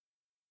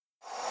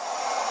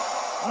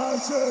I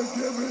said,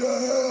 give me a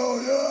hell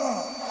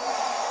yeah.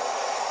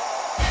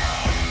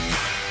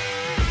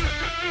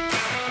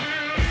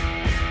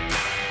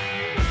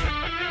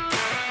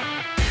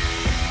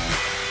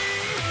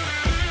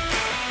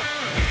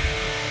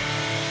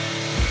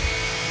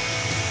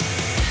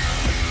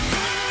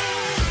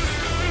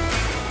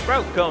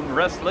 Welcome,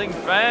 wrestling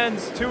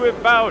fans, to a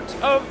bout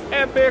of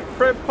epic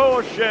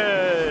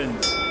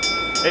proportions.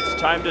 It's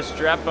time to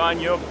strap on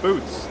your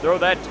boots, throw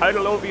that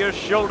title over your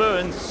shoulder,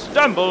 and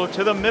stumble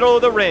to the middle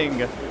of the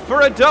ring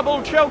for a double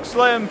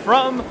chokeslam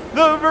from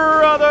the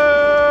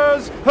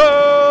Brothers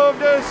of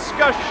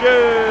Discussion.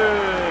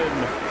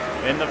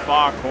 In the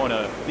far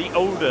corner, the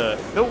older,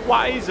 the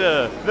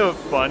wiser, the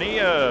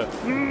funnier,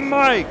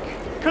 Mike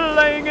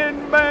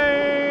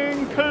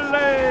Clangenbang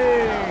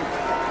Clang.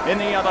 In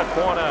the other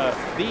corner,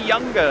 the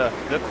younger,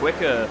 the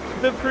quicker,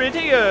 the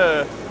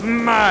prettier,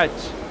 Matt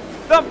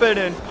Thumpin'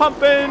 and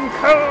Pumpin'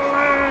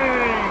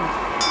 Clang!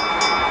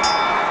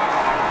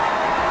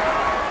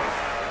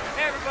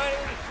 Hey everybody!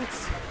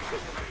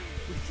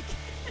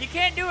 You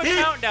can't do a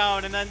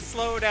countdown and then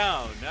slow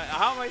down.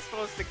 How am I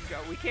supposed to go?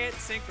 We can't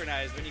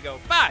synchronize when you go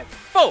 5,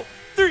 4,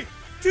 3,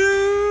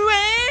 2,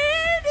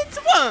 and it's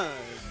 1.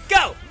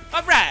 Go!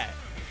 Alright!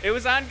 It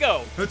was on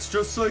go. It's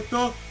just like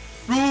the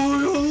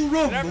Royal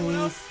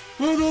Rumble.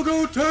 Well, they'll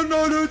go 10,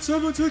 9, 8,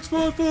 7, 6,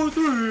 5, 4,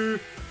 3,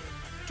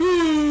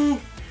 2,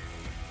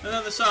 And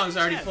then the song's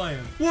already playing.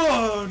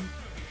 1,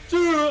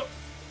 0.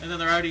 And then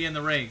they're already in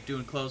the ring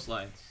doing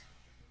clotheslines.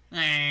 I'm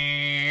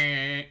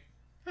here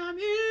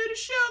to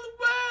show the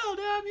world.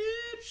 I'm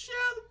here to show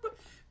the world.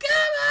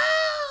 Come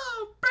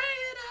on, bring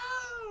it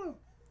on.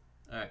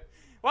 All right.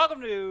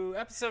 Welcome to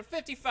episode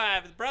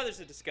 55 of the Brothers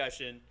of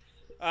Discussion.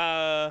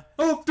 Of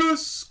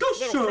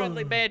discussion. Little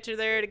friendly banter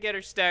there to get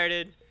her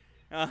started.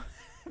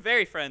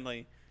 Very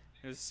friendly.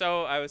 I was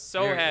so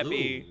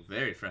happy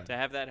very friendly to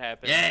have that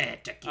happen. Yeah,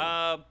 Tucky.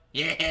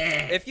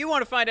 Yeah. If you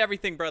want to find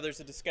everything Brothers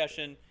of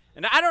Discussion,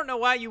 and I don't know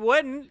why you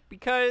wouldn't,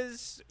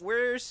 because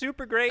we're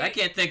super great. I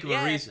can't think of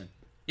a reason.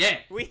 Yeah.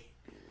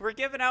 We're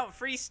giving out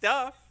free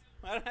stuff.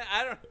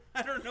 I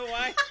don't know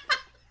why.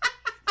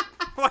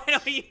 Why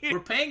don't you? We're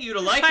paying you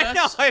to like I us.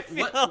 know. I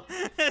feel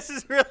this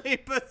is really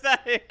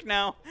pathetic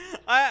now.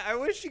 I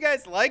wish you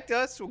guys liked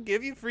us. We'll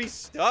give you free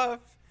stuff,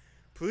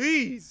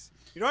 please.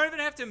 You don't even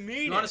have to mean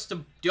Do you it. want us to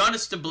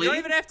believe? You don't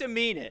even have to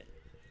mean it.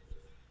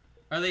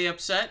 Are they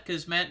upset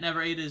because Matt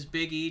never ate his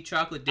Big E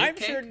chocolate dip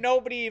cake? I'm sure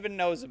nobody even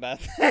knows about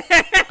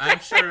that.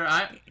 I'm sure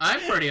I'm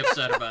pretty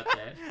upset about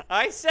that.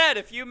 I said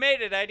if you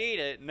made it, I'd eat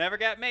it. Never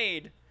got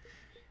made,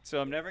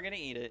 so I'm never gonna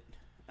eat it.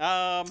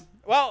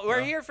 Well,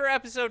 we're here for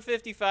episode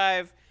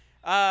 55.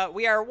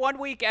 We are 1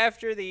 week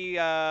after the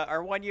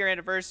our 1 year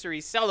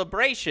anniversary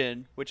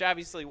celebration, which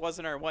obviously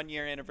wasn't our 1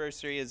 year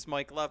anniversary, as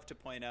Mike loved to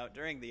point out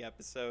during the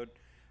episode.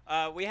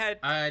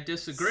 I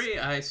disagree.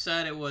 I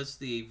said it was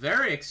the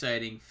very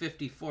exciting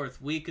 54th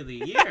week of the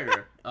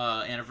year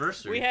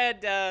anniversary. We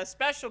had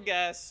special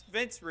guest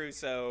Vince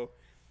Russo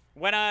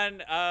went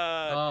on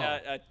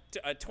a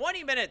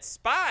 20-minute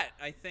spot,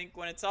 I think,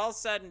 when it's all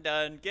said and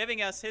done,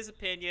 giving us his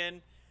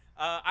opinion.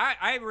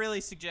 I really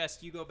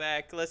suggest you go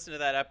back, listen to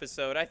that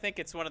episode. I think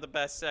it's one of the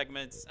best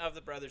segments of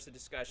the Brothers of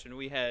Discussion.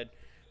 We had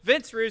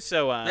Vince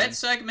Russo on. That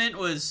segment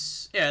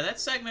was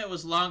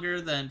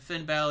longer than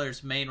Finn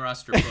Balor's main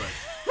roster push.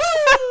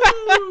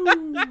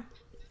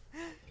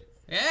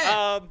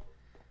 Yeah.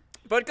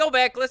 But go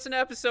back, listen to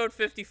episode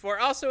 54.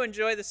 Also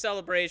enjoy the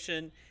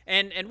celebration.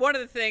 And one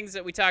of the things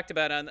that we talked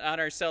about on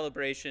our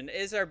celebration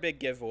is our big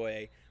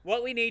giveaway.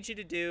 What we need you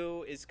to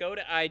do is go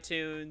to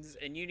iTunes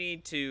and you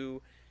need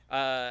to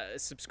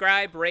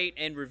subscribe, rate,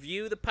 and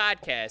review the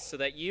podcast so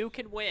that you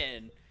can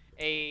win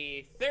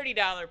a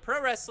 $30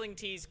 Pro Wrestling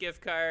Tees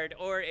gift card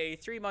or a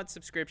 3-month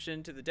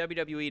subscription to the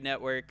WWE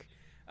Network.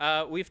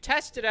 We've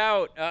tested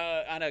out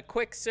on a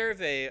quick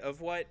survey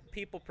of what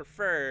people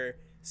prefer.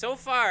 So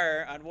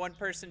far, on one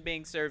person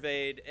being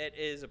surveyed, it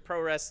is a Pro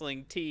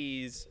Wrestling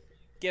Tees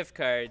gift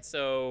card,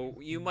 so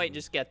you might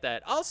just get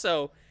that.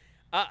 Also,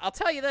 I'll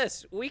tell you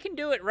this. We can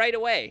do it right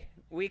away.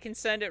 We can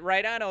send it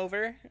right on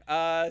over,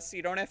 so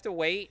you don't have to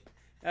wait.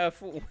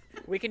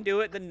 We can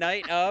do it the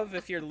night of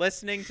if you're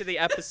listening to the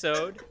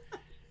episode.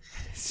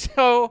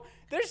 So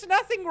there's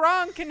nothing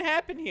wrong can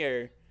happen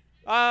here.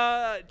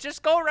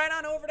 Just go right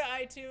on over to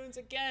iTunes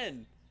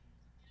again.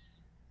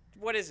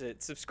 What is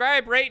it?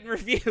 Subscribe, rate, and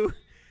review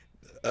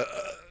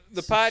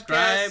the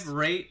podcast. Subscribe,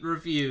 rate,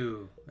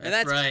 review.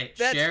 That's right.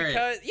 That's Share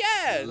because, it.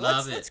 Yeah,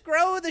 Love let's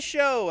grow the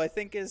show, I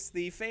think, is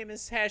the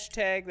famous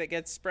hashtag that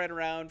gets spread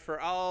around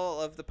for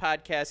all of the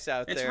podcasts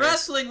out It's there.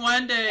 Wrestling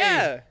Wednesday.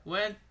 Yeah.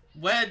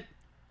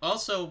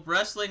 Also,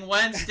 Wrestling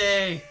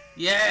Wednesday.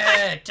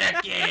 Yeah,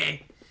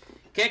 Tucky.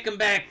 Kick him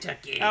back,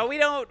 Tucky. We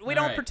don't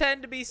right.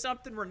 pretend to be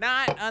something we're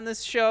not on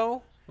this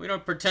show. We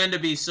don't pretend to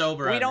be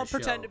sober on We don't this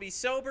pretend show. to be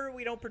sober.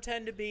 We don't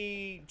pretend to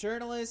be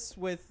journalists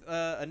with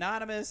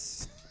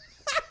anonymous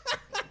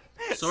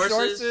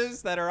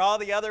sources that are all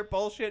the other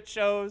bullshit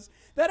shows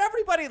that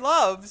everybody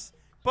loves,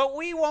 but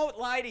we won't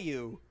lie to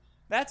you.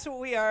 That's what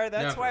we are.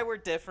 That's Never. why we're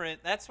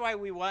different. That's why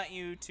we want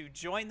you to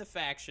join the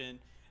faction.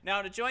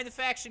 Now, to join the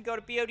faction, go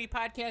to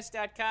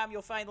bodpodcast.com.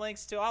 You'll find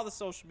links to all the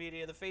social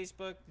media, the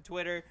Facebook, the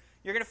Twitter.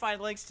 You're going to find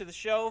links to the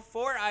show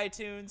for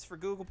iTunes, for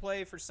Google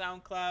Play, for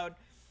SoundCloud.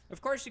 Of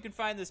course, you can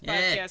find this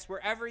podcast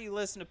wherever you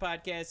listen to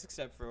podcasts,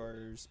 except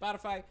for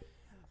Spotify.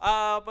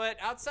 But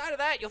outside of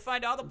that, you'll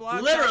find all the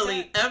blog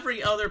Literally content.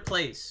 every other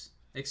place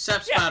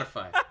except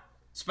Spotify.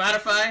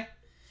 Spotify,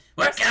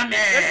 we're coming.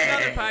 There's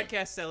another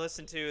podcast I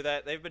listen to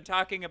that they've been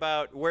talking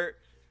about. We're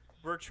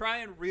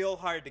trying real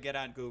hard to get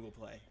on Google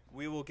Play.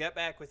 We will get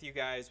back with you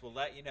guys. We'll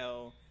let you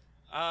know.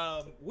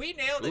 We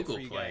nailed Google it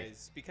for you Play.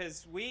 guys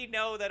because we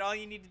know that all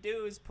you need to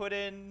do is put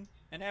in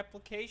an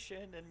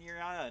application and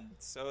you're on.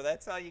 So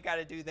that's all you got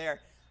to do there.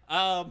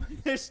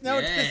 There's no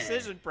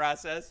decision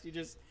process. You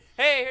just,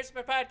 hey, here's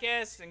my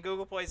podcast, and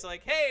Google Play's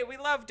like, hey, we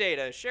love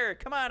data. Sure,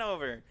 come on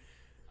over.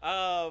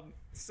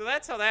 So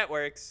that's how that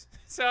works.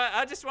 So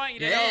I just want you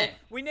to know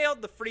we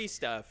nailed the free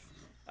stuff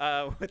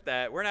with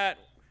that. We're not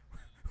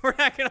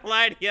gonna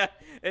lie to you.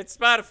 It's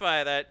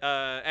Spotify that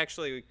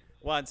actually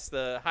wants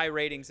the high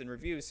ratings and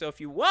reviews. So if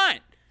you want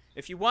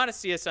to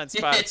see us on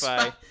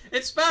Spotify,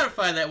 it's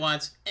Spotify that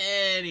wants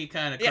any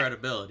kind of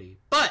credibility.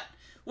 But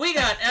we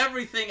got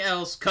everything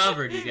else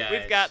covered, you guys.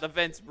 we've got the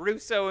Vince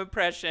Russo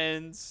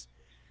impressions.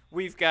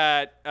 We've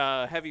got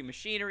Heavy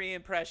Machinery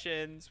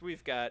impressions.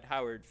 We've got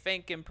Howard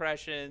Fink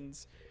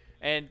impressions.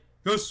 And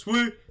Yes, we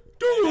I've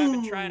do.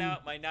 been trying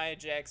out my Nia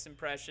Jax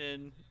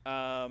impression.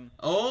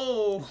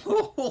 Oh,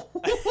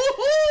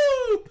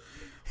 woo!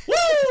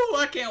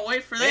 I can't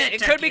wait for that.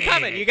 It could be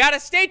coming. You gotta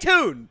stay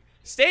tuned.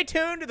 Stay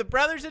tuned to the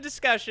Brothers of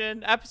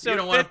Discussion, episode 55. You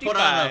don't want to put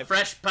on a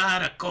fresh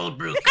pot of cold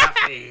brew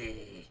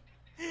coffee.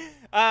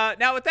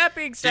 Now, with that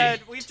being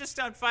said, we've just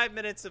done 5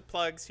 minutes of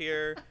plugs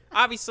here.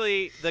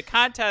 Obviously, the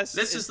contest.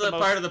 This is the the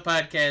most, part of the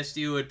podcast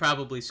you would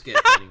probably skip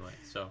anyway.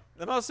 So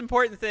the most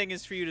important thing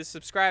is for you to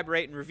subscribe,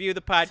 rate, and review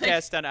the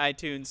podcast on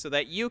iTunes so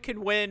that you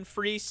can win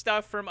free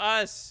stuff from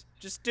us.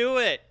 Just do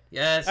it.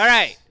 yes, All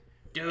right.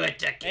 do it,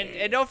 Ducky.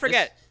 And don't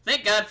forget.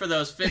 Thank God for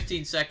those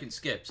 15-second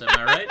skips. Am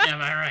I right?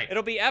 Am I right?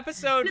 It'll be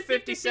episode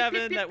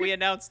 57 that we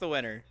announce the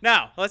winner.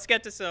 Now, let's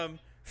get to some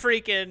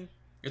freaking.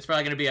 It's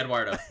probably gonna be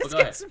Eduardo. But Let's go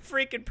get ahead. some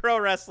freaking pro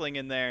wrestling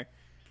in there.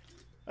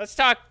 Let's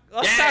talk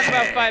about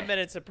 5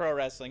 minutes of pro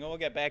wrestling, and we'll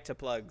get back to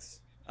plugs.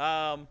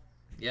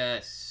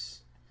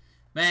 Yes,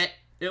 Matt.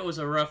 It was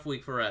a rough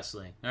week for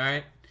wrestling. All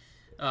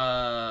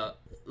right.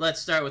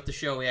 Let's start with the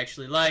show we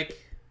actually like.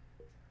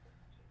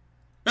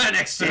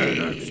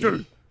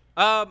 NXT.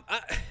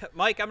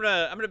 Mike, I'm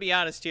gonna be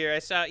honest here. I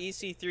saw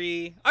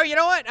EC3. Oh, you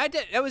know what? I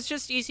did. It was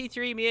just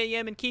EC3, Mia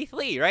Yim, and Keith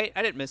Lee, right?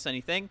 I didn't miss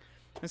anything.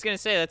 I was gonna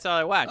say that's all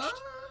I watched.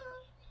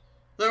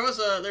 There's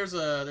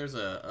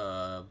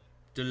a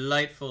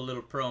delightful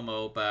little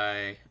promo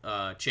by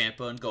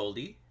Ciampa and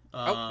Goldie.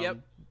 Yep.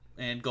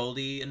 And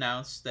Goldie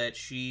announced that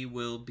she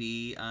will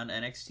be on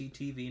NXT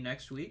TV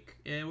next week,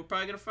 and we're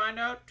probably gonna find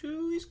out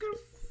who Goldie's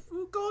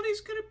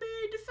gonna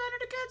be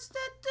defending against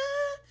that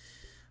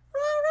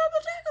Royal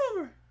Rumble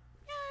takeover.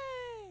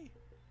 Yay!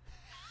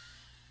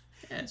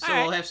 Yeah, so All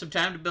right. we'll have some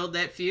time to build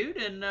that feud,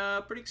 and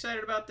pretty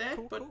excited about that.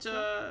 Cool, but cool.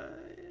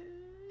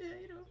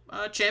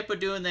 Ciampa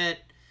doing that,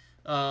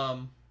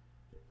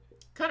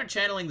 kind of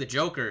channeling the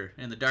Joker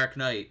in The Dark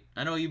Knight.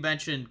 I know you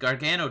mentioned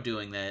Gargano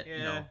doing that,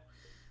 Yeah.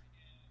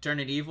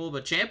 turning evil,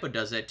 but Ciampa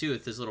does that too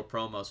with his little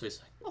promo. So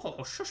he's like,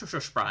 "Oh,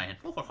 shush, Brian,"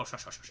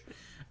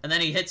 and then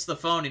he hits the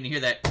phone, and you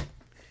hear that.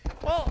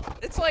 Well,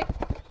 it's like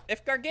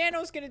if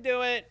Gargano's gonna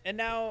do it, and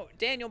now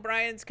Daniel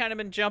Bryan's kind of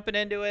been jumping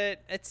into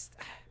it. It's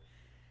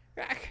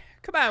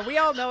come on, we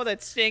all know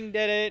that Sting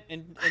did it,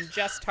 and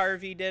Just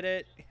Harvey did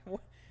it.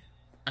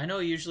 I know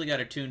you usually got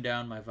to tune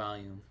down my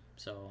volume,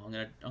 so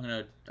you're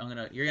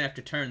gonna have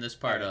to turn this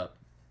part All right. up.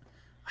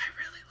 I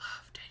really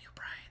love Daniel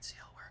Bryan's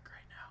heel work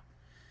right now.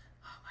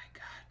 Oh my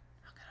god,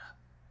 I'm gonna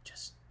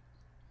just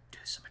do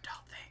some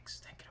adult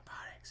things thinking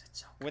about it 'cause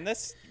it's so good. When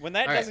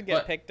that All right, doesn't get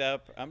but- picked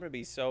up, I'm gonna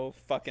be so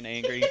fucking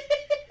angry.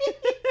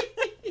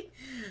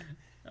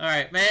 All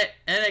right, Matt,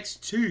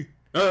 NXT.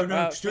 For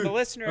the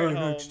listener at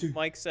home, NXT.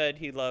 Mike said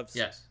he loves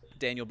Yes.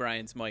 Daniel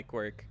Bryan's mic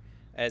work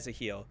as a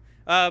heel.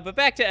 But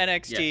back to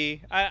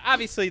NXT.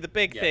 Obviously, the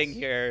big Yes. thing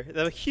here,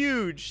 the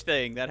huge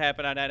thing that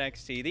happened on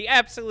NXT, the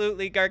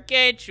absolutely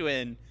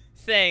gargantuan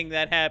thing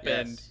that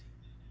happened.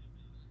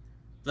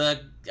 Yes.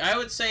 I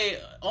would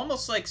say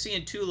almost like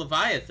seeing two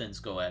Leviathans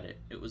go at it.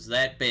 It was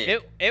that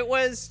big. It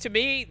was, to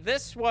me,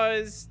 this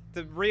was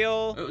the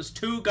real. It was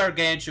two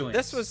gargantuans.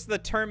 This was the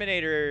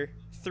Terminator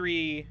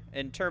 3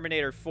 and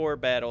Terminator 4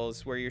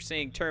 battles where you're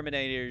seeing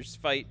Terminators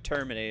fight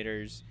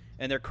Terminators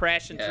and they're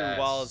crashing through Yes.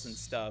 walls and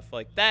stuff.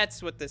 Like,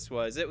 that's what this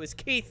was. It was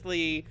Keith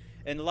Lee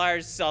and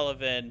Lars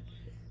Sullivan.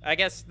 I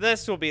guess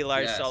this will be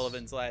Lars Yes.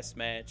 Sullivan's last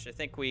match. I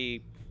think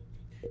we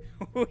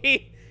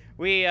right.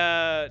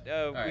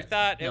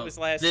 thought it No, was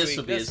last this week.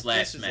 will be his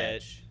last is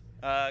match.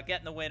 it.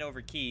 Getting the win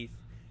over Keith.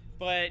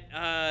 But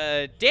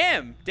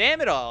damn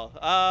it all.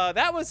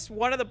 That was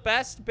one of the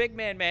best big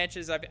man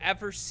matches I've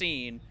ever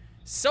seen.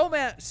 so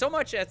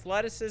much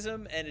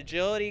athleticism and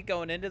agility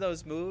going into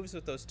those moves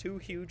with those two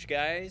huge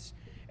guys,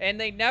 and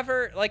they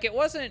never like it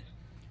wasn't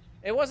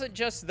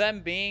just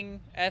them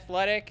being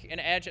athletic and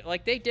agile.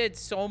 Like they did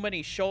so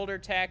many shoulder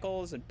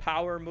tackles and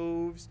power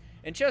moves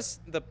and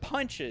just the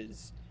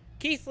punches.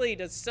 Keith Lee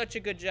does such a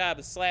good job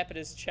of slapping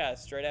his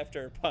chest right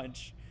after a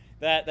punch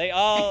that they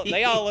all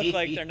look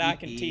like they're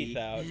knocking teeth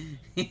out.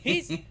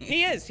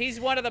 He's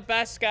one of the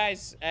best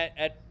guys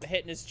at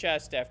hitting his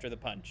chest after the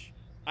punch.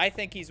 I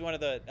think he's one of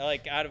the,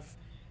 like, out of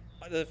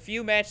the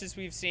few matches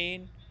we've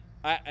seen,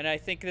 and I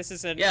think this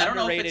is an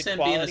underrated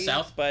quality,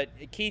 but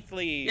Keith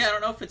Lee... Yeah, I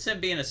don't know if it's him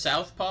being a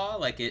southpaw,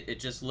 like it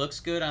just looks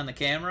good on the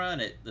camera,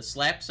 and the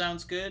slap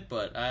sounds good,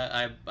 but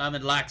I'm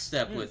in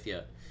lockstep with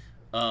you.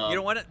 You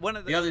know, one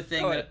of the other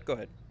thing... Go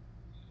ahead.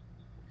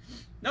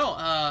 No,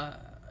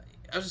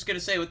 I was just going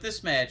to say, with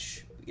this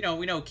match,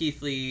 we know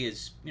Keith Lee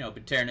has,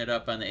 been tearing it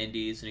up on the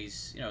indies, and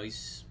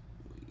he's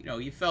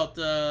you felt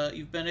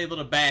you've been able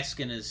to bask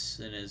in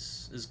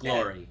his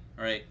glory,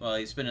 right? Well,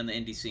 he's been in the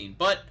indie scene,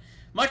 but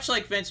much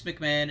like Vince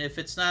McMahon, if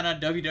it's not on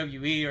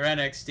WWE or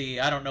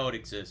NXT, I don't know it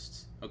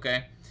exists.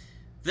 Okay,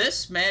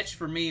 this match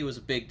for me was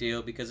a big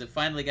deal because it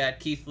finally got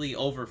Keith Lee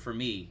over for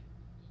me,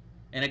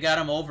 and it got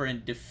him over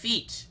in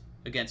defeat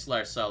against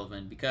Lars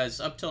Sullivan, because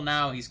up till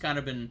now he's kind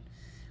of been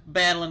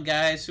battling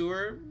guys who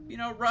are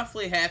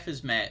roughly half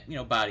his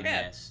body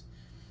mass.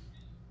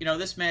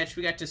 This match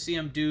we got to see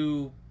him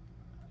do.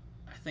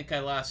 I think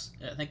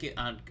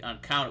on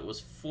count it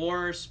was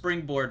 4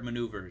 springboard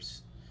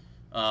maneuvers.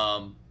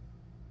 3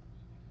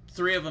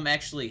 of them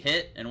actually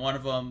hit, and one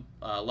of them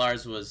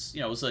Lars was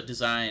a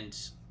designed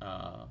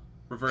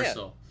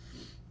reversal.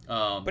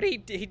 Yeah. But he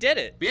did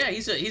it. But yeah,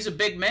 he's a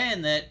big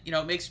man that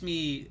makes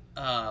me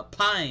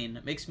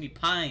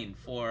pine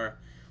for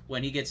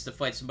when he gets to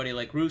fight somebody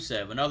like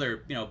Rusev,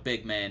 another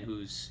big man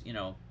who's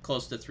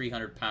close to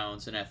 300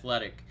 pounds and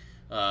athletic.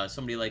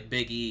 Somebody like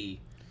Big E.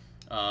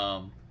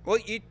 Well,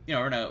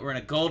 we're in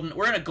a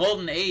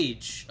golden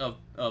age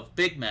of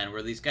big men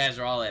where these guys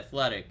are all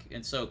athletic,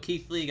 and so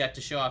Keith Lee got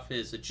to show off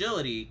his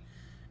agility,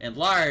 and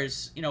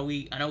Lars, I know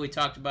we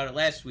talked about it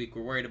last week.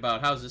 We're worried about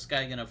how's this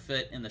guy gonna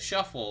fit in the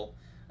shuffle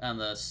on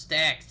the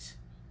stacked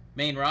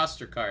main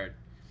roster card.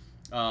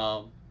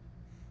 I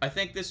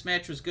think this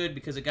match was good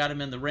because it got him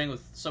in the ring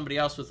with somebody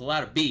else with a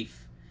lot of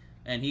beef,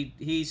 and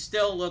he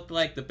still looked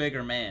like the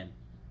bigger man.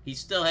 He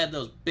still had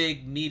those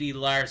big meaty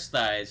Lars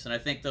thighs, and I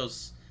think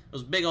those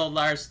big old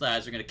Lars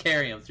thighs are going to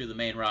carry him through the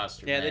main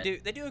roster. Yeah, man.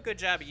 they do a good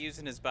job of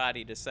using his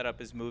body to set up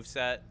his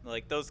moveset.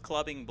 Like those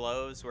clubbing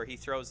blows where he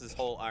throws his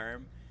whole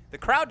arm. The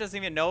crowd doesn't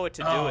even know what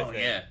to do with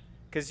it. Yeah.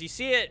 Because you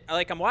see it,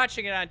 like I'm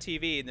watching it on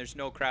TV and there's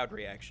no crowd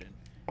reaction.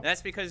 And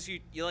that's because you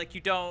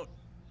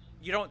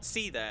don't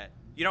see that.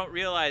 You don't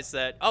realize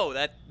that,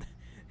 that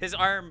his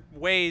arm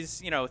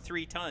weighs,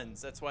 3 tons.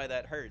 That's why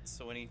that hurts.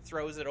 So when he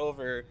throws it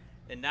over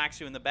and knocks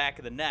you in the back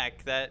of the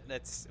neck,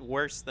 that's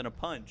worse than a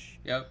punch.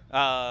 Yep.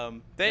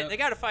 They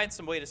got to find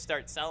some way to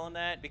start selling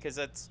that, because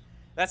that's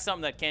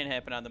something that can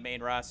happen on the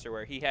main roster,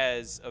 where he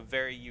has a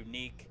very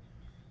unique,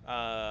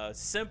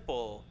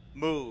 simple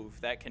move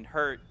that can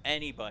hurt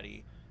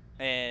anybody,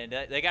 and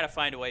they got to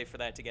find a way for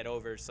that to get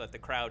over so that the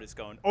crowd is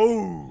going,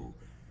 oh.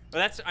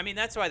 But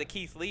that's why the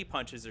Keith Lee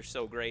punches are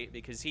so great,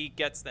 because he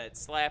gets that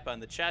slap on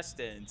the chest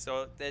in,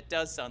 so it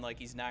does sound like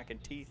he's knocking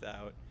teeth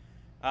out.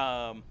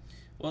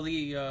 Well,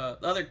 the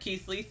other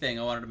Keith Lee thing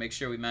I wanted to make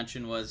sure we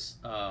mentioned was,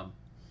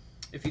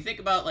 if you think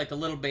about like a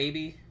little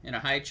baby in a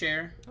high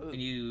chair,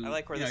 and you're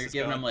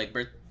giving them like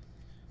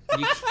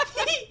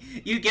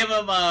you give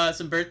them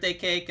some birthday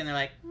cake, and they're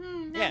like,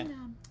 yeah,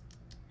 and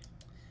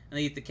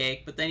they eat the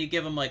cake, but then you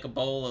give them like a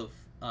bowl of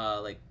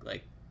like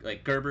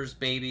Gerber's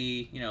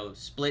baby,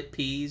 split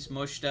peas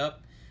mushed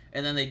up,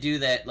 and then they do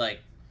that like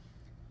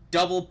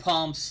double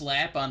palm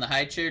slap on the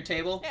high chair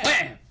table. Yeah.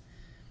 Wham!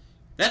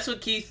 That's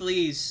what Keith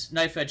Lee's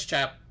knife edge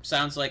chop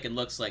sounds like and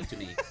looks like to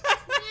me.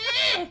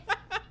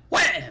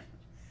 Wham!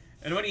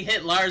 And when he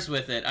hit Lars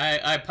with it,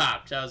 I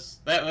popped. That's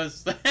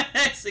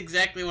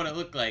exactly what it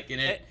looked like,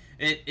 and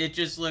it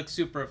just looks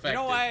super effective. You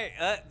know why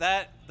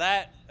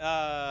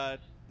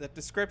the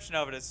description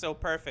of it is so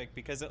perfect?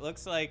 Because it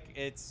looks like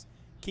it's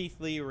Keith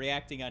Lee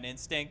reacting on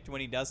instinct when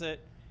he does it,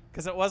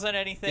 because it wasn't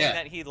anything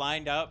that he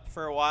lined up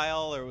for a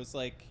while or was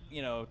like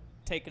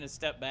taking a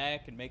step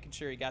back and making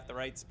sure he got the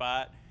right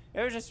spot.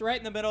 It was just right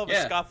in the middle of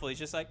a scuffle. He's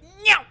just like,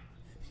 no,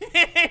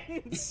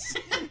 and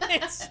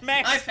smacks.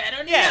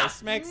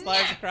 Smacks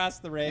Lars across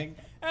the ring.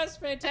 That's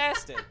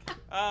fantastic.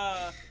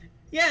 My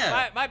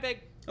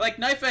big like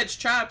knife edge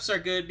chops are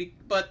good,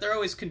 but they're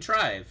always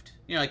contrived.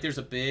 Like there's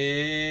a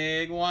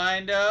big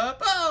wind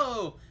up.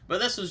 Oh, but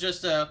this was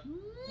just a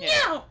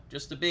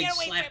big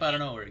slap out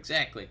of nowhere.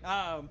 Exactly.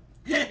 I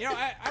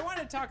want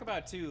to talk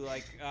about too,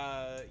 like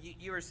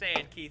you were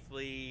saying, Keith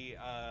Lee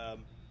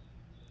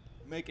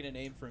making a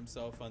name for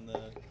himself on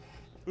the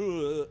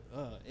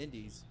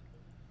indies.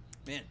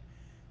 Man,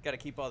 got to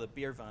keep all the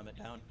beer vomit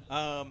down.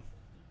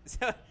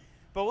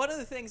 But one of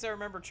the things I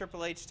remember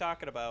Triple H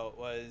talking about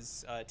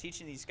was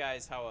teaching these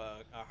guys how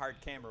a hard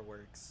camera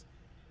works.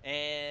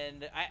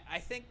 And I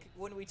think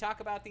when we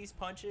talk about these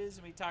punches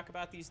and we talk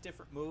about these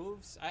different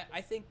moves,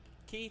 I think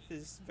Keith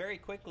is very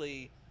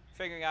quickly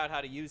figuring out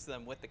how to use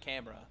them with the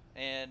camera.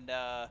 And,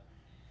 I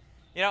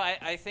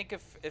think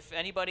if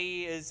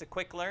anybody is a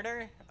quick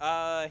learner,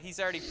 he's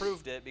already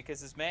proved it because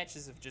his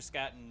matches have just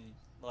gotten,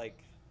 like,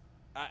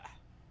 I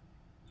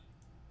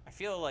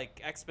feel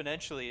like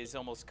exponentially is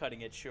almost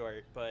cutting it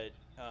short. But,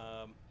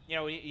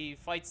 he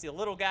fights the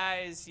little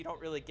guys. You don't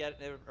really get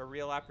a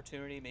real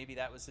opportunity. Maybe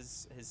that was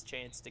his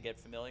chance to get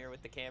familiar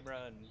with the camera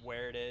and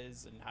where it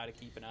is and how to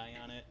keep an eye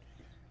on it.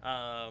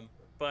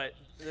 But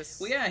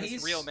this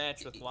real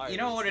match with Lars. You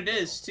know what it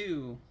is,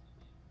 too?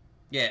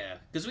 Yeah,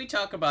 because we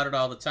talk about it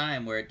all the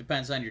time where it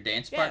depends on your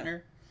dance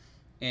partner.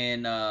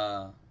 And,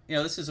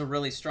 this is a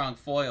really strong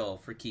foil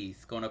for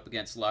Keith going up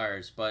against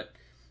Lars. But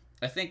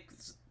I think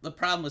the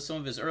problem with some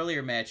of his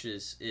earlier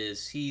matches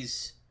is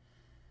he's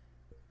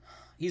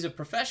a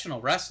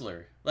professional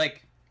wrestler.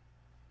 Like,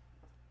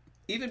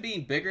 even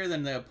being bigger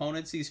than the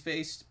opponents he's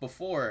faced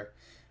before,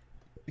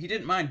 he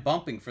didn't mind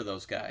bumping for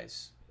those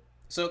guys.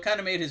 So it kind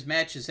of made his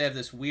matches have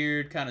this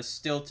weird kind of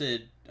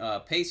stilted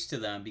pace to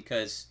them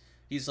because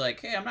he's like,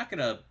 hey, I'm not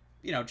gonna,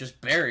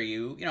 just bury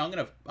you. I'm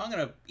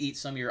gonna eat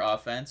some of your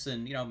offense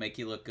and make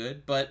you look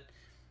good. But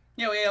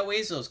he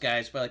outweighs those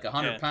guys by like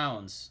 100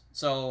 pounds.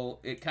 So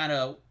it kind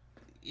of,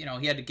 he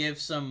had to give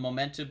some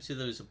momentum to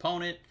his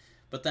opponent,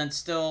 but then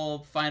still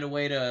find a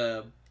way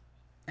to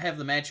have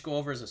the match go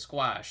over as a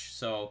squash.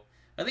 So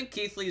I think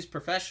Keith Lee's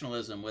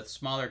professionalism with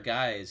smaller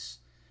guys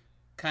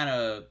kind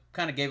of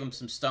gave him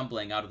some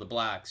stumbling out of the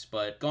blocks.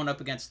 But going up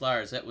against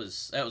Lars, that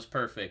was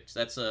perfect.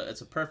 It's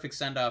a perfect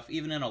send off,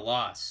 even in a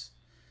loss.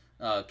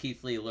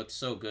 Keith Lee looked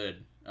so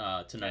good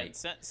tonight.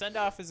 Right. Send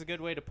off is a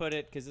good way to put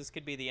it because this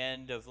could be the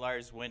end of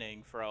Lars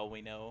winning for all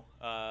we know.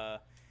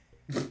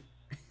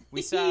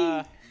 We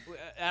saw,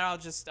 and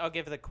I'll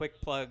give the quick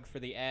plug for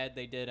the ad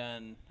they did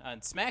on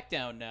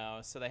SmackDown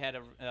now. So they had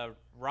a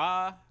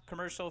Raw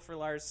commercial for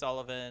Lars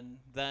Sullivan.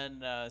 Then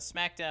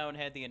SmackDown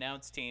had the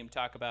announce team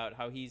talk about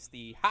how he's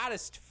the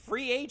hottest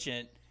free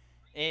agent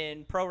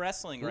in pro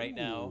wrestling right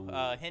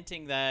now,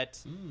 hinting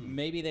that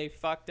maybe they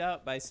fucked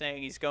up by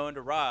saying he's going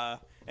to Raw,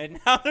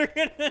 and now they're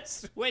gonna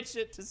switch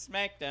it to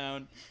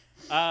SmackDown.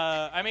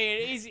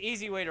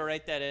 Easy way to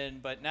write that in,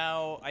 but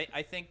now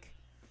I think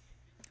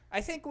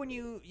when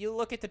you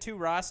look at the two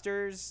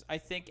rosters, I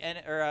think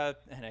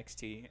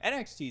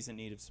NXT's in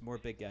need of some more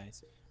big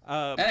guys.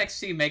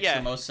 NXT makes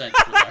the most sense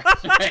for Lars,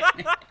 right?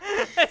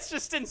 That's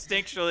just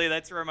instinctually,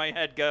 that's where my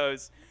head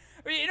goes.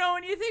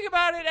 When you think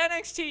about it,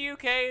 NXT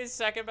UK is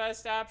second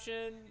best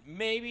option.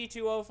 Maybe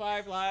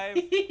 205 Live.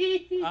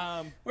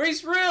 Where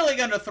he's really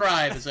going to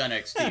thrive is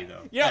NXT,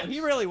 though.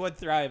 He really would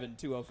thrive in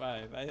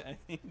 205. I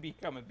think he'd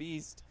become a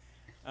beast.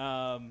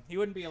 He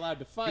wouldn't be allowed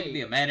to fight. He could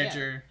be a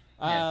manager.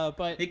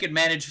 But he could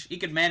manage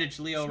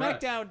Leo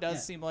Rush. SmackDown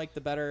does seem like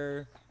the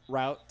better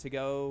route to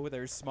go.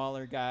 There's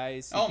smaller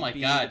guys. Oh my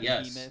God,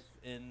 yes.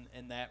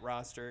 In that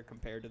roster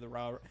compared to the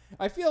Raw.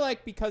 I feel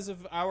like because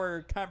of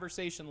our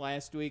conversation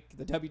last week,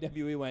 the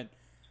WWE went,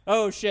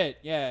 "Oh shit,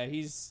 yeah,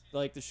 he's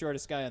like the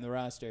shortest guy on the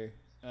roster."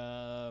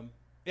 All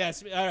right,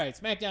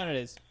 SmackDown it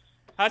is.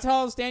 How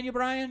tall is Daniel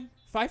Bryan?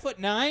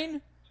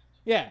 5'9"?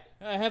 Yeah,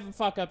 have him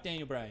fuck up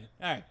Daniel Bryan.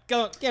 All right,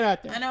 get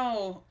out there. I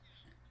know.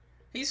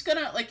 He's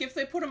gonna, like, if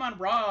they put him on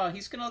Raw,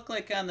 he's gonna look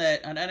like on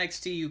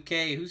NXT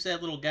UK. Who's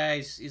that little guy?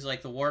 He's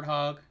like the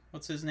Warthog.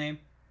 What's his name?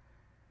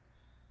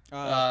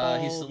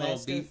 He's the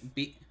little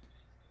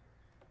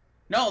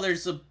No,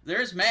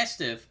 there's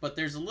Mastiff, but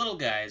there's a little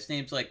guy. His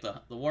name's like the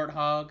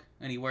Warthog,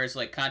 and he wears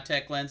like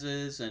contact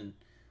lenses and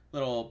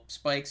little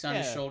spikes on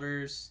his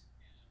shoulders.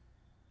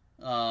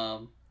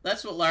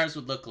 That's what Lars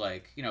would look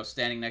like,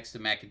 standing next to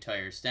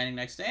McIntyre, standing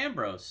next to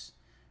Ambrose.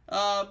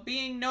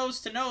 Being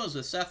nose to nose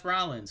with Seth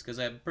Rollins, because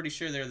I'm pretty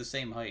sure they're the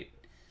same height.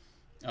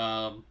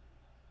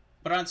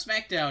 But on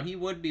SmackDown, he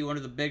would be one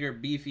of the bigger,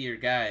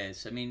 beefier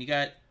guys. I mean, you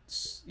got,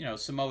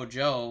 Samoa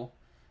Joe,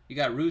 you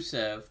got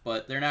Rusev,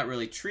 but they're not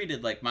really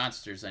treated like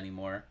monsters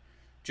anymore.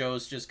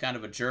 Joe's just kind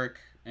of a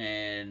jerk,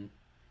 and,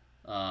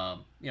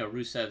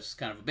 Rusev's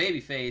kind of a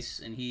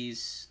babyface, and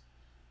he's,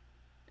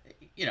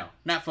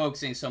 not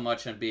focusing so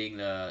much on being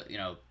the,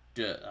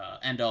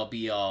 end-all,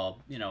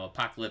 be-all,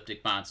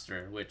 apocalyptic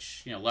monster,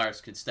 which, Lars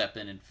could step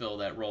in and fill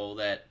that role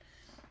that,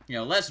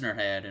 Lesnar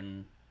had,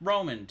 and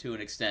Roman, to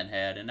an extent,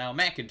 had, and now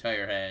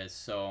McIntyre has,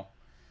 so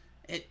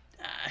it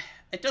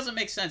doesn't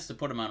make sense to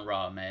put him on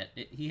Raw, Matt.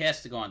 He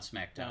has to go on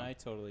SmackDown. No, I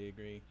totally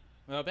agree.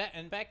 Well,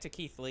 back to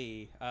Keith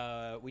Lee,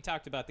 we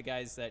talked about the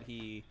guys that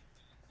he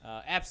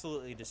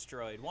absolutely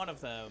destroyed. One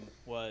of them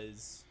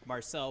was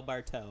Marcel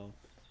Bartel.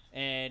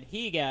 And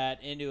he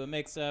got into a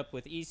mix-up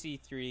with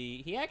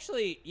EC3. He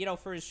actually,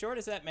 for as short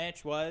as that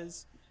match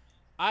was,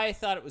 I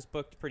thought it was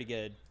booked pretty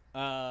good.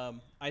 I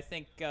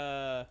think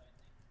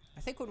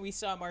when we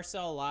saw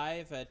Marcel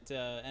live at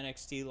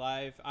NXT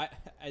Live,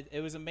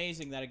 it was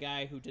amazing that a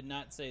guy who did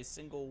not say a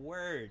single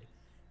word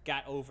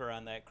got over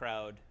on that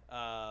crowd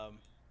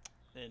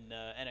in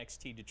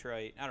NXT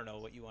Detroit. I don't know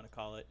what you want to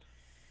call it.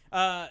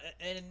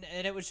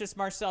 And it was just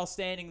Marcel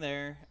standing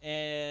there,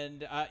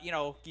 and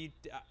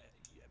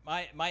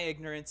my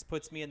ignorance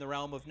puts me in the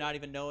realm of not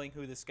even knowing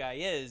who this guy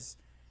is,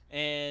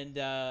 and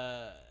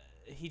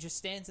he just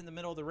stands in the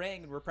middle of the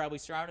ring, and we're probably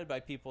surrounded by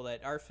people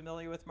that are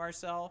familiar with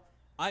Marcel.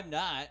 I'm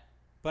not,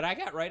 but I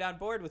got right on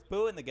board with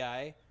booing the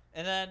guy.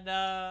 And then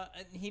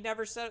he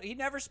never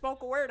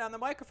spoke a word on the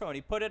microphone.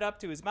 He put it up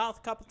to his mouth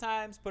a couple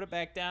times, put it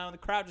back down. The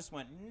crowd just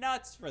went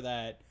nuts for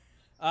that.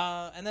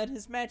 And then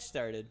his match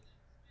started,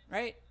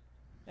 right?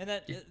 And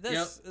then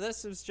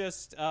this was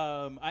just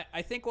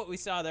I think what we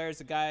saw there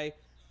is a guy.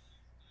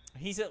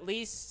 He's at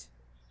least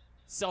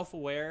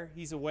self-aware.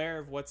 He's aware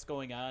of what's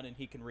going on, and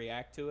he can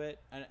react to it.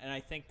 And I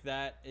think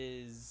that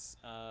is.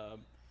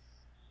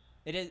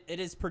 It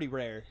is pretty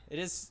rare. It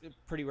is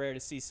pretty rare to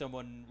see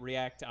someone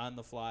react on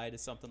the fly to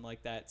something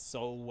like that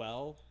so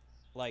well,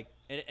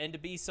 and to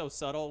be so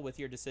subtle with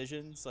your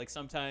decisions. Like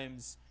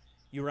sometimes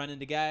you run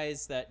into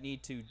guys that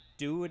need to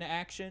do an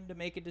action to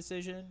make a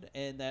decision,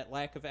 and that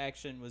lack of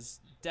action was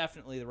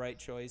definitely the right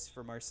choice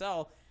for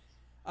Marcel.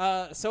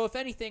 So if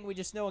anything, we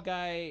just know a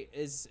guy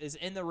is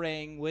in the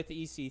ring with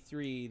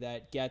EC3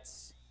 that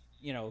gets,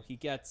 he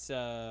gets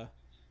the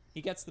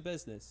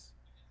business.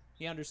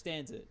 He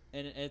understands it,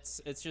 and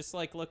it's just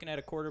like looking at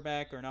a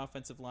quarterback or an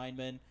offensive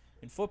lineman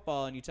in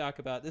football, and you talk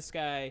about this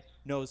guy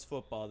knows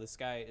football. This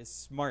guy is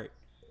smart,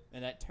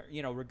 and that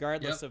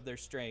regardless of their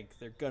strength,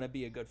 they're gonna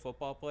be a good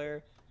football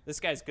player. This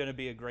guy's gonna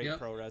be a great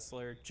pro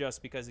wrestler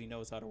just because he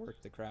knows how to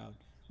work the crowd.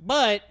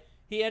 But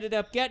he ended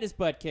up getting his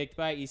butt kicked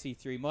by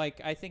EC3.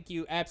 Mike, I think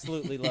you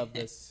absolutely love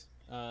this.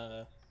 We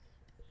had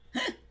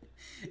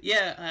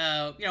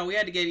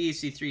to get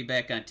EC3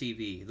 back on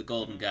TV, the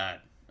Golden God.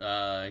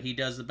 He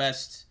does the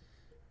best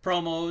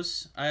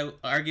promos,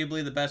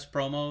 arguably the best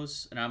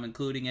promos, and I'm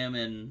including him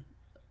in,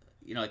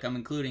 I'm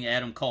including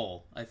Adam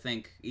Cole. I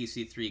think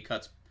EC3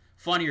 cuts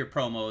funnier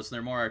promos, and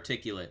they're more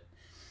articulate.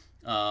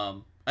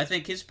 I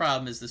think his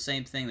problem is the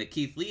same thing that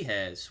Keith Lee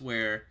has,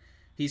 where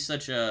he's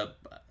such a,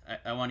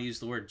 I want to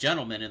use the word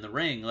gentleman in the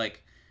ring,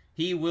 like,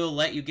 he will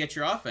let you get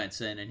your offense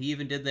in, and he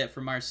even did that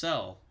for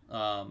Marcel.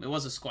 It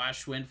was a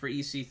squash win for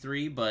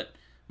EC3, but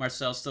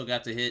Marcel still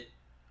got to hit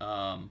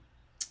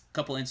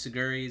couple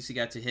enziguris. He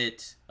got to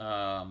hit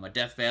a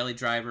Death Valley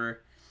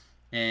driver,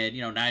 and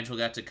Nigel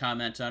got to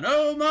comment on,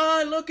 "Oh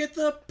my, look at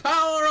the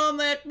power on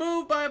that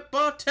move by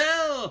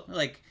Bartel."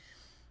 Like,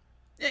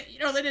 they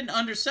didn't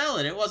undersell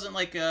it. It wasn't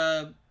like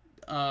a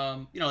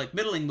like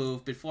middling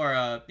move before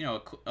a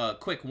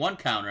quick 1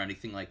 count or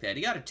anything like that.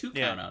 He got a 2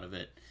 count out of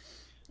it.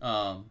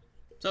 So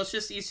it's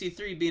just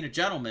EC3 being a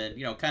gentleman,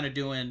 kind of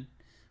doing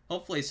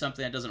hopefully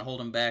something that doesn't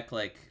hold him back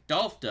like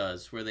Dolph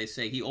does, where they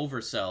say he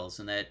oversells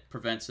and that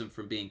prevents him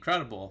from being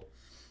credible.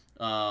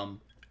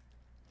 But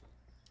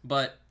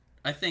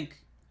I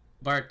think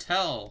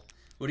Bartel,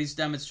 what he's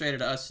demonstrated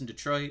to us in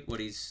Detroit,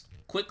 what he's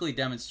quickly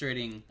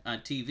demonstrating on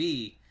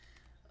TV,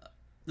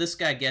 this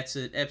guy gets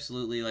it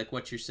absolutely, like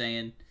what you're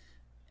saying.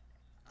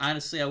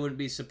 Honestly, I wouldn't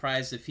be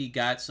surprised if he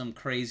got some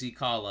crazy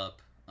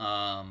call-up.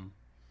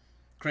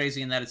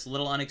 Crazy in that it's a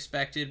little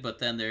unexpected, but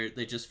then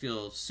they just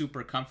feel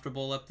super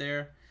comfortable up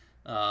there.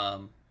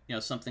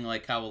 Something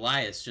like how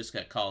Elias just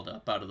got called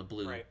up out of the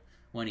blue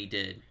when he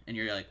did. And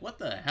you're like, what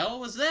the hell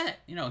was that?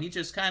 He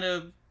just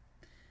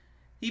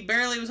he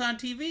barely was on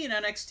TV in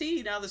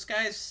NXT. Now this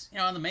guy's,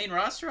 on the main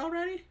roster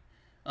already.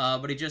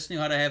 But he just knew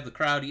how to have the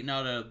crowd eating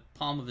out of the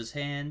palm of his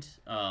hand.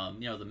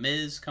 The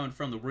Miz coming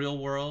from the real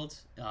world.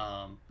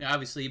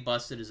 Obviously he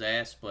busted his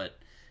ass, but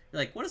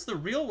you're like, what is the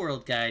real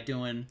world guy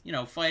doing,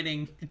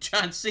 fighting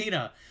John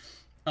Cena?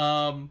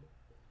 And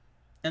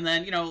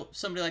then,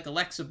 somebody like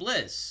Alexa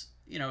Bliss,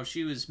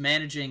 she was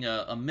managing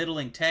a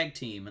middling tag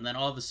team, and then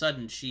all of a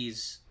sudden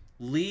she's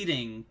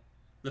leading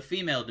the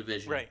female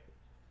division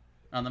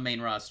on the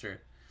main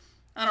roster.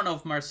 I don't know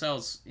if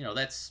Marcel's,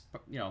 that's,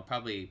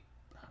 probably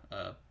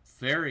a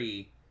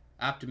very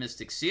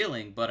optimistic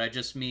ceiling, but I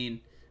just mean,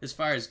 as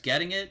far as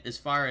getting it, as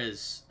far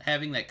as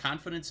having that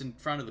confidence in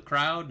front of the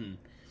crowd and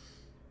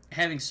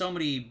having so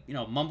many,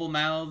 mumble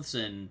mouths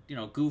and,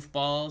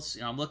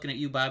 goofballs. I'm looking at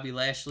you, Bobby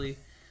Lashley,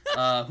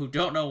 who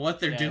don't know what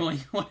they're doing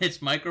when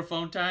it's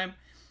microphone time.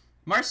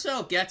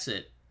 Marcel gets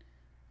it.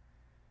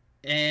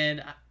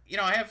 And,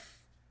 I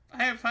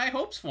have high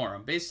hopes for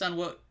him based on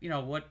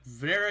what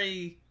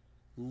very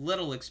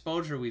little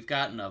exposure we've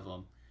gotten of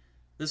him.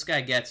 This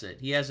guy gets it.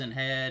 He hasn't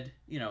had,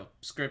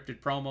 scripted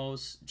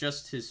promos,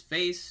 just his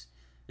face,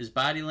 his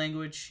body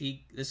language.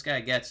 This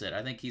guy gets it.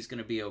 I think he's going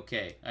to be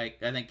okay. I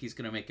think he's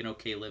going to make an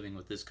okay living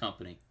with this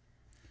company.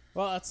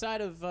 Well,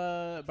 outside of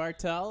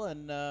Bartel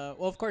and,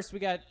 of course, we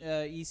got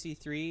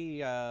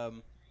EC3.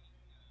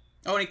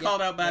 And he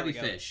called out Bobby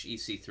Fish,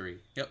 EC3.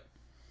 Yep.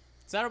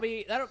 So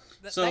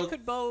that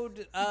could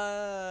bode.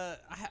 I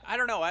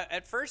don't know.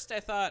 At first, I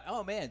thought,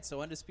 oh man,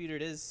 so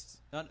Undisputed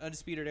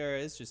Era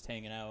is just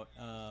hanging out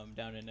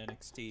down in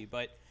NXT.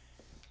 But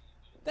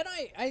then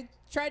I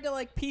tried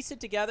to piece it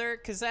together,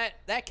 because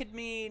that could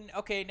mean,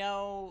 okay,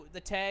 now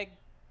the tag,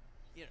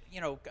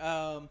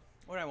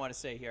 what do I want to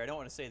say here? I don't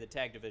want to say the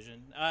tag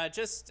division.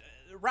 Just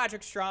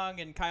Roderick Strong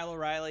and Kyle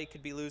O'Reilly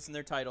could be losing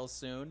their titles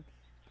soon.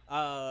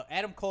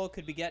 Adam Cole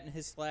could be getting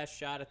his last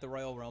shot at the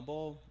Royal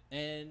Rumble.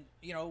 And,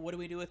 what do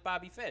we do with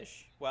Bobby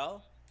Fish?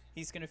 Well,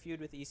 he's going to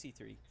feud with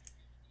EC3.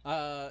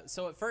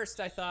 So at first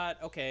I thought,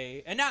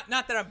 okay, and not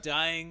that I'm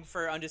dying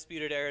for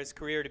Undisputed Era's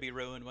career to be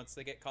ruined once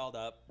they get called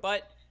up,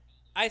 but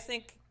I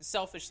think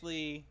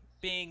selfishly,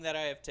 being that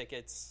I have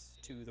tickets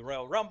to the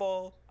Royal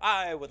Rumble,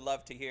 I would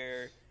love to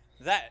hear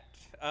that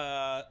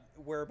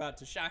we're about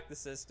to shock the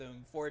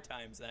system 4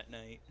 times that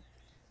night.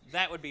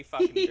 That would be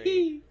fucking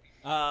great.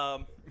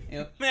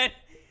 Yep. Man,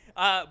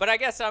 but I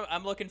guess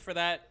I'm looking for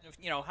that.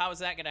 How is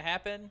that going to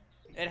happen?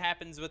 It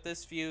happens with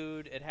this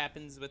feud. It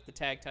happens with the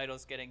tag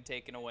titles getting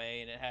taken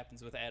away, and it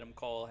happens with Adam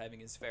Cole having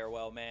his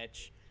farewell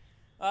match.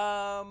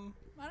 I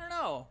don't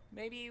know.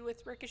 Maybe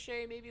with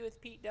Ricochet, maybe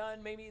with Pete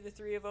Dunne, maybe the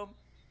 3 of them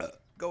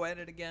go at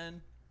it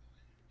again.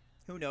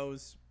 Who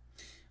knows?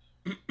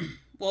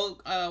 Well,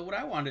 what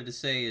I wanted to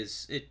say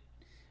is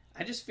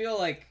I just feel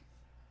like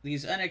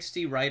these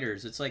NXT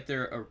writers, it's like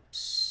they're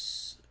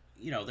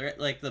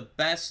like the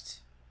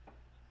best.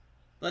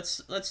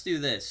 Let's do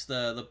this.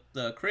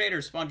 The creator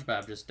of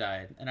SpongeBob just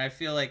died, and I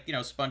feel like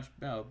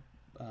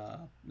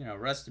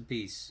rest in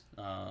peace,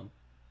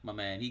 my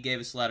man. He gave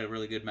us a lot of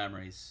really good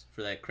memories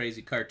for that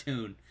crazy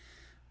cartoon.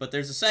 But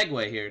there's a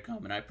segue here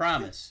coming, I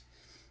promise.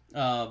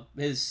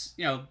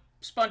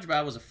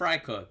 SpongeBob was a fry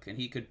cook, and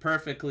he could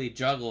perfectly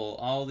juggle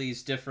all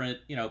these different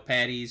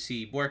patties.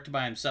 He worked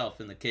by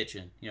himself in the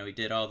kitchen. He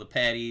did all the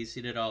patties,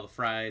 he did all the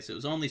fries. It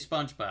was only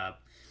SpongeBob.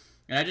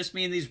 And I just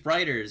mean these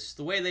writers,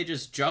 the way they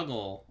just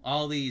juggle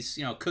all these,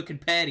 cooking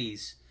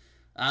patties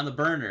on the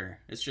burner.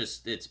 It's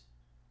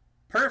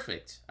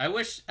perfect. I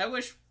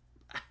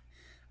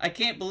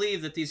can't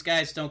believe that these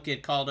guys don't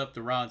get called up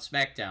to Raw and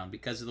SmackDown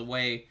because of the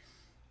way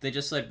they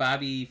just let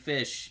Bobby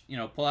Fish,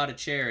 pull out a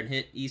chair and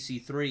hit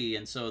EC3.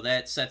 And so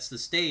that sets the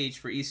stage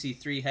for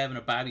EC3 having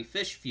a Bobby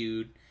Fish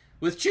feud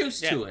with juice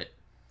to it.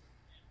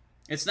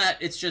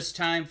 It's just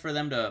time for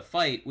them to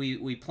fight.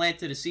 We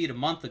planted a seed a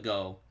month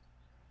ago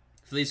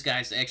for these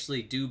guys to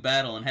actually do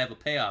battle and have a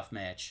payoff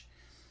match.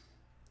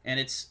 And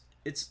it's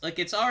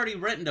already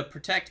written to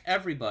protect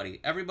everybody.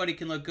 Everybody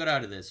can look good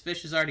out of this.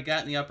 Fish has already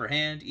gotten the upper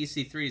hand.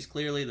 EC3 is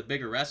clearly the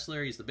bigger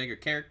wrestler. He's the bigger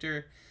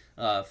character.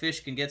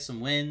 Fish can get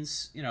some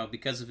wins,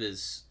 because of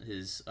his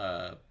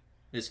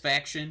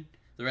faction.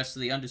 The rest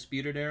of the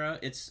Undisputed Era.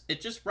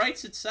 It just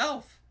writes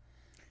itself.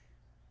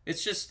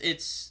 It's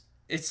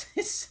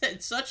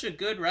such a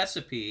good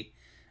recipe.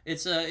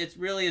 It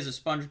really is a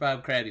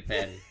SpongeBob Krabby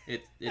Patty.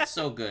 It's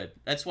so good.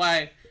 That's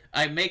why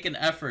I make an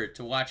effort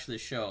to watch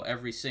this show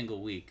every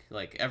single week,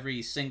 like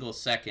every single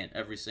second,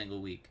 every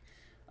single week.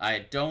 I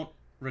don't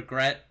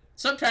regret.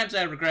 Sometimes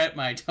I regret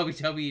my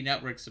WWE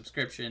Network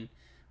subscription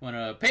when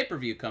a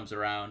pay-per-view comes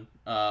around.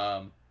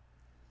 What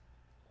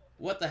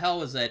the hell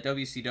was that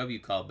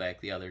WCW callback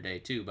the other day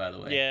too? By the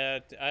way. Yeah,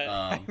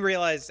 I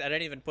realized I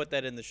didn't even put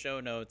that in the show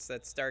notes.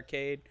 That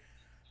Starrcade.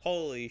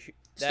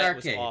 That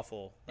was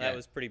awful. That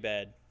was pretty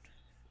bad.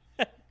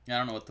 I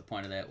don't know what the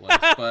point of that was,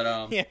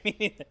 but yeah, me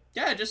neither.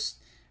 Yeah, just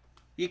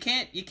you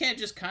can't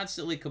just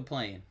constantly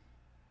complain,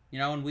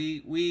 And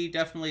we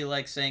definitely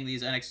like saying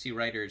these NXT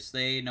writers,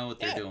 they know what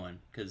they're doing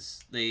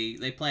because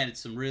they planted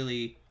some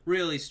really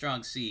really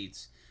strong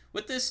seeds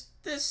with this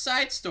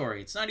side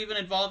story. It's not even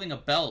involving a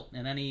belt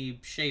in any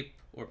shape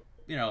or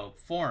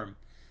form.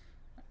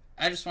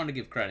 I just want to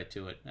give credit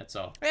to it. That's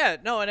all. Yeah,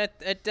 no, and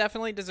it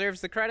definitely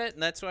deserves the credit,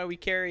 and that's why we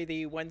carry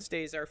the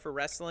Wednesdays Are for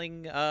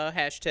Wrestling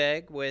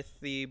hashtag with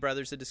the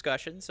Brothers of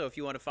Discussion. So if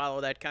you want to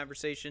follow that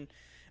conversation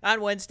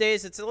on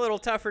Wednesdays, it's a little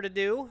tougher to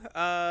do.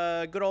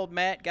 Good old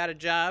Matt got a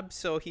job,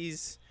 so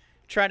he's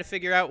trying to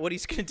figure out what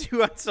he's going to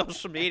do on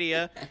social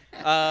media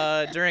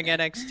during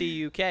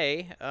NXT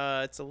UK.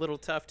 It's a little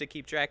tough to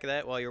keep track of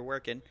that while you're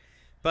working.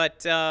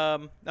 But I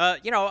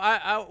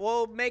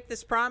will make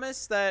this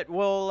promise that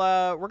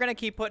we're gonna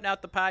keep putting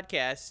out the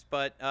podcast,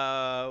 but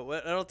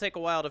it'll take a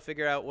while to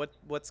figure out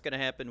what's gonna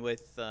happen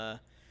with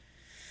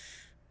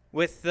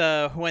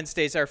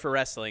Wednesdays Are for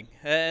Wrestling.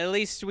 At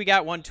least we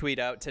got one tweet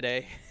out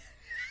today.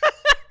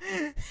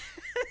 It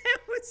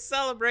was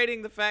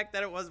celebrating the fact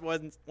that it was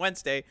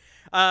Wednesday,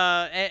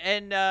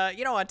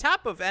 on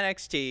top of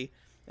NXT,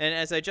 and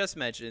as I just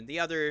mentioned, the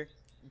other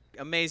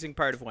amazing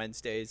part of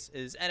Wednesdays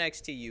is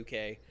NXT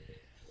UK.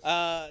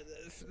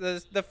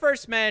 The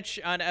first match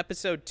on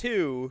episode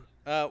 2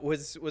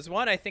 was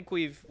one I think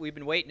we've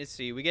been waiting to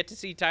see. We get to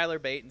see Tyler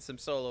Bate in some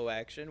solo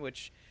action,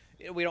 which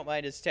we don't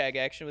mind his tag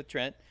action with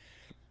Trent.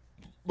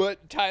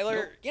 But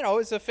Tyler,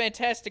 is a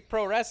fantastic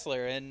pro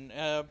wrestler, and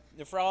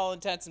for all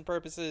intents and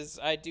purposes,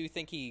 I do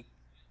think he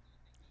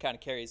kind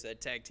of carries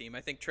that tag team.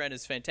 I think Trent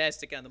is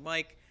fantastic on the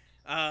mic,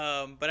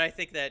 but I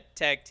think that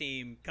tag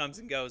team comes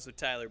and goes with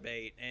Tyler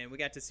Bate, and we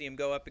got to see him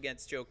go up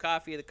against Joe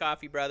Coffey, the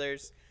Coffey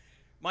brothers.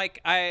 Mike,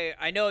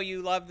 I know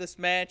you love this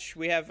match.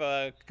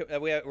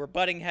 We're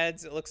butting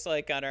heads, it looks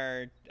like, on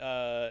our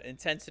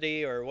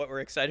intensity or what we're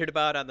excited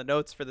about on the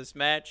notes for this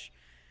match.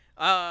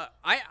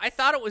 I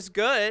thought it was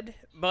good,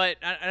 but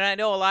and I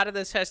know a lot of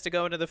this has to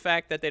go into the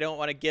fact that they don't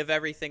want to give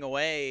everything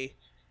away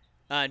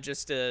on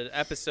just an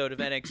episode of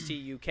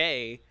NXT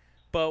UK.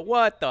 But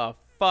what the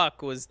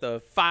fuck was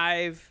the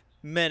 5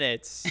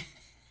 minutes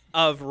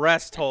of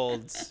rest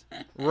holds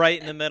right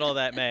in the middle of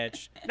that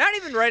match? Not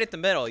even right at the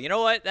middle. You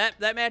know what?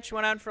 That match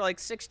went on for like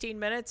 16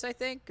 minutes, I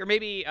think, or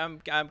maybe I'm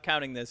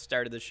counting the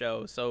start of the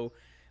show. So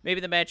maybe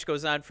the match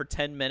goes on for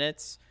 10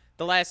 minutes.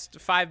 The last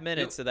 5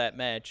 minutes of that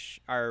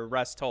match are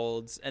rest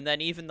holds, and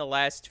then even the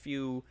last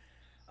few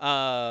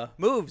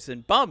moves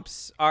and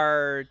bumps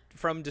are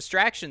from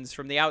distractions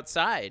from the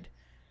outside.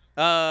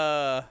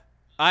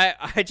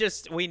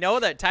 We know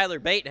that Tyler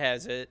Bate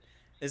has it.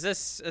 Is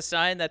this a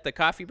sign that the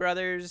Coffey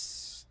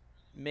Brothers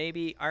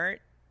maybe aren't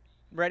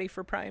ready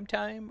for prime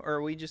time, or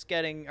are we just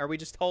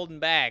holding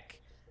back?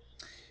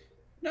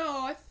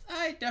 No,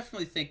 I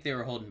definitely think they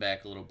were holding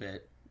back a little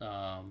bit.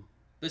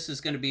 This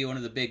is going to be one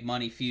of the big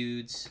money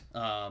feuds.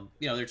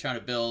 They're trying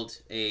to build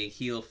a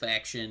heel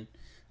faction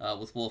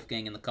with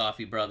Wolfgang and the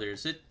Coffey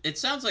Brothers. It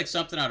sounds like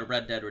something out of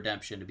Red Dead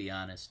Redemption, to be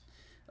honest.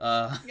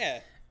 Yeah.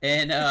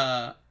 And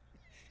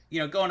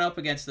going up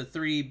against the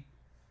three,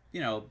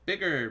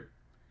 bigger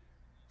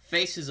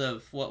faces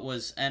of what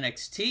was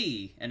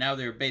NXT, and now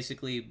they're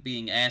basically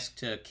being asked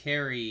to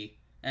carry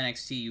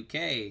NXT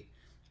UK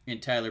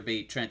in Tyler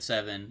Bate, Trent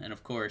Seven, and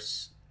of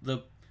course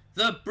the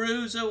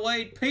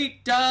Bruiserweight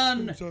Pete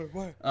Dunne.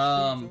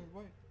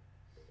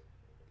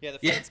 Yeah, the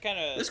fans kind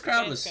of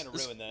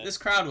ruined that. This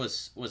crowd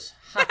was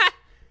hot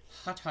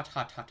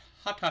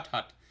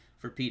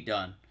for Pete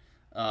Dunne.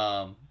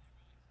 And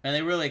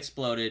they really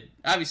exploded.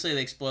 Obviously,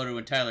 they exploded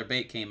when Tyler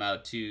Bate came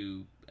out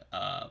to,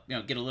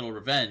 get a little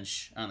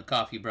revenge on the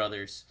Coffey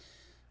Brothers.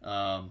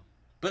 But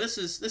this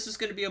is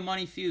going to be a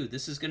money feud.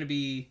 This is going to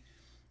be,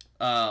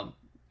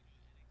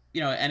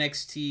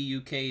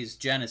 NXT UK's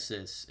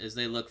genesis as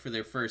they look for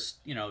their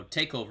first,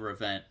 takeover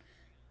event.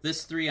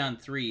 This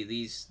 3-on-3,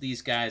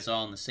 these guys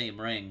all in the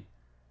same ring.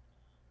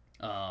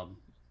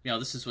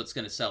 This is what's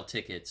going to sell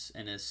tickets,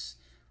 and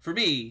for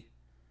me,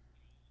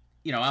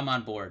 I'm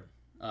on board.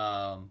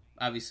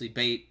 Obviously,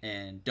 Bate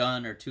and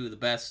Dunn are two of the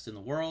best in the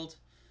world.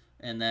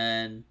 And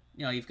then,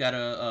 you've got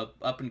a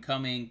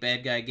up-and-coming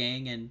bad guy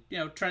gang and,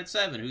 Trent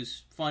Seven,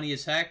 who's funny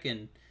as heck,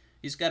 and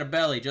he's got a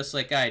belly just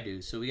like I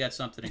do, so we got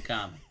something in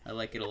common. I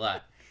like it a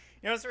lot.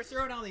 As we're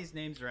throwing all these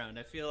names around,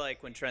 I feel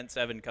like when Trent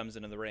Seven comes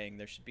into the ring,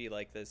 there should be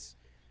like this.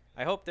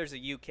 I hope there's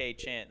a UK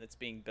chant that's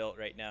being built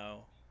right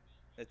now.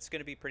 It's going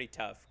to be pretty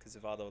tough because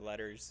of all the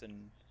letters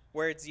and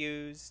words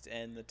used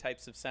and the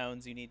types of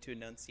sounds you need to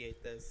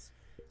enunciate this.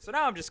 So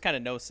now I'm just kind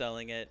of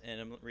no-selling it, and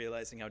I'm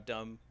realizing how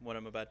dumb what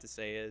I'm about to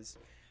say is.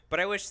 But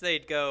I wish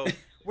they'd go,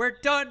 "We're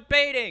done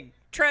baiting!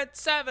 Trent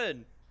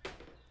Seven!"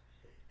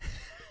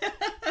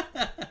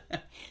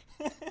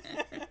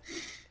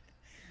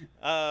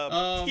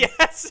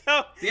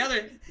 So the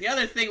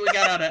other thing we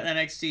got out of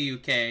NXT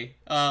UK,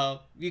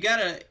 you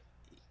gotta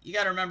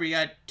remember you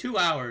got 2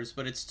 hours,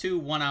 but it's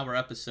 2 1-hour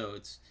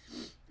episodes.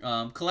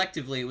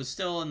 Collectively, it was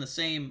still in the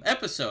same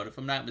episode, if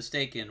I'm not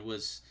mistaken,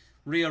 was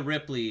Rhea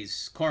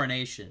Ripley's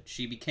coronation.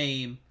 She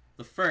became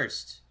the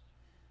first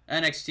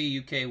NXT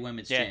UK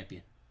Women's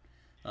Champion.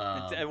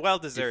 Well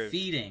deserved.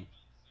 Defeating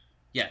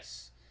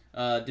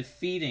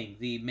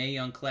the Mae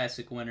Young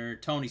Classic winner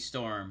Toni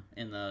Storm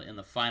in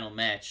the final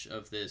match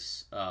of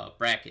this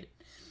bracket.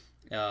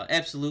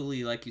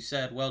 Absolutely, like you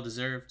said, well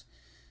deserved.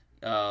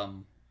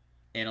 And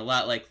a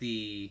lot like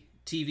the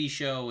TV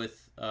show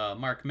with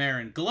Mark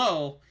Maron,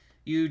 Glow.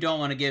 You don't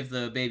want to give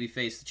the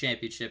babyface the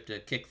championship to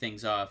kick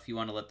things off. You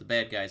want to let the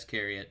bad guys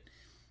carry it,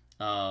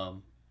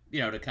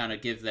 to kind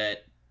of give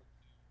that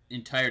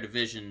entire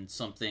division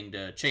something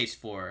to chase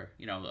for.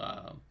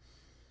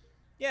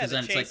 Because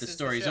then it's like the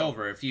story's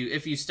over if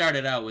you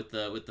started out with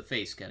the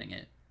face getting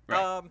it.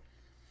 Right.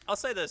 I'll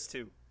say this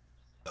too.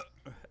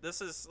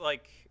 This is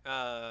like,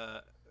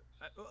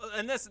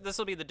 and this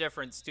will be the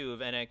difference too of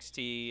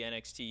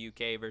NXT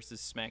UK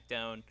versus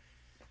SmackDown.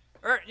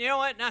 Or you know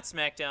what? Not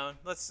SmackDown.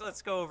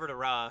 Let's go over to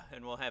Raw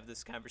and we'll have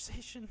this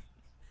conversation.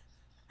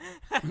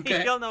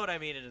 Okay. You'll know what I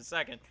mean in a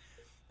second.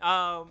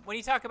 When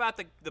you talk about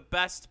the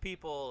best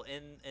people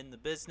in the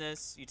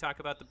business, you talk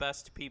about the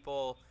best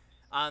people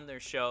on their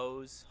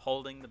shows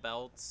holding the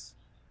belts.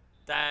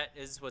 That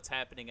is what's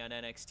happening on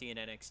NXT and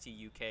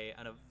NXT UK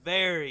on a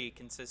very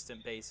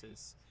consistent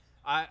basis.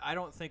 I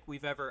don't think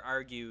we've ever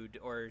argued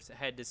or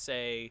had to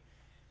say,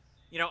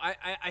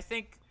 I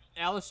think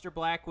Aleister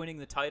Black winning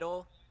the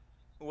title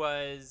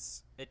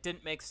it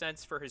didn't make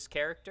sense for his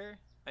character.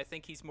 I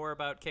think he's more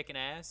about kicking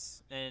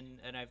ass, and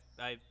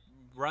I've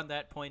run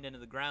that point into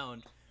the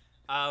ground.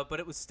 But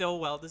it was still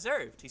well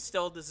deserved. He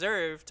still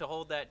deserved to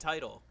hold that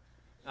title.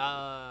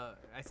 I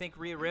think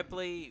Rhea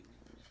Ripley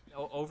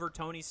over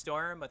Toni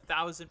Storm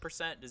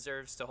 1,000%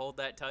 deserves to hold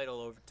that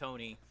title over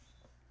Toni.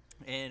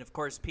 And of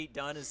course, Pete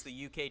Dunne is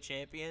the UK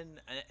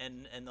champion,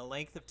 and the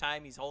length of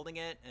time he's holding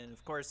it, and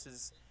of course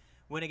his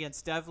win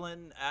against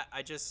Devlin,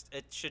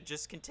 it should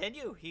just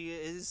continue. He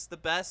is the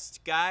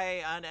best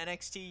guy on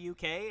NXT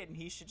UK, and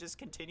he should just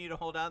continue to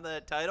hold on to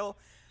that title.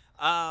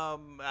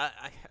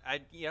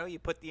 You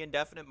put the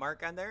indefinite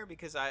mark on there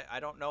because I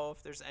don't know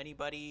if there's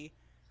anybody,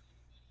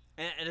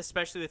 and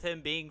especially with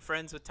him being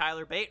friends with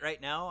Tyler Bate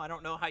right now, I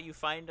don't know how you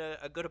find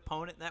a good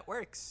opponent that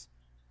works.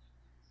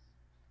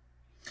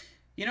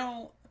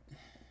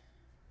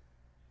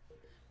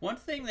 One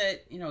thing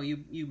that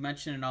you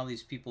mentioned in all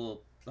these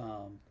people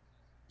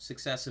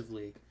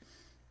successively,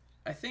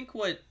 I think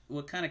what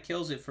kind of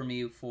kills it for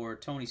me for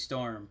Toni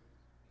Storm,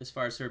 as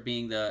far as her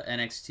being the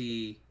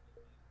NXT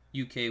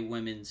UK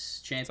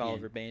Women's Champion, It's all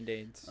over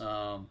Band-Aids.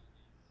 No,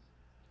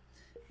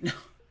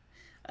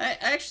 I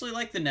actually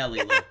like the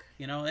Nelly look.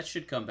 That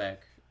should come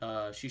back.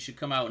 She should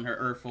come out in her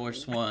Air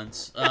Force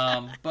Ones.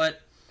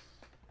 But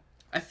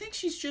I think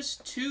she's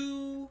just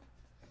too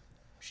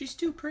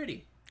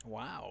pretty.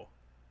 Wow.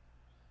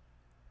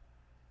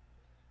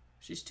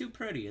 She's too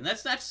pretty. And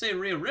that's not to say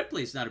Rhea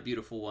Ripley's not a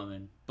beautiful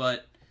woman,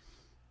 but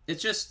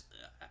it's just,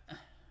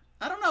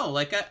 I don't know.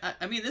 Like,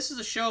 I mean, this is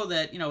a show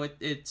that,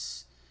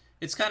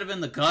 it's kind of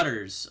in the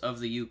gutters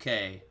of the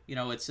UK.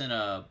 It's in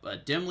a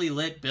dimly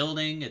lit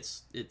building.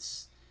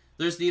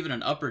 There's even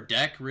an upper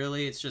deck,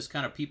 really. It's just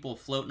kind of people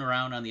floating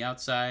around on the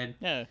outside.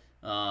 Yeah.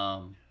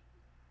 Not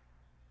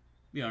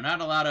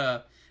a lot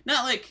of,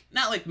 not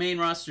like main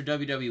roster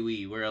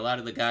WWE, where a lot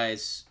of the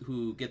guys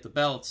who get the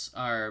belts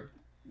are,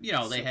 they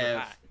Super have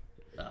hot.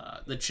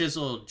 The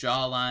chiseled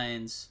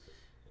jawlines.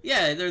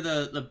 Yeah, they're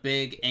the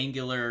big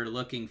angular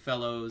looking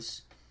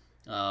fellows.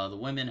 The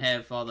women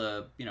have all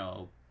the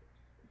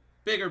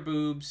bigger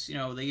boobs.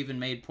 They even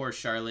made poor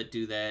Charlotte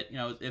do that.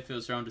 If it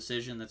was her own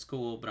decision, that's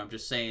cool. But I'm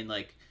just saying,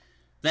 like,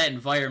 that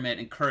environment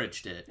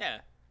encouraged it. Yeah.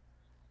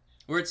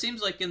 Where it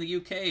seems like in the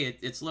UK,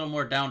 it's a little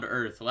more down to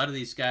earth. A lot of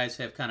these guys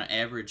have kind of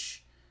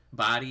average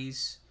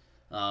bodies.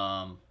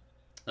 The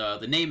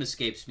name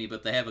escapes me,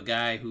 but they have a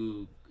guy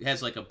who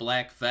has like a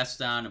black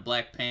vest on and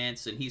black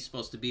pants, and he's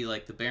supposed to be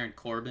like the Baron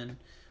Corbin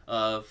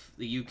of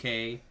the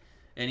UK,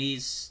 and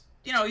he's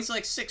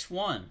like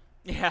 6'1".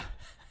 Yeah.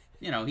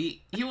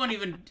 He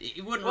wouldn't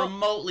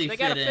remotely they fit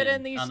gotta fit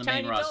in these on the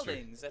tiny main roster.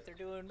 buildings that they're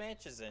doing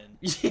matches in.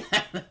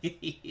 Yeah.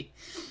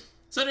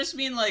 So I just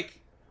mean, like,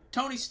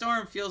 Toni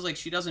Storm feels like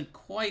she doesn't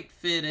quite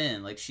fit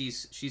in. Like,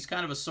 she's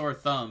kind of a sore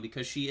thumb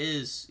because she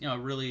is,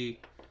 really,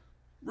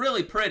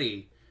 really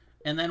pretty.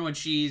 And then when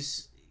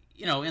she's,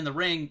 in the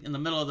ring in the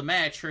middle of the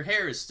match, her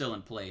hair is still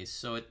in place.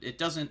 So it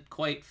doesn't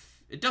quite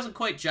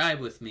jibe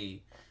with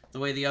me the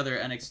way the other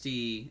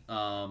NXT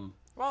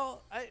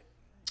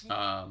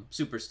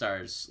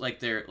superstars like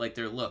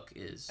their look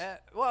is.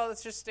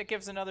 It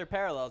gives another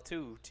parallel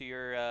too to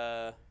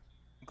your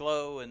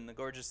Glow and the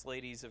Gorgeous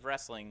Ladies of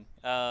Wrestling.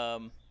 Where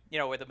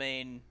the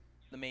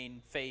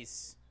main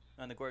face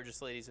on the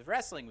Gorgeous Ladies of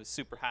Wrestling was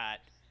super hot,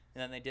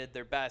 and then they did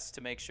their best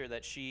to make sure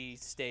that she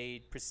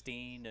stayed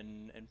pristine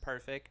and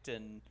perfect,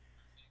 and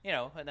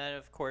and then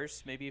of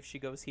course maybe if she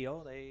goes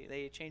heel,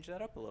 they change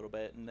that up a little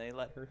bit and they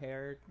let her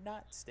hair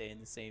not stay in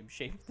the same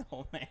shape the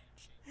whole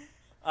match.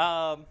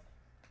 No,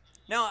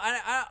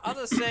 I'll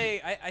just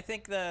say I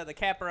think the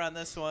capper on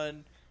this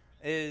one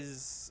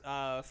is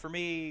for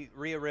me,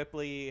 Rhea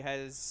Ripley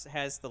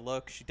has the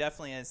look. She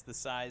definitely has the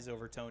size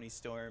over Toni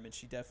Storm, and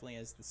she definitely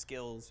has the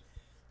skills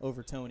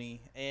over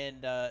Toni.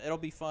 And it'll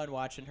be fun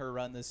watching her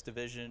run this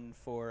division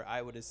for,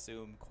 I would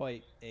assume,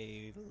 quite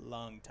a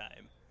long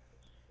time.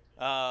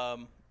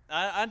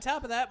 On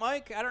top of that,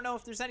 Mike, I don't know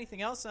if there's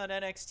anything else on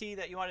NXT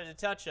that you wanted to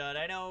touch on.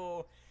 I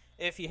know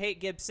if you hate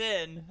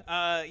Gibson,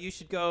 you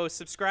should go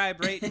subscribe,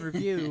 rate, and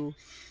review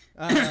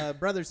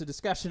Brothers of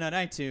Discussion on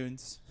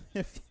iTunes.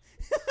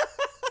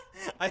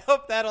 I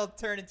hope that'll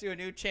turn into a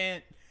new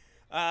chant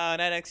on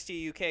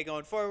NXT UK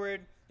going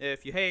forward.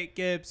 If you hate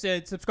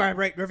Gibson, subscribe,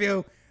 rate, and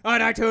review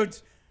on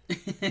iTunes.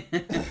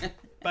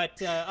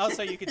 But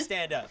also you can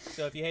stand up.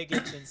 So if you hate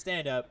Gibson,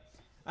 stand up.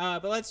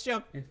 But let's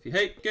jump. If you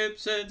hate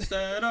Gibson,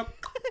 stand up.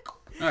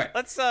 All right.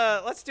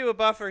 Let's do a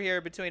buffer here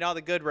between all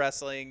the good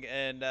wrestling,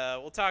 and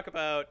we'll talk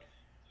about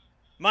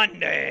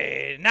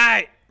Monday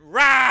Night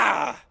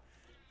Raw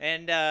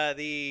and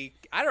the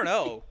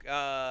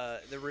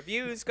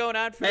reviews going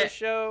on for this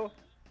show.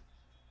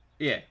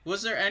 Yeah.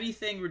 Was there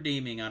anything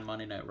redeeming on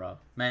Monday Night Raw,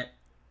 Matt?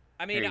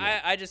 I mean,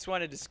 I just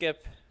wanted to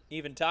skip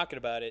even talking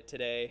about it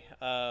today,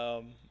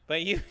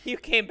 but you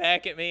came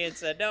back at me and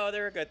said no,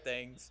 there are good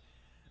things.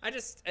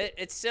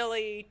 It's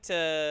silly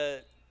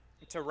to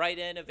write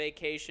in a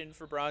vacation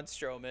for Braun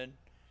Strowman.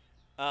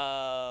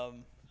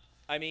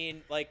 I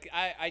mean, like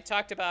I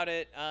talked about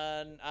it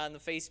on the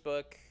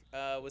Facebook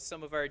with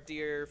some of our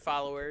dear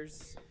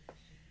followers,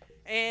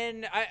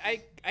 and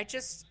I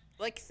just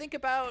like think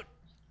about,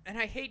 and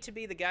I hate to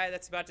be the guy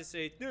that's about to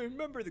say,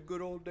 remember the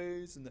good old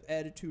days and the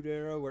Attitude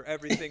Era where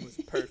everything was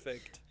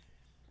perfect.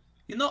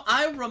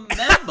 I remember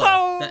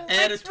the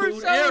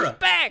Attitude Era.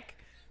 Back.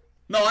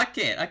 No, I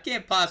can't. I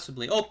can't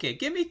possibly. Okay,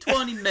 give me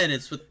 20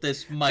 minutes with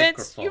this microphone.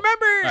 Vince, you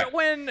remember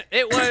when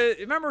it was?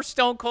 Remember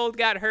Stone Cold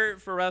got hurt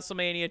for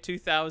WrestleMania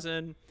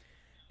 2000,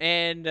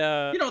 and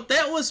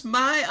that was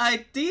my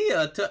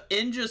idea to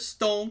injure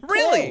Stone Cold.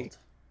 Really?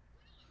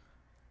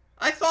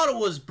 I thought it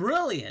was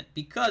brilliant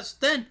because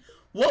then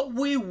what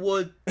we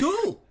would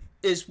do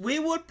is we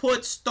would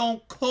put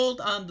Stone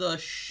Cold on the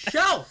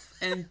shelf,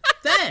 and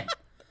then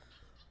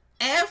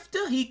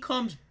after he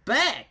comes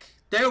back,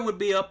 there would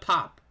be a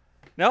pop.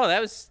 No,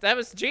 that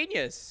was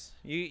genius.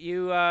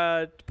 You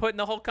putting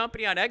the whole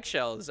company on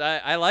eggshells.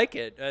 I like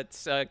it.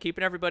 It's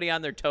keeping everybody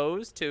on their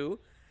toes too.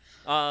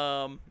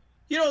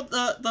 You know,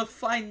 the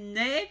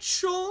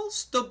financial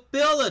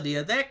stability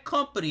of that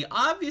company,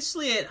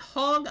 obviously it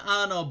hung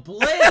on a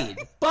blade,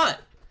 but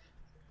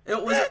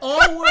it was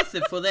all worth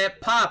it for that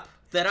pop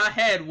that I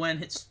had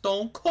when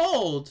Stone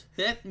Cold,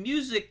 that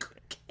music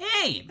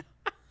came.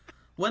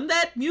 When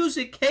that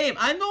music came,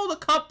 I know the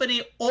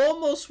company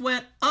almost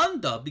went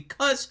under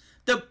because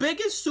the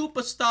biggest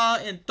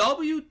superstar in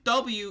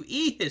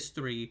WWE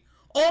history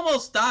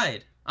almost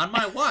died on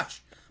my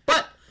watch.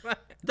 But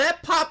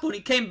that pop when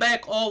he came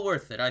back, all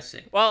worth it, I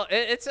say. Well,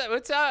 it's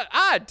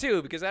odd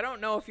too because I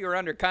don't know if you were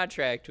under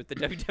contract with the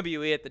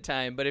WWE at the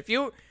time, but if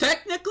you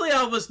Technically,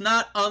 I was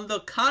not under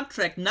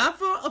contract,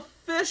 never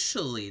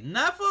officially,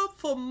 never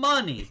for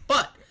money,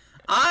 but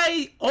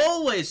I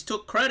always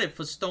took credit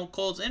for Stone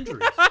Cold's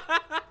injuries.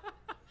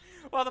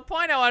 well, the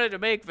point I wanted to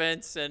make,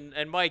 Vince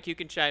and Mike, you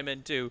can chime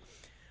in too,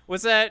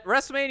 was that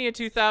WrestleMania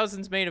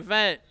 2000's main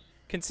event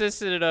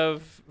consisted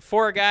of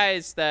 4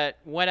 guys that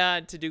went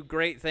on to do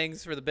great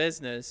things for the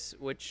business,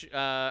 which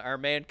are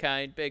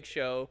Mankind, Big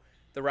Show,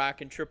 The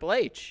Rock, and Triple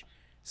H.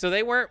 So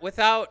they weren't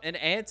without an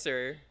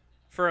answer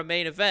for a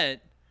main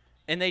event,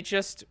 and they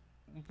just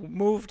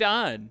moved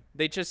on.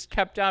 They just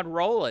kept on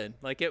rolling.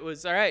 Like it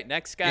was, all right,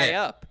 next guy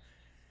up.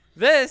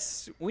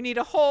 This, we need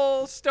a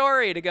whole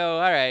story to go,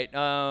 all right,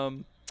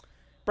 Braun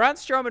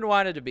Strowman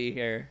wanted to be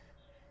here.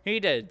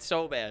 He did,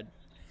 so bad.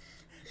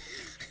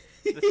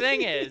 The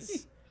thing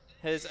is,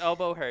 his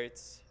elbow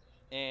hurts,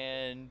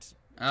 and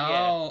you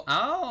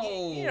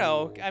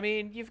know, I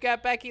mean, you've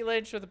got Becky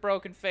Lynch with a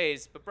broken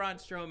face, but Braun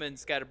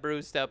Strowman's got a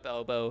bruised up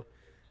elbow,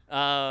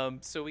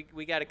 so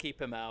we got to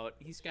keep him out.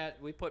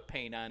 We put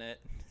paint on it,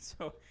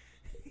 so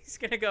he's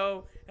gonna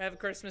go have a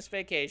Christmas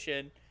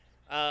vacation,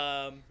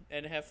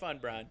 and have fun,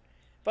 Braun.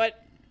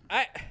 But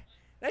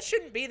that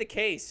shouldn't be the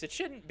case. It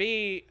shouldn't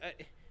be,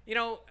 you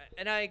know,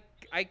 and I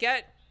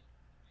get.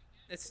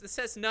 This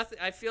has nothing.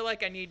 I feel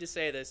like I need to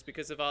say this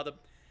because of all the.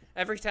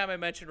 Every time I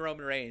mention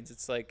Roman Reigns,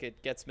 it's like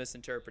it gets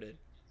misinterpreted.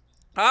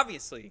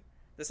 Obviously,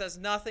 this has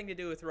nothing to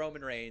do with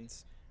Roman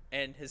Reigns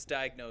and his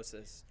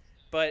diagnosis.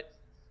 But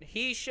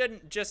he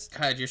shouldn't just...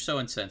 God, you're so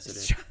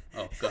insensitive.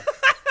 Oh, God.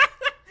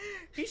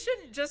 He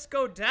shouldn't just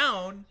go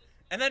down,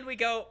 and then we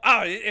go,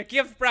 oh,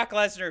 give Brock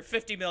Lesnar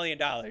 $50 million.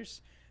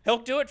 He'll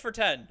do it for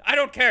 10. I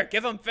don't care.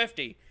 Give him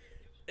 50.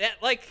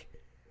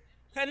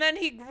 And then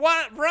he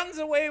runs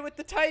away with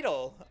the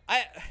title.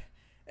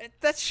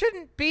 That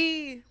shouldn't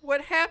be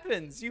what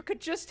happens. You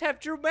could just have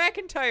Drew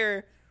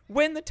McIntyre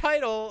win the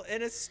title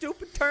in a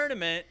stupid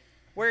tournament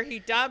where he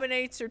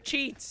dominates or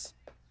cheats.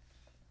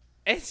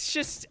 It's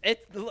just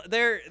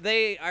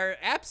they are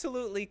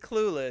absolutely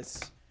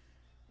clueless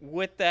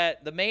with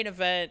the main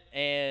event,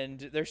 and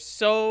they're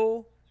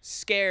so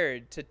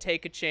scared to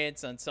take a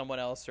chance on someone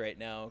else right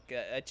now.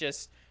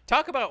 Just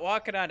talk about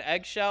walking on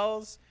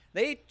eggshells.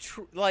 They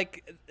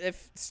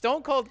if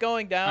Stone Cold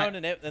going down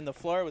and the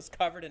floor was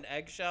covered in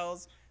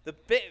eggshells. The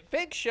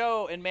Big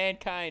Show and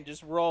Mankind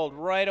just rolled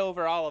right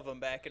over all of them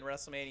back in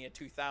WrestleMania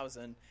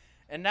 2000.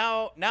 And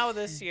now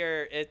this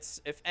year, it's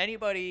if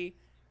anybody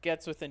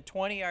gets within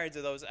 20 yards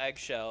of those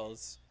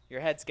eggshells, your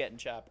head's getting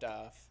chopped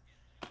off.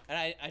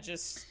 And I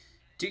just...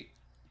 Do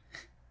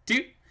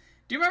you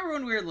remember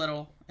when we were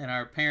little and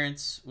our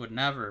parents would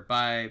never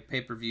buy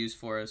pay-per-views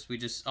for us?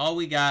 All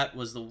we got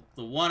was the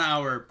 1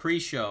 hour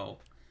pre-show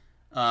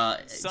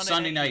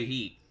Sunday Night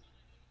Heat.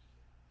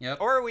 Yep.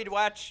 Or we'd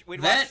watch the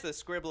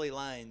scribbly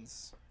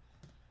lines.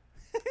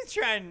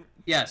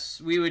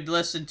 Yes, we would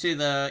listen to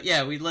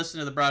we'd listen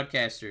to the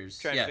broadcasters.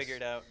 Try to figure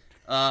it out.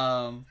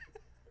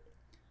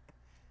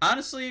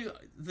 Honestly,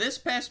 this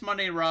past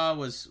Monday Raw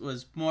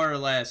was more or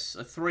less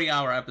a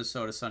 3-hour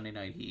episode of Sunday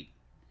Night Heat.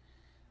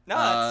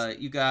 No,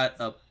 you got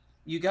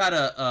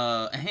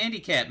a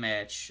handicap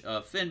match,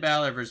 Finn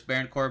Balor versus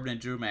Baron Corbin and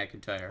Drew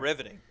McIntyre.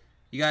 Riveting.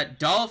 You got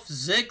Dolph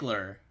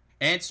Ziggler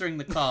answering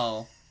the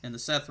call in the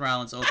Seth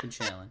Rollins Open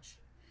Challenge.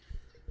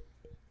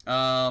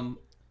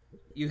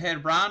 You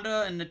had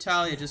Ronda and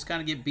Natalya just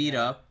kind of get beat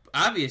up.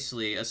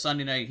 Obviously, a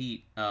Sunday Night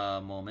Heat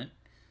moment.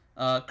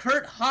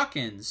 Kurt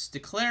Hawkins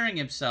declaring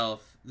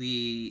himself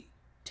the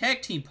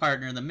tag team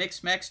partner in the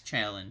Mixed Match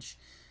Challenge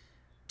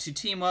to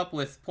team up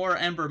with poor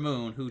Ember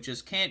Moon, who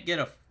just can't get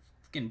a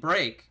fucking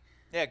break.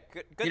 Yeah,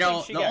 good. You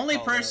know, the only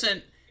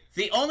person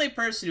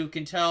who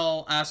can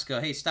tell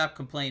Asuka, "Hey, stop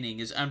complaining,"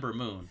 is Ember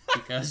Moon,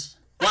 because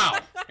wow,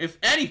 if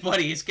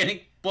anybody is getting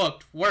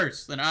booked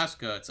worse than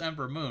Asuka, it's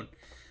Ember Moon.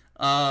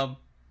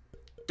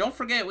 Don't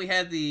forget we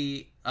had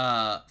the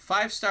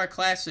 5-star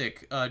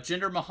classic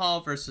Jinder Mahal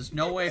versus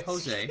No Way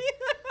Jose.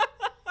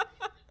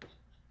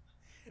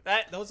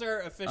 Those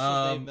are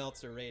official Dave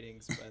Meltzer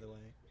ratings, by the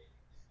way.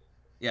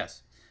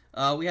 Yes.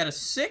 We had a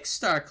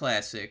 6-star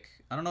classic.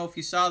 I don't know if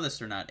you saw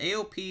this or not.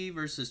 AOP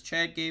versus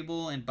Chad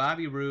Gable and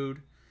Bobby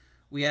Roode.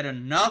 We had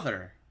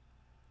another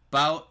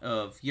bout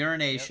of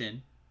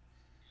urination.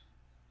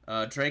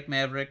 Drake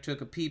Maverick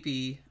took a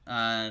pee-pee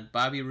on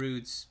Bobby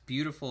Roode's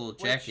beautiful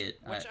jacket.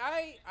 Which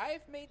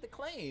I've made the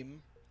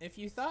claim, if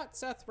you thought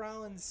Seth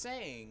Rollins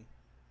saying,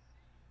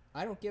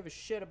 "I don't give a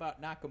shit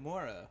about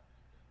Nakamura,"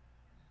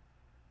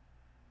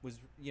 was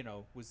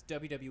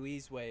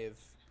WWE's way of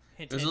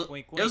hint, wink,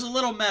 wink. It was a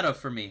little meta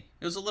for me.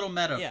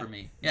 For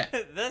me. Yeah.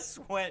 This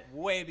went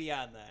way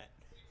beyond that.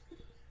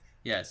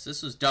 Yes,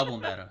 this was double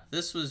meta.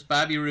 This was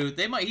Bobby Roode.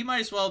 He might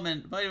as well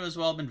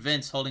have been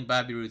Vince holding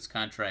Bobby Roode's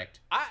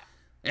contract.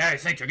 Yeah, you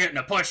think you're getting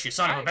a push, you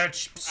son of a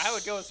bitch. I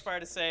would go as far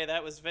to say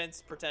that was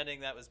Vince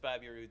pretending that was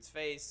Bobby Roode's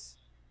face,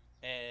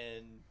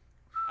 and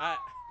I'm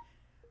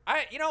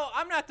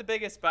not the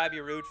biggest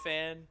Bobby Roode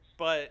fan,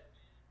 but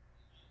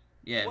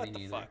yeah, what me the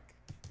neither. fuck?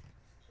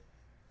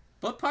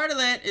 But part of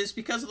that is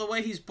because of the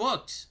way he's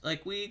booked.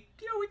 Like we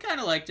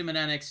kind of liked him in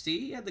NXT.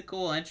 He had the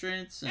cool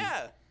entrance. And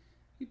Yeah.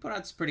 he put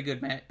on some pretty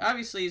good match.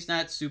 Obviously, he's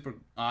not super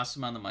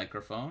awesome on the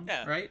microphone,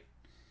 right?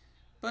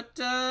 But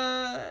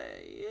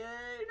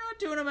you're not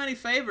doing him any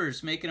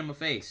favors making him a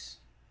face.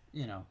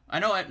 I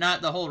know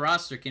not the whole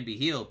roster can be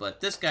heel,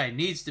 but this guy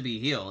needs to be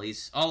heel.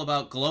 He's all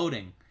about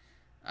gloating.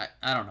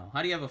 I don't know.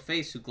 How do you have a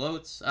face who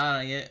gloats? What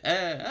are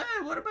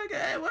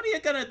you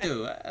gonna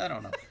do? I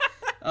don't know.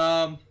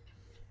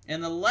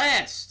 And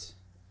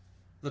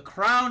the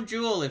crown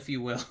jewel, if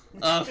you will,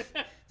 of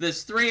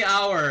this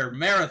 3-hour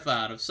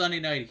marathon of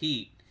Sunday Night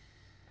Heat,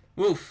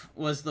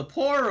 was the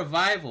Poor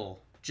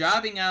Revival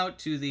jobbing out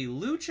to the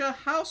Lucha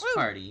House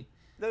Party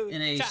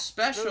in a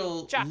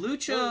special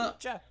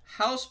Lucha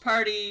House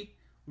Party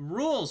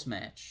rules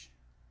match.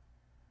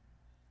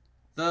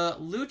 The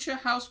Lucha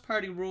House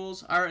Party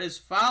rules are as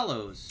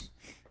follows.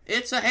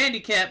 It's a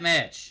handicap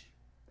match.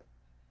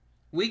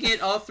 We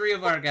get all 3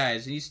 of our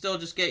guys, and you still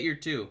just get your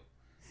 2.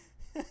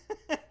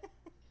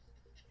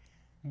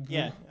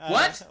 Yeah.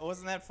 What?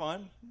 Wasn't that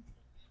fun?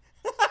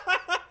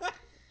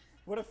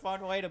 What a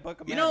fun way to book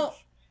a match.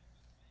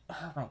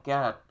 Oh my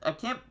god. I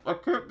can't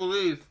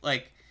believe,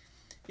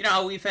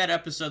 how we've had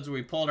episodes where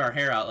we pulled our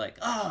hair out,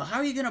 how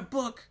are you gonna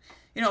book,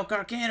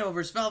 Gargano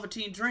versus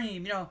Velveteen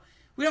Dream?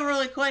 We don't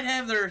really quite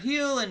have their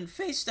heel and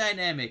face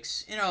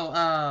dynamics,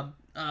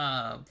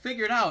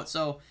 figured out,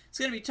 so it's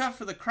gonna be tough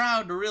for the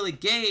crowd to really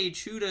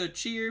gauge who to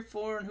cheer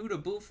for and who to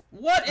boo for.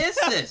 What is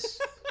this?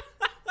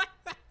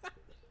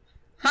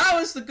 How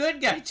is the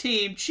good guy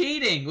team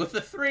cheating with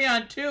a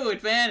 3-on-2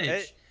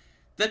 advantage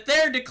that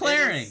they're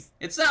declaring?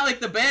 It's not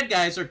like the bad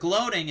guys are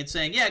gloating and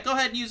saying, yeah, go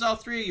ahead and use all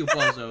 3 of you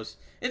bozos.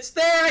 It's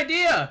their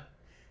idea.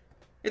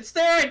 It's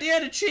their idea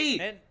to cheat.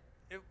 And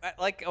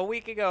a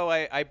week ago,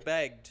 I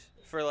begged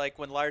for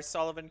when Lars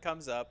Sullivan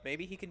comes up,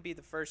 maybe he can be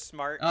the first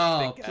smart big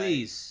guy.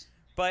 Please.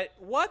 But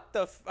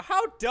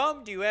how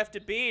dumb do you have to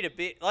be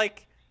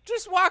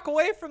just walk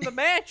away from the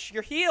match?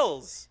 You're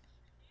heels.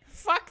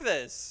 Fuck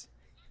this.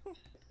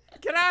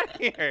 Get out of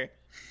here.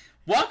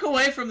 Walk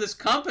away from this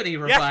company,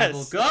 Revival.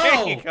 Yes, go.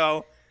 There you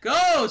go.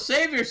 Go.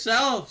 Save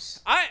yourselves.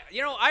 I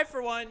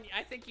for one,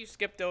 I think you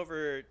skipped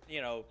over,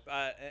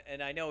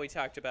 and I know we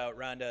talked about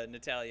Ronda and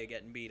Natalya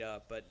getting beat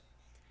up, but,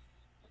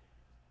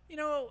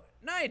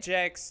 Nia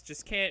Jax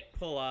just can't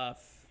pull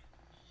off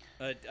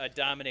a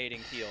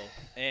dominating heel.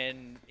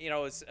 And,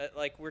 it's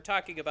we're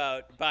talking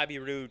about Bobby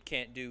Roode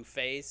can't do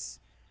face.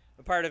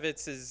 A part of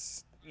it's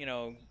his,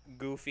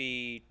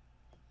 goofy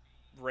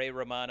Ray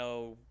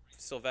Romano,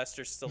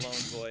 Sylvester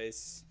Stallone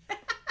voice.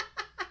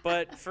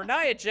 But for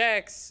Nia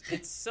Jax,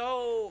 it's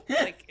so,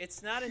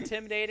 it's not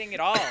intimidating at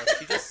all.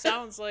 She just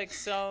sounds like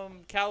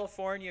some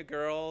California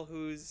girl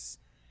who's,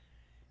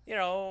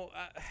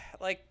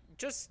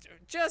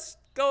 just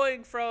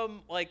going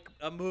from,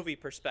 a movie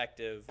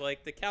perspective.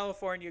 The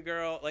California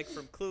girl,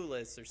 from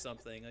Clueless or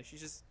something. She's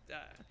just,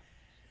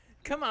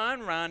 come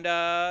on,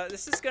 Rhonda.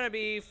 This is going to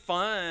be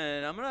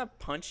fun. I'm going to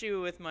punch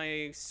you with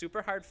my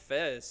super hard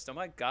fist. Oh,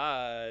 my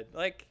God.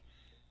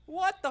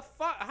 What the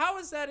fuck? How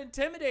is that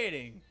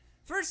intimidating?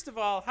 First of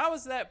all, how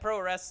is that pro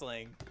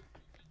wrestling?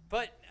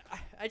 But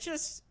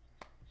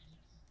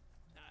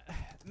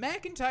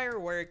McIntyre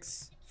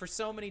works for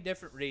so many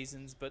different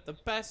reasons, but the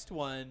best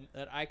one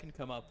that I can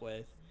come up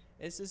with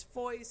is his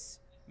voice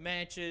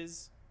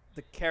matches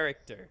the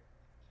character.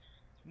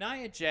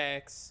 Nia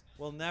Jax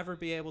will never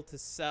be able to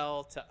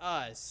sell to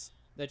us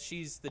that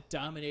she's the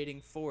dominating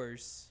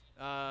force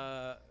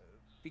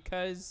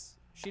because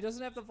she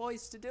doesn't have the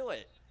voice to do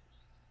it.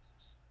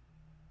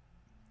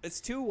 It's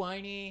too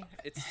whiny.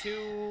 It's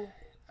too...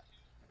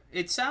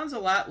 It sounds a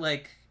lot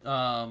like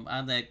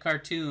on that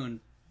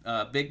cartoon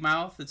Big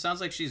Mouth. It sounds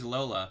like she's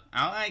Lola.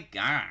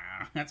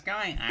 That's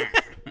going.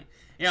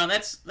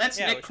 That's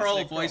Nick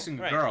Kroll voicing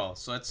a girl.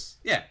 So it's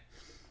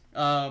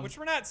which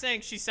we're not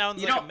saying she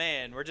sounds like a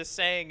man. We're just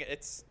saying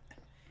it's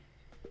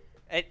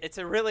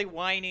a really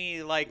whiny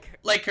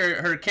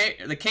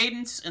the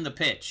cadence and the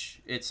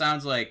pitch. It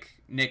sounds like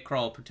Nick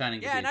Kroll pretending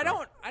to be. Yeah, and I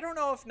don't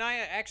know if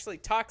Nia actually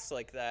talks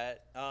like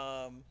that.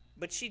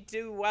 But she'd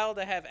do well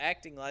to have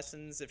acting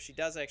lessons if she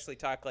does actually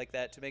talk like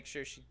that to make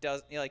sure she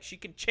does she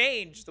can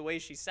change the way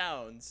she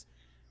sounds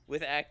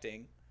with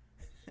acting.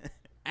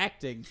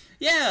 acting.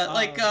 Yeah,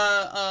 like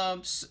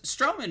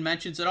Strowman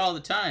mentions it all the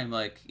time.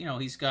 Like, you know,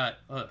 he's got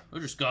I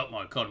just got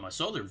my kind of my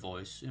southern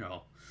voice, you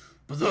know,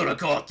 but then I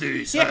got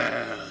these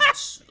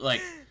hands.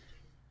 Like,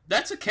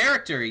 that's a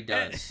character he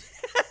does.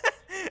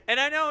 And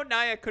I know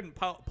Nia couldn't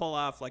pull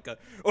off like a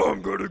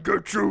 "I'm gonna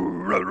get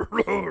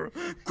you,"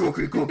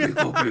 Cookie, cookie,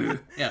 cookie.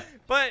 Yeah.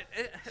 but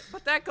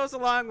that goes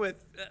along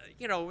with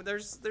you know,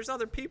 there's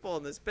other people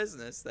in this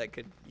business that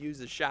could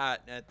use a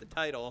shot at the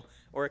title,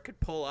 or it could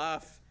pull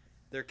off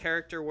their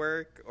character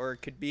work, or it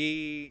could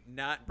be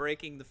not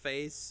breaking the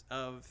face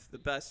of the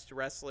best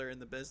wrestler in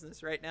the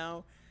business right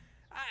now.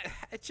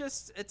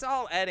 It's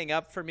all adding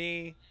up for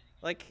me.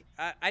 Like,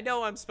 I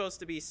know I'm supposed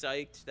to be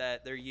psyched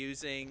that they're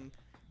using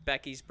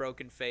Becky's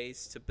broken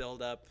face to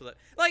build up.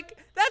 Like,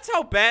 that's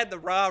how bad the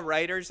Raw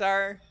writers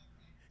are.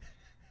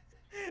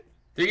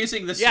 They're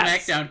using the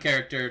Yes. SmackDown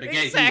character to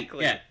get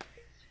Exactly. heat. Yeah.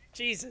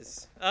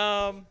 Jesus.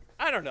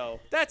 I don't know.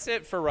 That's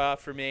it for Raw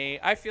for me.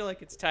 I feel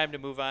like it's time to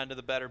move on to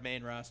the better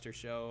main roster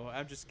show.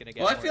 I'm just gonna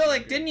get. Well, I more feel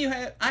like, angry. didn't you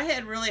have? I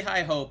had really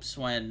high hopes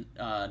when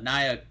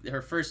Nia,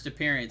 her first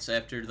appearance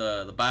after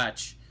the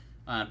botch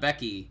on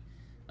Becky,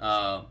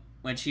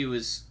 when she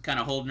was kind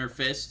of holding her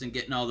fist and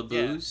getting all the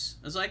boos.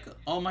 I was like,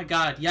 oh my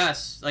god,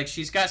 yes! Like,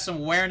 she's got some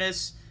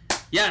awareness.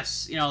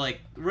 Yes, you know,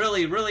 like,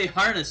 really, really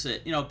harness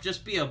it. You know,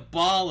 just be a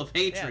ball of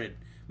hatred.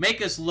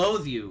 Make us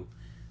loathe you,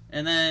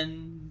 and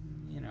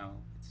then, you know.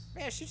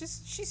 Yeah,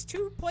 she's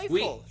too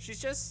playful. She's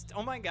just,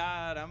 oh my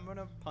god, I'm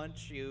gonna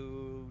punch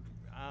you,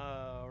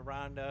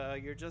 Ronda.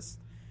 You're just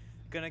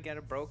gonna get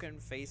a broken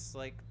face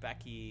like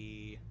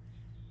Becky.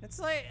 It's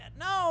like,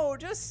 no,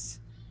 just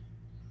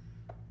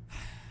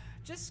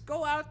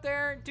go out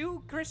there,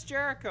 do Chris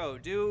Jericho,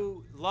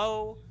 do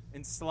low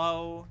and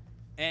slow,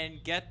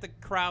 and get the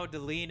crowd to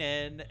lean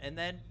in, and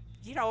then,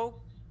 you know,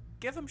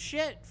 give them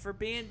shit for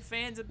being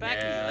fans of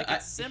Becky. Yeah, like,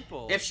 it's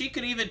simple. If she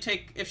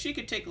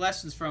could take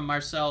lessons from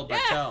Marcel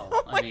Bartel. Yeah.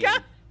 Oh my I mean,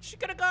 god. She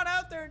could have gone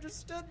out there and just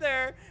stood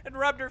there and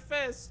rubbed her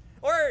fist.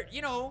 Or,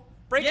 you know,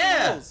 break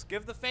the rules.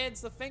 Give the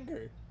fans the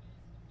finger.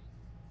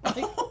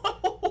 Like,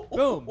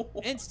 boom.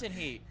 Instant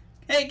heat.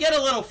 Hey, get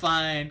a little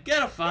fine.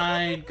 Get a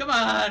fine. Come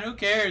on, who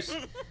cares?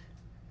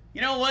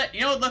 You know what?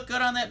 You know what look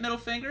good on that middle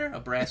finger? A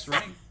brass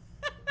ring.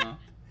 Huh?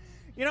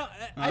 You know,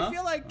 I Uh-huh.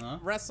 feel like Uh-huh.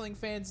 wrestling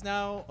fans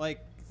now,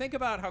 like, think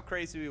about how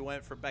crazy we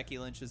went for Becky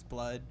Lynch's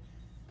blood.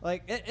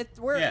 Like,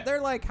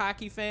 they're like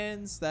hockey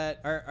fans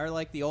that are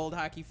like the old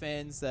hockey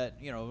fans that,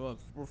 you know,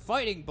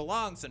 fighting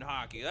belongs in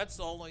hockey. That's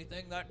the only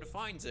thing that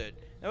defines it.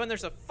 And when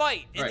there's a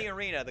fight in the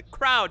arena, the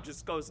crowd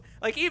just goes,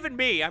 like, even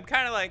me, I'm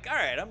kind of like, all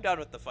right, I'm done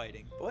with the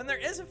fighting. But when there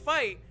is a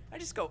fight, I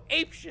just go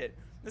ape shit.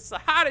 It's the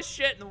hottest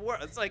shit in the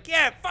world. It's like,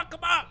 yeah, fuck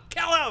him up,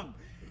 kill him.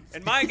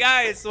 And my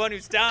guy is the one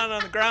who's down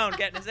on the ground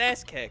getting his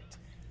ass kicked.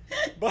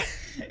 But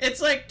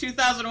it's like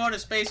 2001: A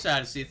Space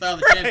Odyssey. With all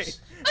the chips.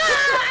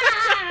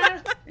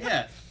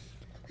 Yeah.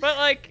 But,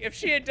 like, if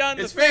she had done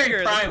It's the very finger,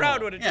 the primal.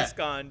 crowd would have Yeah. just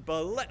gone,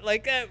 but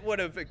like that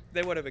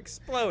they would have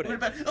exploded.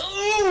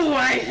 Ooh,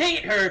 I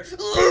hate her.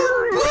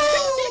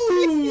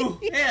 Ooh,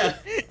 yeah.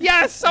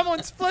 Yes,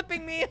 someone's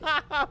flipping me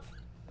off.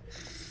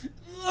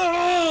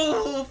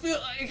 Oh,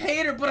 I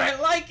hate her, but I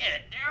like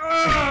it.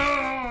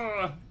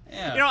 Oh.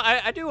 Yeah. You know,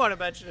 I do want to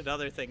mention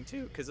another thing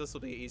too, because this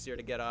will be easier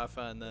to get off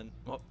on than.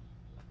 Well,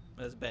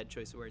 that's a bad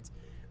choice of words.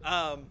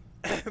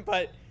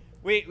 But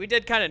we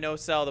did kind of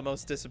no-sell the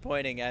most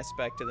disappointing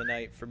aspect of the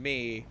night for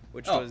me,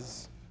 which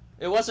was.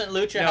 It wasn't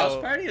Lucha No.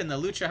 House Party and the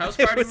Lucha House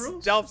It Party was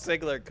rules? Dolph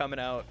Ziggler coming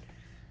out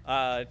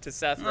to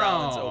Seth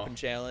Rollins' Oh. Open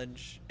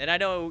Challenge. And I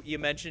know you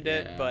mentioned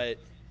it, Yeah. but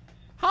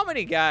how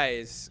many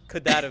guys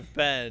could that have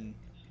been?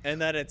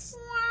 And then it's...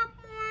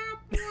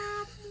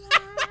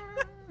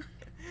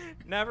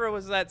 Never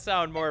was that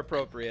sound more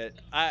appropriate.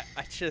 I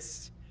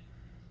just...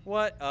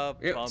 What a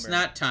bummer. It's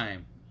not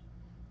time.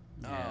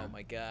 Yeah. Oh,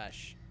 my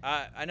gosh.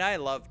 And I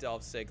love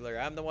Dolph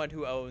Ziggler. I'm the one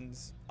who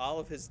owns all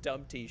of his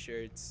dumb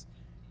T-shirts,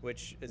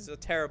 which is a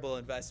terrible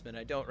investment.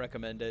 I don't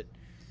recommend it.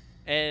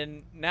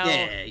 And now...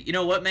 Yeah, you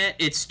know what, Matt?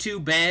 It's too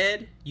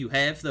bad you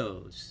have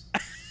those.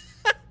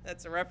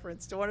 That's a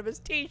reference to one of his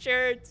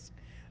T-shirts.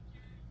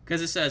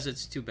 Because it says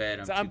it's too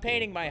bad. So I'm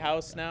painting my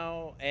house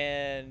now,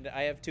 and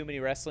I have too many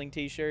wrestling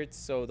T-shirts,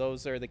 so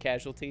those are the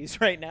casualties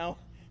right now.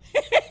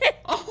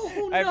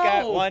 Oh, no. I've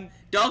got one.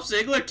 Dolph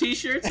Ziggler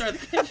T-shirts are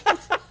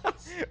the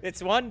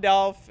It's one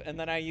Dolph, and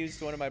then I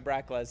used one of my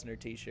Brock Lesnar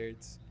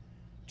T-shirts.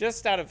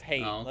 Just out of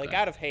hate. Oh, okay. Like,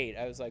 out of hate.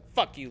 I was like,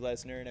 fuck you,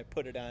 Lesnar, and I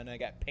put it on, and I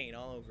got paint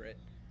all over it.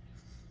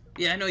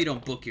 Yeah, I know you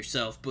don't book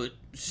yourself, but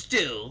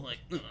still, like,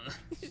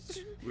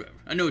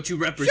 I know what you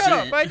represent.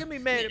 Shut up! I can be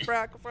mad at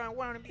Brock if I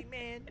want to be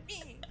mad at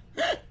me.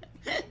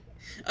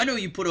 I know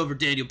you put over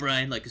Daniel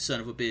Bryan like a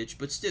son of a bitch,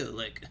 but still,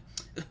 like,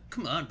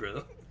 come on,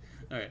 bro.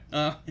 All right.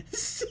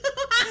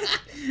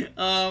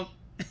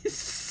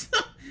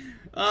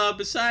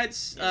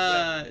 Besides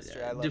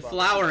Mister, I love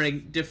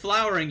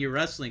deflowering your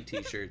wrestling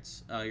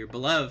T-shirts, your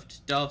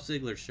beloved Dolph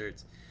Ziggler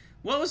shirts.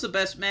 What was the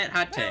best Matt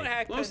hot That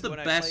take? What was the when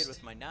I best? played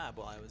with my knob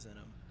while I was in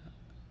them.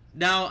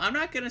 Now I'm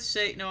not gonna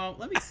say no.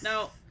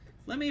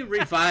 Let me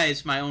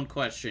revise my own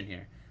question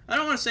here. I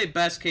don't want to say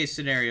best case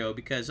scenario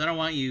because I don't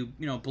want you,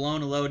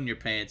 blowing a load in your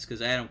pants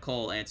because Adam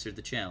Cole answered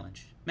the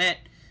challenge. Matt,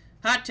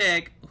 hot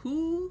tag,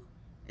 who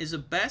is a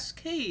best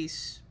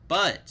case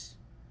but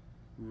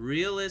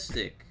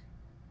realistic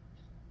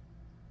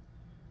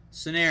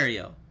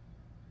scenario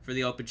for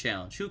the Open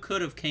Challenge? Who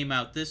could have came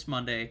out this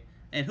Monday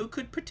and who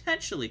could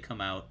potentially come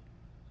out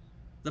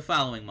the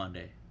following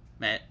Monday?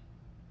 Matt,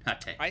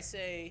 hot tag. I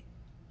say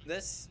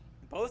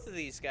both of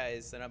these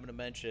guys that I'm going to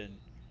mention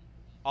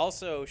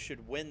also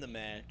should win the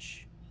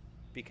match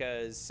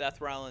because Seth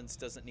Rollins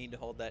doesn't need to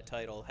hold that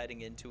title heading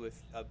into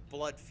a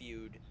blood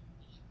feud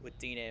with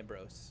Dean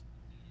Ambrose.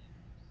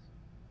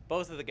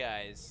 Both of the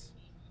guys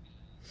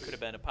could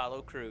have been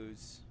Apollo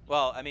Crews.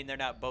 Well, I mean, they're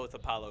not both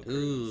Apollo Crews.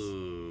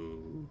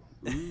 Ooh.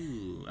 I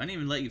didn't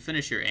even let you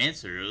finish your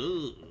answer.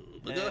 Ooh.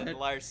 But go ahead.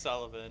 Lars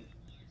Sullivan.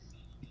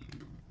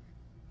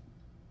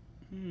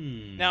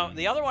 Now,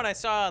 the other one I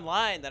saw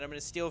online that I'm going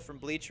to steal from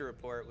Bleacher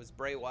Report was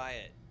Bray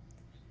Wyatt.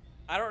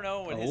 I don't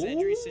know what his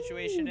injury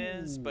situation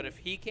is, but if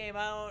he came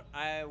out,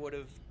 it would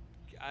have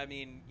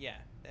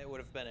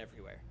been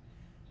everywhere.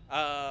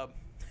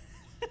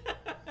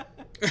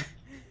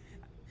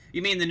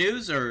 You mean the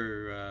news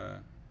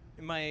or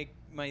my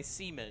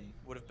semen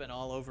would have been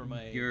all over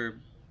my your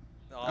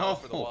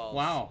over the walls.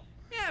 Wow.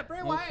 Yeah,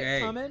 Bray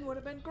Wyatt coming would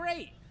have been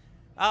great.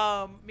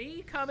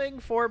 Me coming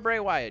for Bray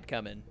Wyatt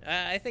coming.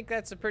 I think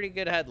that's a pretty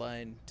good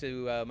headline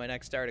to my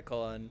next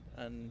article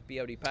on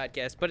BOD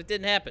Podcast, but it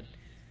didn't happen.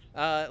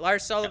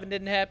 Lars Sullivan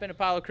didn't happen.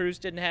 Apollo Crews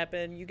didn't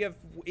happen. You give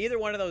either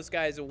one of those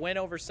guys a win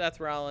over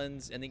Seth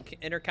Rollins and the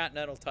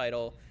Intercontinental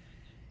title.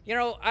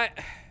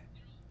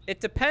 It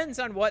depends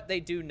on what they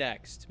do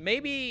next.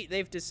 Maybe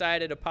they've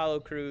decided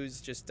Apollo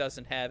Crews just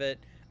doesn't have it.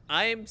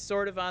 I'm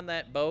sort of on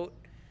that boat.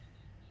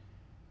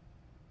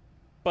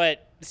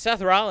 But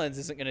Seth Rollins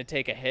isn't going to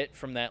take a hit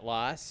from that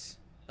loss.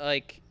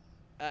 Like,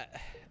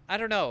 I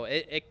don't know.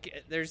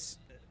 There's,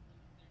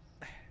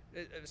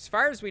 as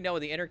far as we know,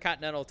 the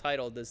Intercontinental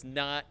title does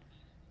not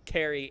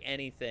carry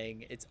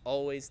anything. It's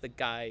always the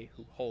guy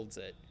who holds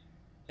it.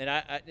 And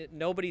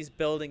nobody's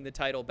building the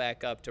title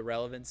back up to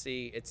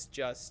relevancy. It's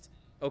just,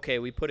 okay,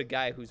 we put a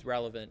guy who's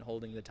relevant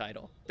holding the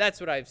title. That's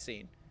what I've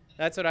seen.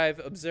 That's what I've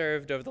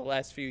observed over the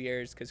last few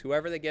years, because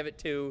whoever they give it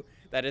to,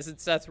 that isn't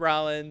Seth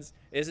Rollins,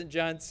 isn't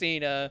John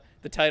Cena,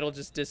 the title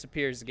just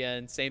disappears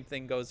again. Same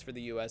thing goes for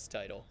the U.S.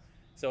 title.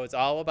 So it's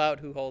all about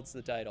who holds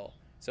the title.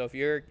 So if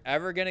you're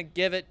ever going to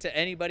give it to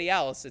anybody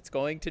else, it's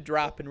going to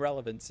drop in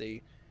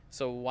relevancy.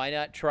 So why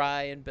not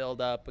try and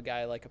build up a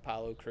guy like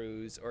Apollo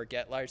Crews or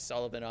get Lars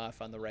Sullivan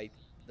off on the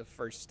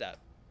first step?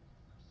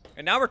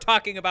 And now we're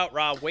talking about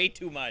Raw way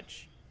too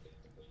much.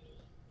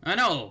 I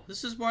know.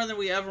 This is more than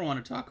we ever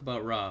want to talk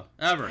about Raw.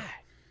 Ever.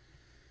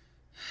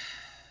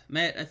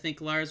 Matt, I think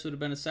Lars would have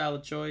been a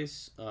solid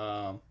choice.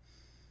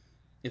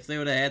 If they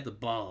would have had the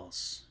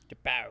balls. The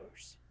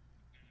balls.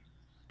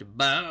 The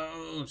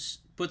balls.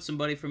 Put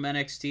somebody from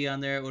NXT on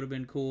there. It would have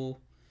been cool.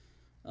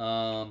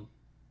 And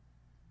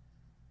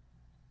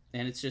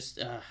it's just,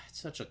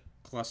 it's such a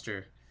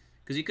cluster.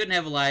 Because you couldn't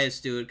have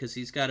Elias do it because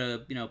he's got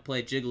to,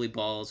 play jiggly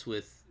balls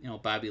with,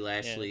 Bobby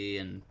Lashley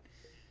and,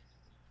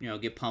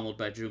 get pummeled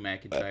by Drew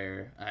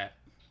McIntyre.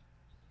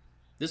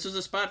 This was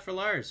a spot for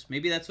Lars.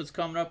 Maybe that's what's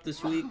coming up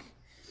this week.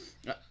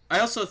 I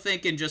also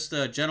think in just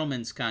a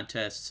gentleman's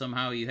contest,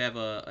 somehow you have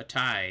a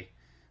tie.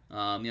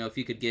 If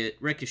you could get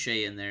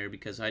Ricochet in there,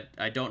 because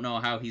I don't know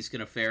how he's going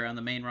to fare on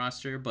the main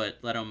roster, but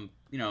let him,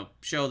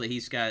 show that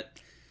he's got...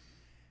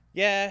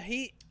 Yeah,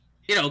 he...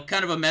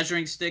 kind of a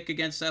measuring stick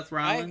against Seth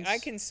Rollins. I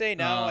can say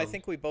now, I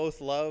think we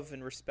both love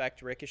and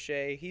respect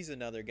Ricochet. He's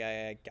another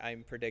guy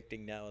I'm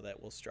predicting now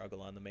that will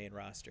struggle on the main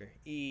roster.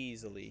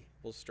 Easily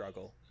will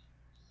struggle.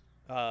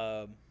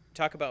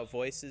 Talk about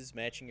voices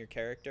matching your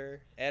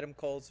character. Adam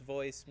Cole's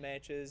voice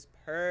matches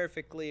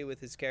perfectly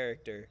with his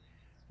character.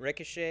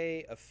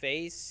 Ricochet, a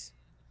face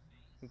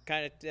who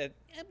kind of...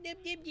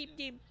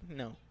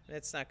 no,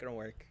 that's not going to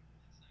work.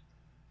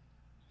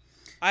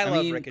 I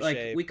love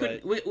Ricochet. We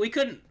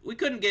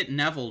couldn't get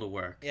Neville to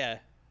work. Yeah,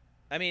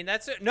 I mean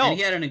that's no. And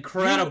he had an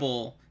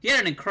incredible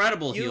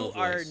heel voice.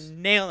 You are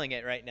nailing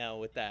it right now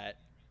with that.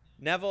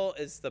 Neville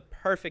is the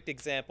perfect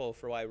example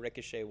for why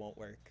Ricochet won't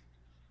work.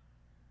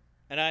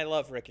 And I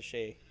love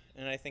Ricochet,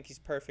 and I think he's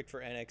perfect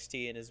for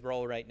NXT in his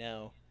role right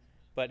now.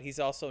 But he's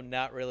also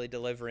not really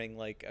delivering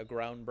like a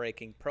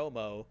groundbreaking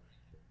promo.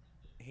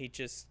 He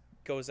just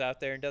goes out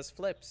there and does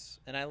flips,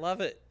 and I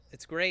love it.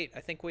 It's great. I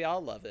think we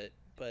all love it,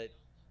 but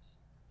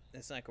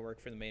it's not going to work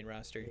for the main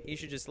roster. He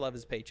should just love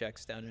his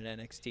paychecks down in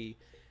NXT.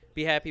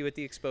 Be happy with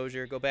the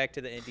exposure. Go back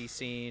to the indie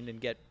scene and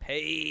get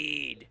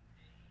paid.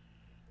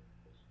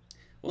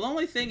 Well, the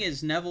only thing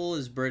is Neville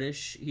is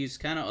British. He's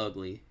kind of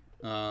ugly.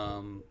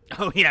 Oh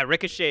yeah,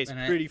 Ricochet's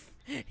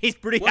he's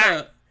pretty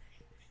hot.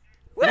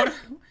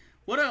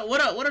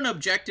 What an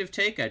objective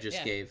take I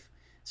just gave.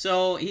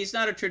 So he's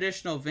not a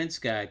traditional Vince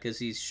guy because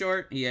he's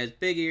short. He has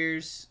big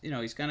ears.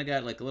 He's kind of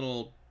got like a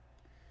little,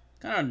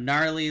 kind of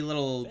gnarly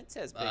little Vince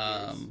has big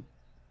ears.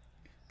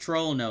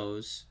 Troll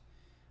nose,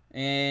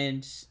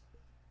 and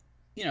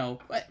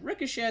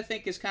Ricochet, I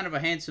think, is kind of a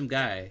handsome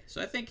guy,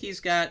 so I think he's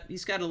got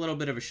a little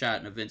bit of a shot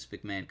in a Vince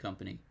McMahon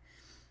company.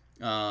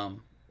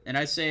 And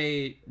I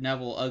say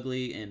Neville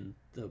ugly in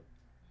the,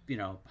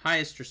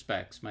 highest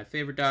respects. My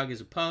favorite dog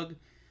is a pug.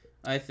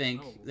 I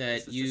think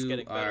that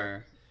you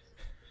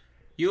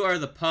are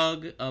the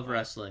pug of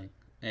wrestling,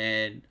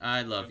 and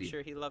I love you. I'm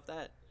sure he loved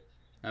that.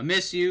 I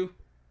miss you.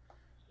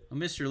 I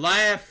miss your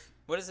laugh.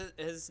 What is it?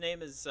 His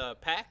name is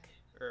Pac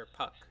or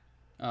Puck?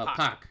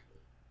 Pac.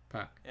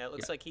 Yeah, it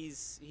looks like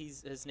his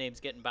name's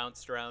getting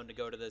bounced around to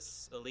go to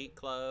this elite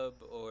club,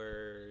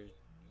 or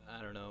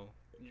I don't know.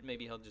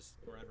 Maybe he'll just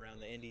run around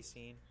the indie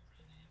scene.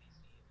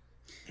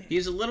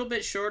 He's a little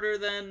bit shorter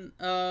than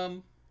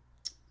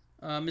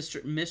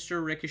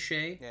Mr.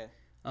 Ricochet. Yeah.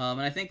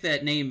 And I think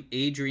that name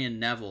Adrian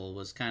Neville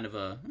was kind of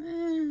a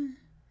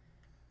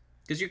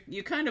because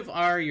you kind of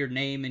are your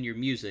name and your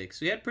music.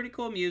 So he had pretty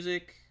cool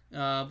music,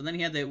 but then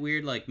he had that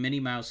weird like Minnie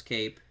Mouse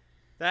cape.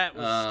 That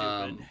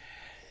was stupid.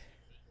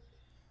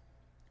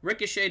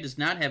 Ricochet does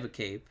not have a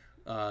cape.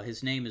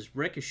 His name is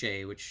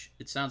Ricochet, which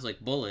it sounds like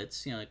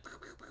bullets. He's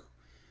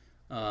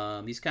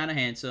kind of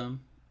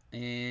handsome,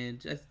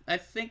 and I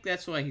think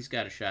that's why he's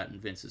got a shot in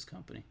Vince's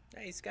company.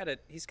 Yeah, he's got a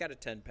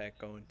 10-pack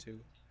going too.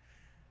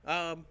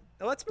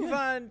 Let's move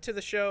on to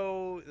the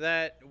show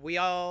that we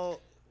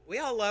all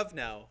love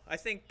now. I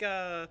think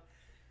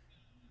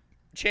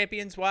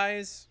champions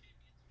wise,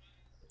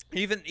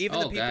 even the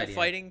people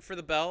fighting for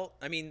the belt.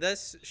 I mean,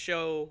 this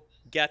show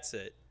gets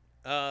it.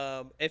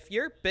 If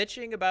you're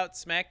bitching about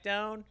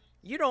SmackDown,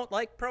 you don't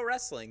like pro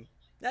wrestling.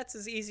 That's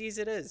as easy as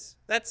it is.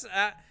 That's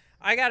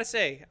I gotta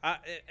say,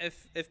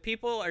 if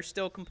people are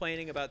still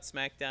complaining about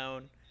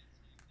SmackDown,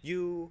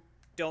 you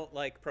don't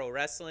like pro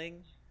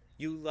wrestling.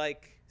 You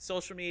like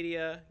social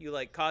media. You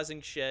like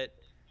causing shit.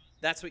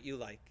 That's what you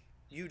like.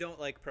 You don't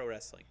like pro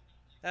wrestling.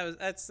 And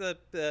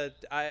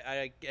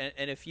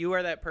if you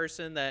are that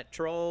person that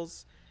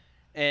trolls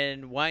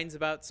and whines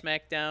about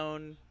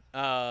SmackDown,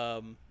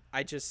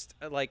 I just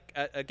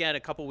again,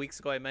 a couple weeks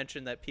ago I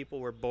mentioned that people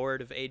were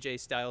bored of AJ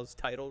Styles'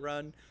 title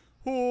run.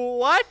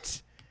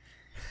 What?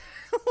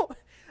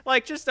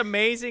 Like, just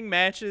amazing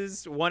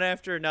matches one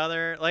after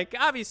another. Like,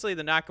 obviously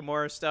the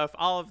Nakamura stuff,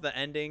 all of the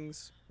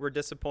endings were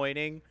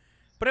disappointing,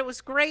 but it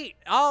was great.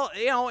 All,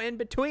 in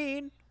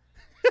between.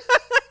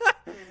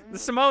 The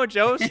Samoa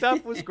Joe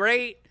stuff was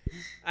great.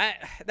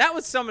 That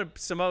was some of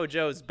Samoa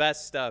Joe's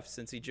best stuff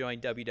since he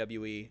joined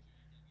WWE.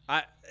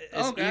 As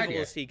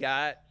evil as he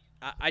got,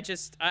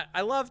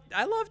 I loved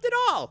it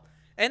all.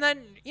 And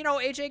then,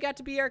 AJ got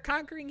to be our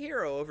conquering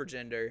hero over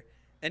Jinder.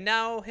 And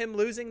now him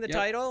losing the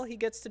title, he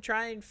gets to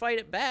try and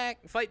fight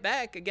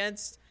back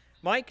against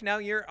Mike. Now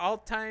your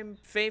all-time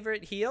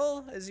favorite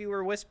heel, as you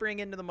were whispering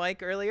into the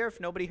mic earlier, if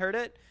nobody heard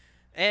it.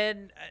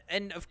 And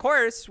of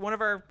course, one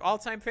of our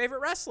all-time favorite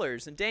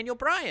wrestlers, and Daniel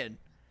Bryan.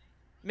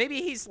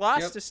 Maybe he's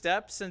lost a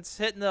step since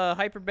hitting the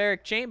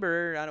hyperbaric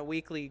chamber on a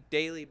weekly,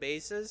 daily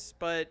basis,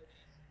 but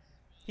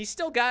he's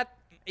still got,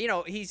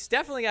 he's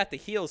definitely got the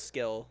heel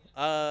skill.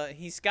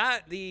 He's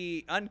got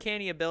the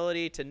uncanny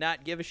ability to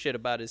not give a shit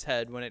about his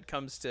head when it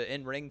comes to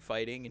in-ring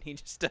fighting, and he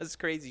just does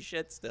crazy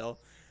shit still.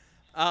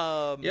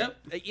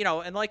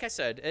 And like I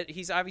said,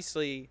 he's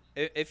obviously,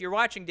 if you're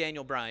watching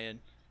Daniel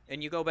Bryan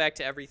and you go back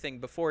to everything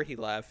before he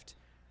left,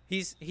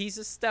 he's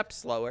a step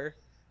slower.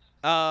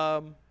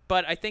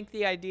 But I think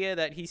the idea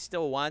that he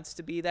still wants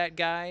to be that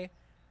guy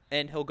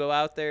and he'll go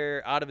out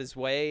there out of his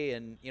way,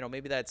 and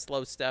maybe that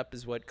slow step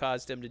is what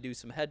caused him to do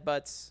some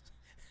headbutts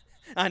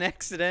on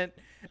accident.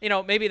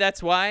 Maybe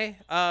that's why.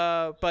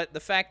 But the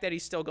fact that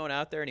he's still going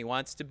out there and he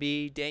wants to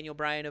be Daniel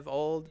Bryan of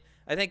old,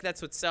 I think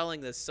that's what's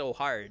selling this so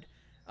hard.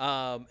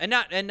 And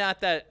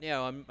not that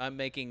I'm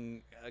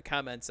making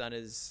comments on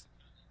his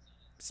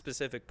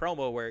specific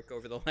promo work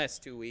over the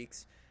last 2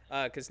 weeks,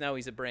 because now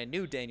he's a brand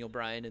new Daniel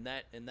Bryan in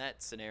that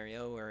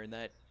scenario, or in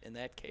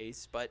that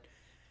case, but.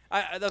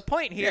 The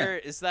point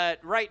here is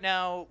that right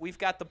now we've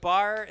got the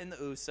Bar and the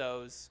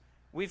Usos.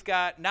 We've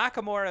got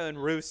Nakamura and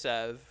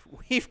Rusev.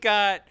 We've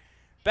got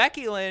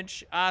Becky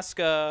Lynch,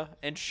 Asuka,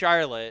 and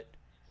Charlotte,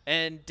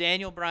 and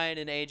Daniel Bryan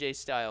and AJ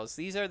Styles.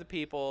 These are the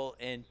people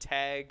in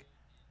tag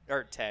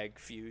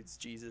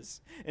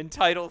feuds, in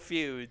title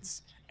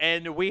feuds,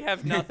 and we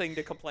have nothing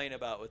to complain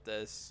about with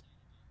this.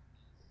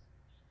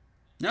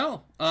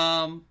 No.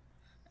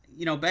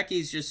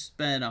 Becky's just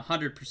been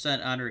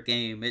 100% on her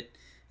game.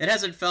 It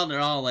hasn't felt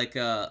at all like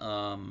a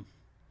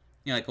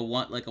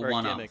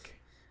one-off. Gimmick.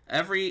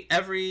 Every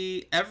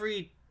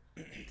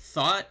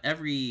thought,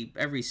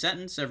 every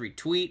sentence, every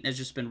tweet has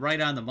just been right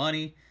on the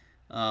money.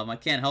 I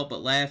can't help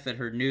but laugh at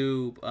her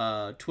new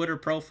Twitter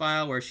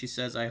profile where she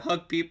says, "I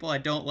hug people I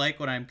don't like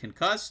when I'm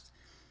concussed.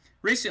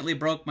 Recently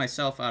broke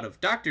myself out of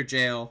doctor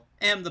jail.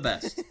 Am the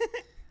best."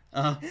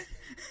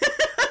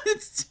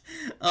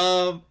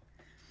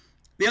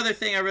 The other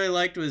thing I really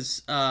liked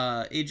was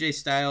AJ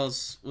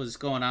Styles was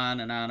going on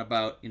and on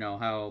about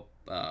how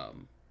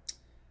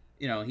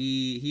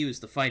he was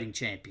the fighting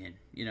champion.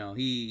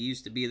 He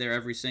used to be there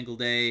every single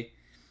day.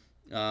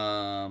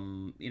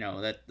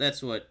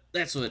 That's what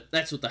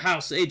the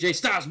house AJ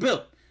Styles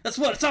built. That's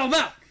what it's all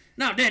about.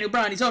 Now Daniel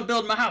Bryan, he's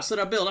unbuilding my house that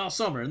I built all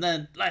summer, and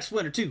then last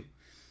winter too.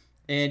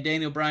 And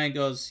Daniel Bryan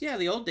goes, yeah,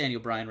 the old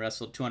Daniel Bryan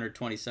wrestled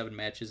 227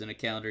 matches in a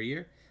calendar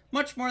year,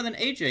 much more than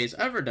AJ's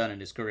ever done in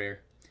his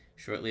career.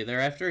 Shortly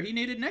thereafter, he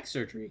needed neck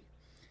surgery.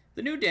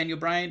 The new Daniel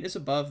Bryan is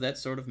above that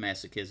sort of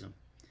masochism.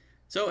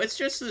 So it's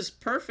just this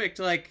perfect,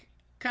 like,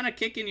 kind of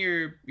kicking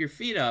your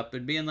feet up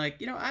and being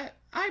like,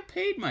 I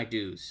paid my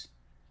dues.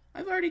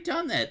 I've already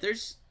done that.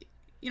 There's,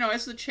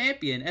 as the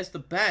champion, as the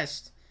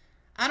best,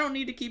 I don't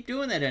need to keep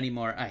doing that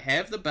anymore. I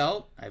have the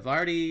belt. I've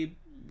already,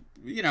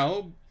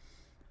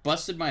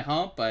 busted my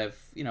hump. I've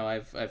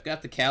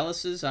got the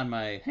calluses on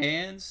my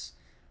hands,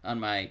 on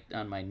my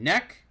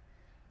neck.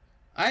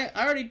 I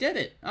already did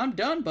it. I'm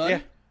done, buddy.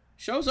 Yeah.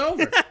 Show's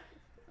over.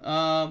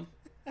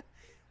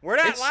 We're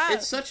not live.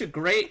 It's such a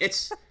great.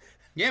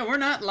 We're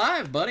not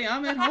live, buddy.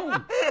 I'm at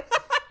home.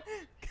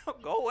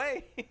 Go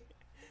away.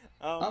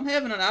 I'm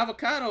having an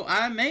avocado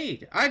I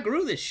made. I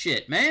grew this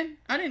shit, man.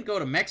 I didn't go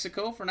to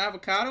Mexico for an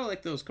avocado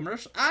like those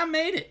commercials. I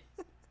made it.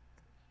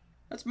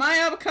 That's my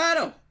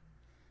avocado.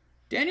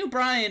 Daniel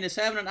Bryan is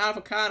having an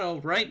avocado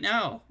right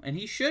now, and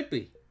he should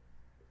be.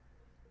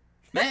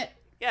 Matt.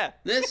 Yeah.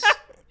 This,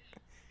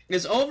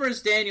 as over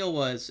as Daniel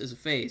was as a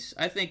face,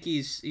 I think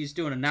he's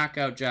doing a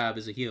knockout job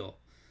as a heel.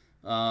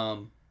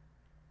 There's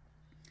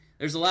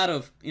a lot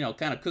of,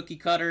 kind of cookie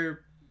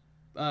cutter,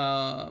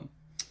 kind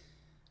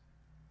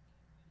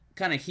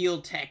of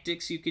heel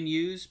tactics you can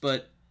use,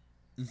 but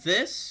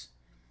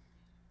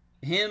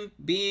him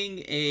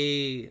being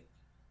a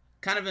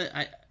kind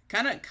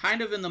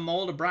of in the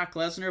mold of Brock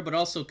Lesnar, but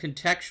also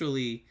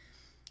contextually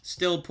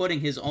still putting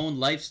his own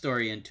life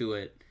story into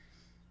it.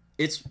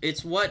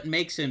 It's what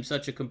makes him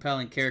such a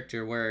compelling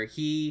character, where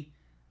he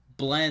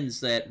blends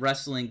that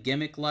wrestling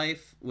gimmick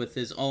life with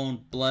his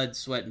own blood,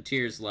 sweat, and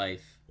tears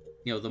life.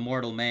 The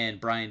mortal man,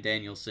 Bryan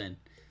Danielson.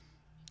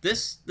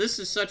 This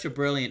is such a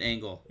brilliant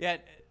angle. Yeah.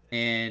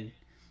 And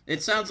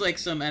it sounds like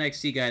some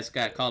NXT guys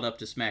got called up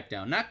to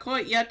SmackDown. Not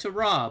quite yet to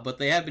Raw, but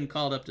they have been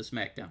called up to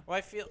SmackDown. Well,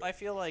 I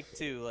feel like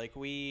too, like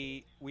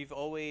we've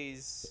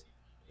always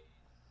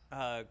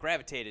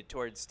gravitated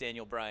towards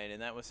Daniel Bryan,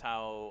 and that was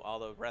how all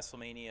the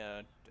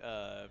WrestleMania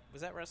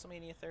was that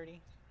WrestleMania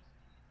 30,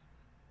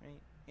 right?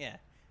 Yeah.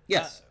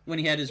 Yes, when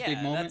he had his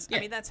big moment. I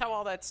mean, that's how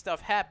all that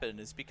stuff happened,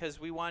 is because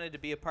we wanted to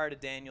be a part of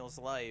Daniel's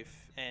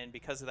life, and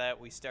because of that,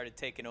 we started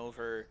taking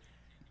over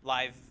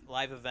live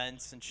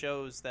events and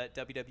shows that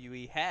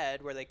WWE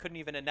had, where they couldn't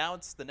even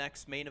announce the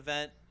next main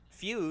event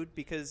feud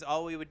because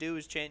all we would do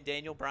is chant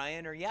Daniel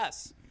Bryan or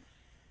yes.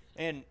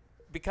 And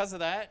because of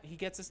that, he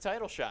gets his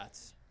title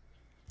shots.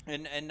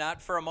 And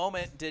not for a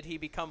moment did he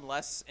become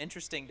less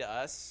interesting to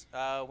us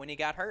when he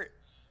got hurt.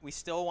 We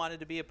still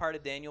wanted to be a part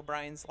of Daniel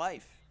Bryan's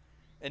life.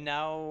 And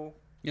now,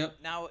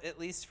 now at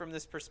least from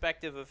this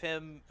perspective of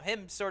him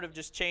sort of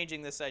just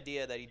changing this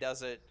idea that he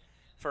does it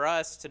for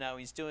us to now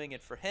he's doing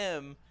it for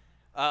him.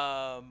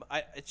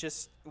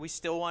 We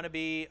still want to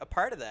be a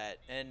part of that,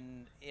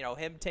 and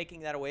him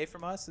taking that away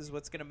from us is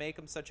what's going to make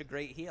him such a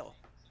great heel.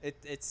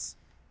 It's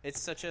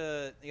such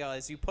a,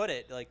 as you put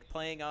it, like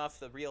playing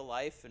off the real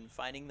life and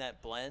finding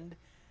that blend.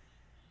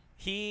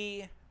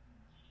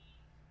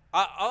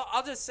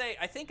 I'll just say,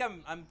 I think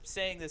I'm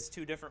saying this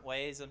two different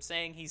ways. I'm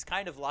saying he's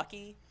kind of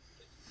lucky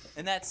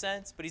in that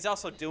sense, but he's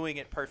also doing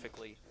it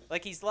perfectly.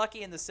 Like, he's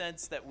lucky in the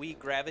sense that we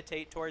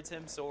gravitate towards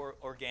him so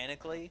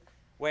organically,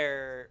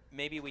 where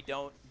maybe we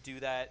don't do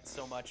that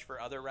so much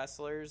for other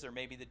wrestlers, or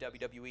maybe the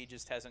WWE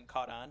just hasn't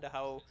caught on to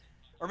how,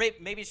 or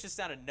maybe it's just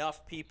not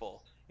enough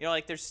people.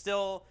 Like there's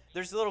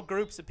little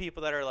groups of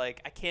people that are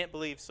like, I can't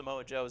believe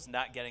Samoa Joe's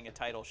not getting a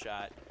title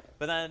shot.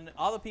 But then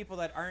all the people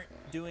that aren't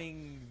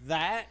doing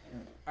that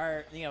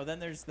are, then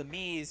there's the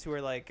me's who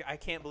are like, I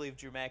can't believe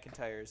Drew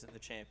McIntyre isn't the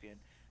champion.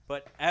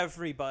 But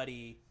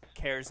everybody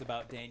cares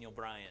about Daniel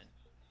Bryan,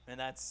 and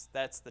that's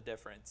the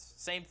difference.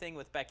 Same thing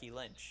with Becky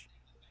Lynch.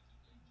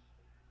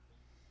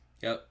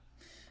 Yep.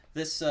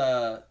 This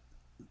the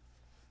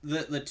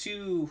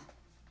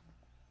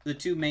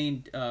two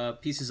main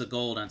pieces of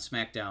gold on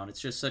SmackDown.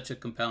 It's just such a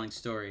compelling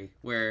story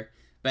where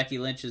Becky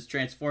Lynch has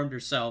transformed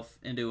herself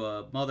into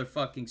a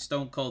motherfucking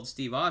Stone Cold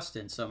Steve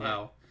Austin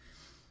somehow.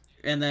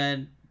 Yeah. And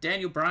then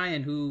Daniel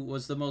Bryan, who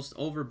was the most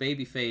over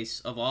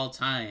babyface of all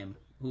time,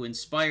 who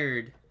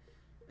inspired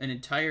an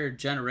entire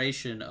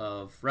generation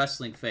of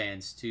wrestling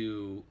fans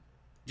to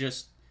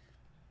just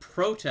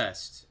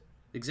protest,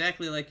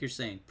 exactly like you're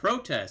saying,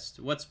 protest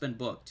what's been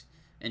booked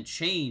and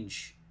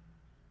change,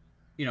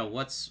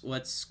 what's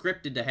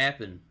scripted to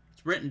happen.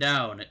 It's written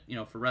down,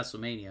 for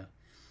WrestleMania.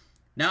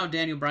 Now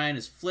Daniel Bryan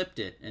has flipped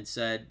it and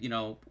said,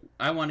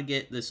 I want to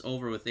get this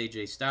over with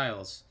AJ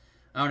Styles.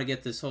 I want to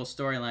get this whole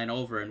storyline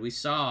over. And we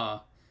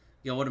saw,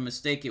 what a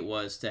mistake it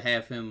was to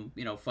have him,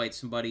 fight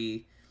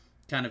somebody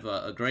kind of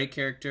a gray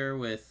character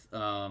with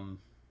Roman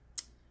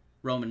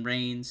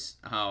Reigns.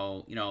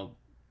 How,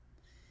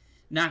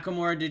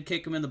 Nakamura did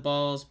kick him in the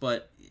balls,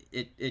 but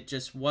it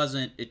just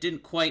wasn't, it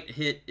didn't quite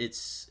hit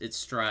its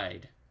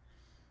stride.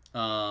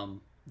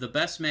 The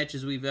best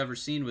matches we've ever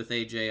seen with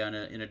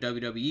AJ in a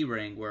WWE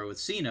ring were with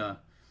Cena,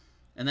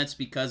 and that's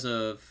because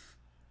of,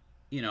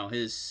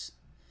 his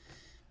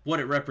what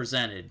it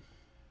represented.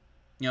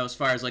 As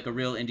far as like a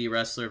real indie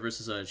wrestler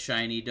versus a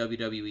shiny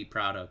WWE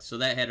product. So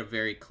that had a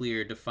very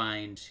clear,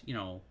 defined,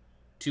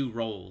 two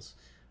roles.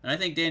 And I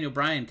think Daniel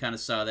Bryan kind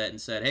of saw that and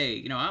said,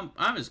 hey,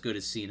 I'm as good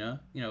as Cena,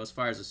 as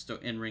far as a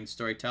in-ring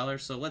storyteller.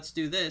 So let's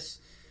do this.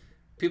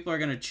 People are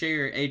going to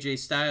cheer AJ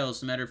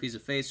Styles no matter if he's a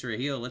face or a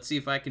heel. Let's see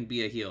if I can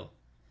be a heel.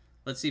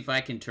 Let's see if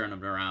I can turn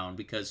him around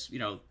because,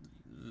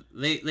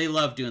 they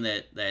love doing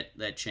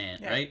that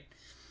chant, right?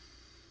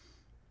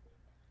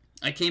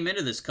 I came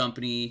into this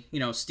company,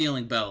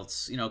 stealing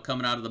belts,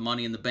 coming out of the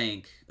Money in the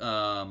Bank,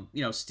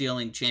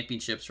 stealing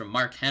championships from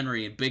Mark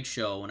Henry and Big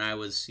Show when I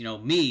was,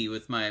 me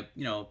with my,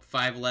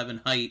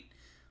 5'11" height,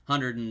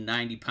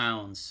 190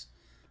 pounds.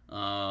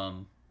 I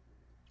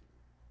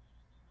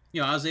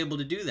was able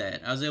to do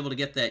that. I was able to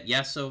get that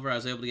yes over. I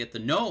was able to get the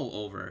no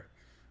over.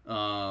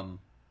 I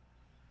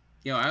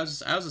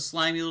was a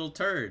slimy little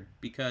turd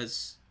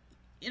because,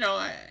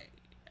 I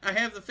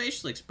have the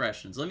facial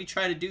expressions. Let me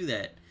try to do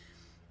that.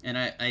 And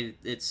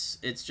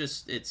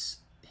it's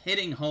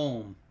hitting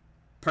home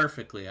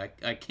perfectly. I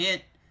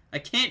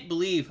can't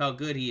believe how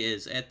good he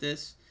is at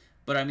this.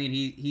 But I mean,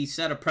 he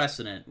set a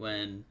precedent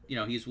when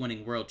he's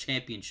winning world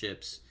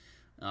championships,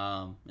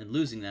 and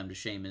losing them to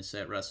Sheamus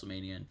at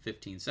WrestleMania in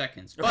 15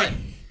 seconds. But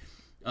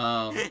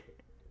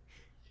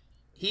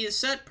he has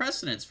set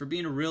precedents for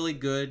being a really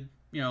good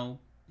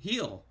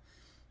heel.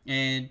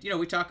 And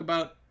we talk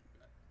about.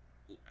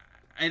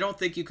 I don't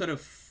think you could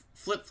have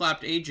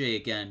flip-flopped AJ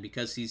again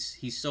because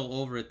he's so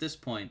over at this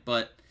point,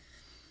 but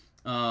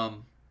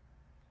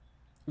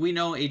we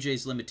know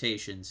AJ's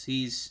limitations.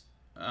 He's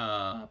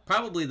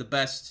probably the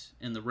best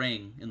in the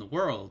ring in the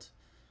world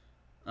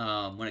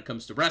when it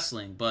comes to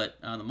wrestling, but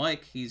on the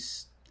mic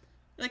he's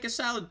like a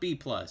solid B+.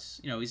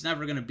 He's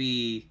never going to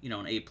be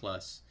an A+.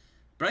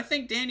 But I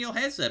think Daniel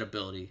has that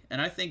ability,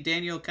 and I think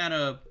Daniel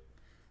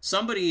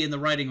somebody in the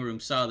writing room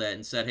saw that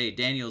and said, hey,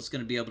 Daniel's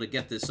going to be able to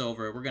get this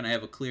over. We're going to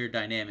have a clear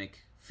dynamic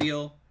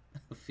face,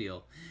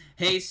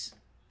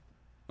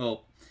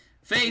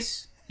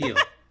 heel.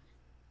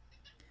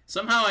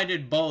 Somehow I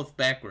did both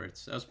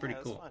backwards. That was pretty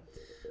cool.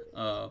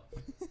 Fun.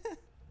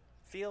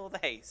 Feel the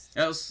haste.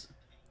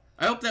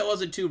 I hope that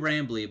wasn't too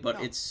rambly, but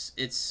no. It's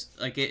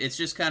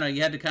just kind of,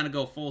 you had to kind of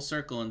go full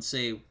circle and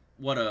say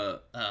what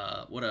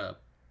a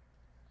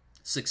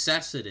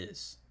success it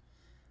is,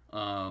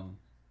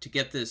 to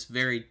get this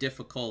very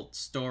difficult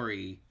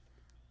story,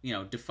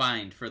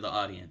 defined for the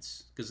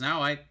audience. Because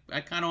now I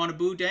kind of want to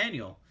boo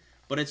Daniel.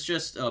 But it's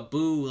just a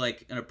boo,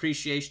 like an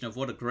appreciation of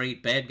what a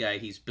great bad guy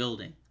he's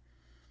building.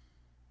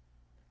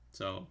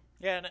 So.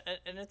 Yeah,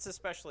 and it's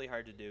especially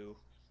hard to do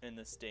in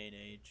this day and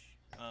age.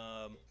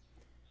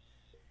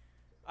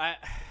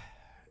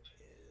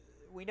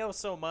 We know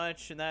so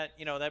much, and that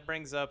that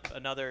brings up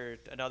another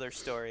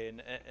story.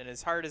 And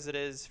as hard as it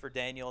is for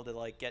Daniel to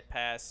like get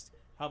past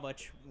how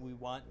much we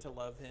want to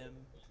love him,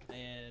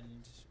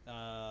 and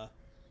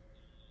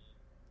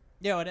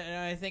and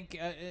I think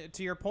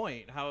to your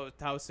point,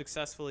 how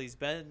successful he's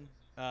been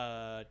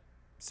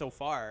so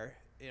far,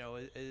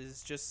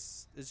 is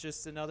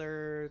just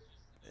another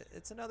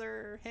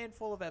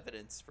handful of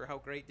evidence for how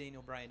great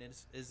Daniel Bryan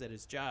is at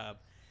his job,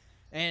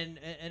 and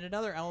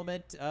another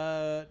element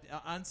on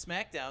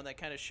SmackDown that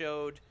kind of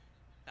showed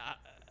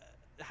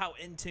how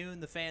in tune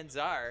the fans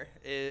are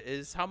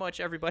is how much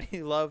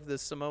everybody loved the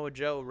Samoa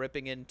Joe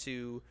ripping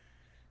into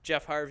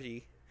Jeff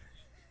Harvey.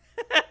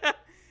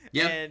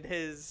 Yeah. And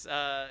his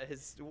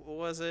what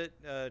was it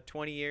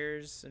 20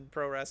 years in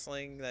pro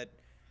wrestling that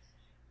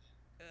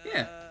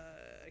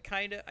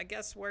kind of I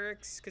guess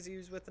works because he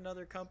was with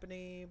another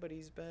company, but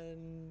he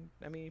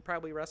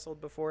probably wrestled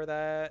before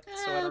that,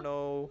 so I don't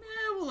know.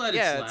 We'll let it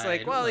slide. It's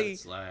like, well, he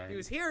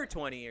was here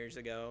 20 years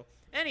ago.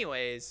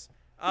 Anyways,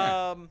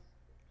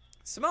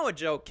 Samoa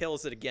Joe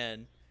kills it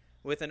again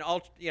with an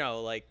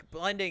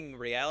blending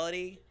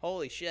reality.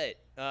 Holy shit.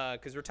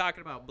 Because we're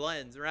talking about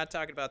blends. We're not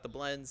talking about the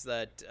blends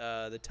that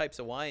the types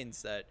of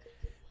wines that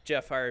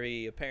Jeff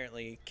Harvey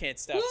apparently can't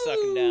stop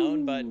sucking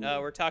down. But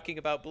we're talking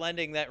about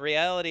blending that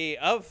reality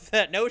of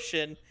that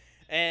notion.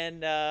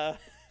 And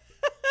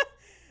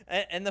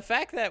and the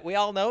fact that we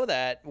all know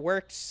that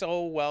worked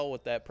so well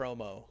with that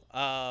promo.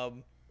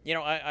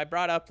 I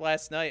brought up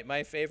last night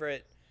my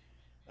favorite,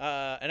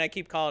 and I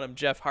keep calling him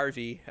Jeff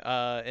Harvey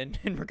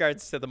in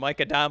regards to the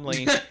Micah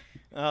Domley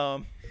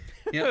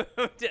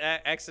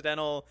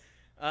accidental.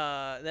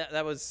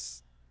 That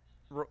was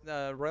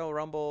Royal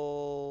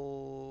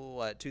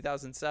Rumble,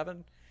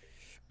 2007?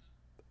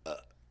 I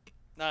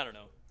don't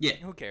know. Yeah.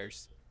 Who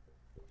cares?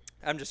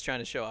 I'm just trying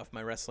to show off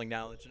my wrestling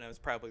knowledge, and I was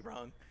probably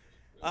wrong.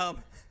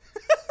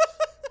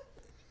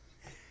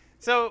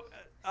 So,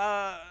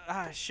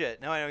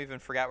 shit. Now I don't even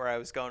forgot where I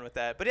was going with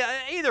that. But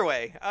either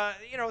way,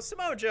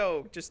 Samoa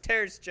Joe just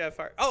tears Jeff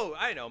Hardy. Oh,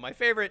 I know. My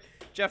favorite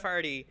Jeff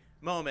Hardy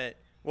moment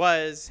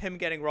was him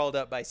getting rolled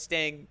up by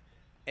Sting.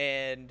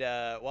 And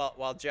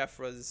while Jeff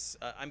was,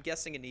 I'm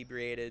guessing,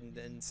 inebriated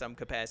in some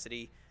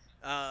capacity,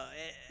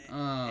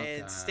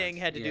 And God. Sting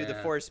had to do the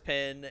Yeah. force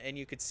pin, and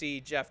you could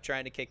see Jeff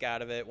trying to kick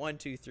out of it. 1,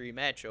 2, 3,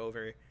 match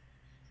over.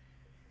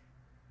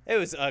 It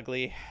was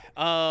ugly.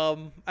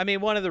 I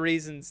mean, one of the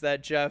reasons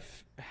that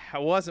Jeff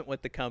wasn't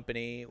with the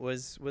company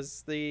was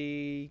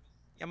the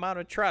amount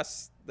of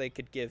trust they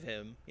could give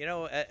him. You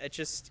know, it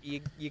just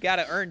you got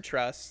to earn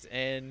trust,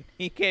 and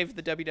he gave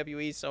the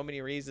WWE so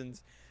many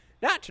reasons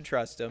not to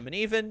trust him, and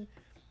even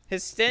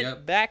his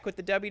stint back with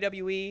the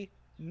WWE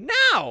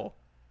now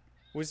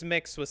was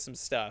mixed with some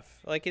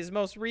stuff. Like his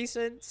most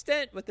recent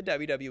stint with the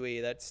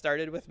WWE that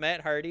started with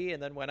Matt Hardy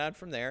and then went on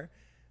from there.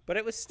 But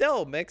it was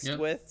still mixed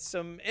with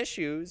some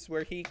issues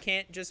where he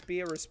can't just be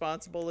a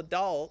responsible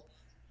adult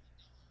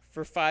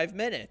for 5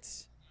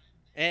 minutes.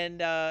 And,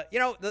 you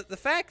know, the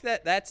fact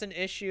that that's an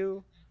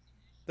issue,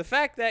 the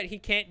fact that he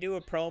can't do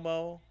a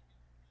promo,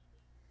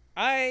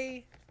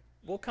 I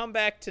will come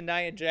back to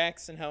Nia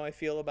Jax and how I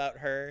feel about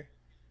her.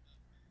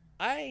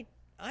 I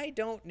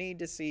don't need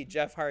to see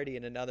Jeff Hardy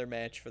in another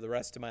match for the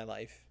rest of my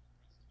life.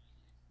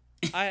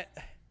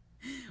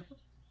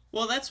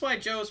 Well, that's why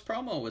Joe's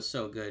promo was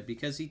so good,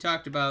 because he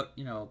talked about,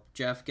 you know,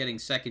 Jeff getting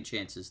second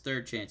chances,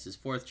 third chances,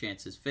 fourth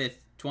chances, fifth,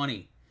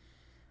 20.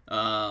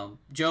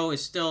 Joe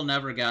has still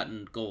never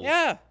gotten gold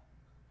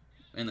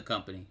in the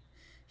company.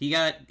 He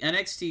got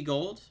NXT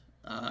gold,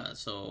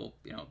 so,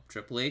 you know,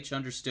 Triple H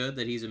understood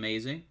that he's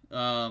amazing.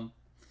 But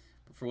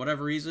for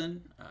whatever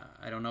reason,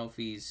 I don't know if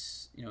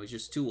he's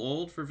just too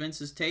old for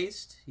Vince's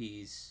taste.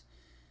 He's,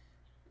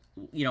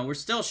 you know, we're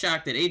still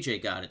shocked that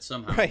AJ got it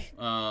somehow. Right.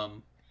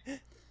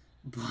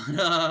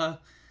 But,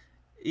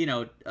 you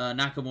know,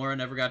 Nakamura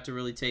never got to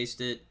really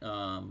taste it.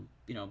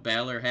 You know,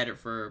 Balor had it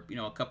for, you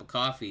know, a cup of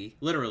coffee,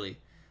 literally.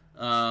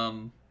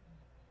 But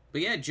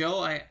yeah, Joe,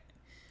 I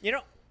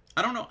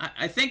don't know.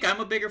 I think I'm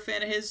a bigger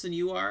fan of his than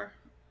you are.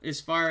 As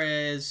far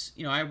as,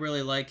 you know, I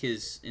really like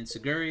his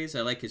ensiguris.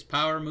 I like his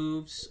power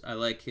moves. I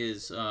like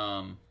his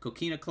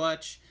coquina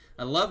clutch.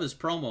 I love his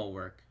promo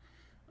work.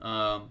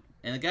 And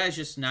the guy's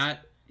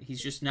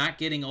he's just not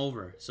getting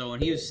over. So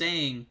when he was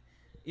saying,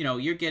 you know,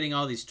 you're getting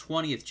all these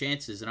 20th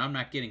chances and I'm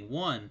not getting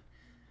one,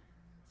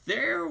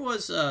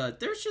 there's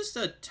just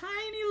a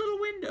tiny little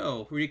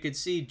window where you could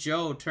see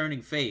Joe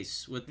turning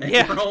face with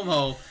that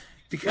promo,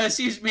 because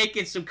he's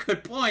making some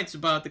good points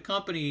about the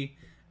company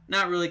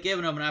not really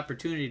giving him an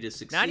opportunity to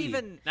succeed.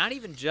 Not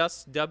even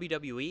just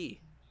WWE.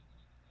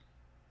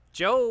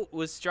 Joe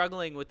was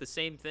struggling with the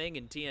same thing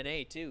in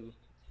TNA too.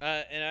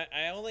 And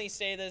I only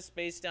say this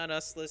based on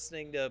us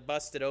listening to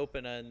Busted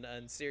Open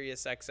on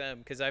Sirius XM,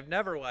 because I've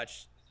never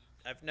watched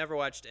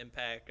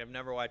Impact. I've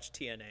never watched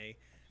TNA.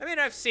 I mean,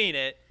 I've seen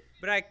it,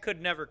 but I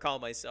could never call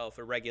myself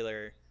a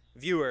regular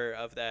viewer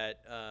of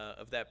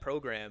that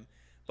program.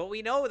 But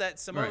we know that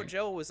Samoa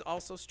Joe was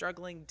also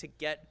struggling to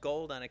get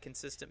gold on a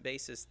consistent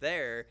basis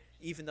there,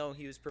 even though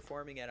he was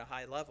performing at a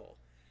high level.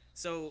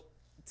 So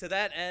to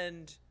that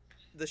end,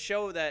 the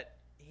show that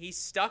he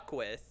stuck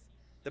with,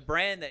 the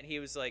brand that he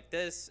was like,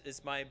 this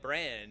is my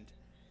brand,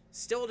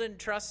 still didn't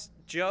trust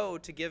Joe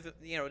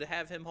to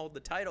have him hold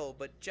the title,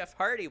 but Jeff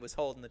Hardy was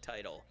holding the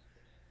title.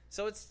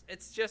 So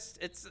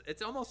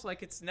it's almost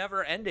like it's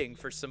never ending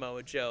for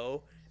Samoa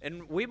Joe,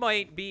 and we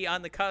might be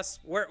on the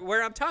cusp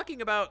where I'm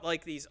talking about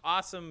like these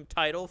awesome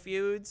title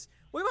feuds.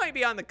 We might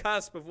be on the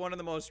cusp of one of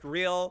the most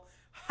real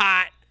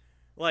hot,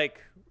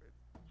 like,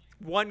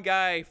 one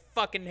guy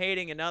fucking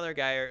hating another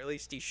guy, or at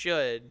least he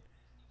should,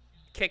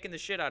 kicking the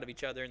shit out of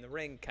each other in the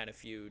ring kind of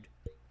feud.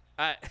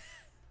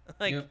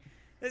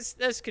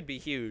 This could be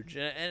huge,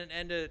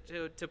 and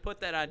to put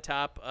that on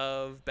top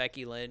of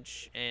Becky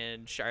Lynch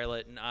and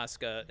Charlotte and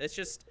Asuka, it's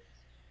just,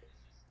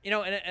 you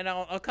know, and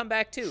I'll come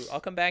back to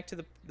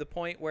the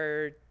point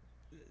where,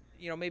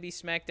 you know, maybe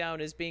SmackDown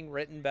is being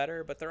written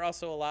better, but they're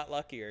also a lot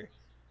luckier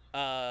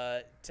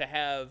to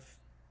have,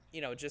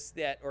 you know, just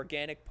that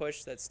organic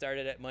push that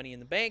started at Money in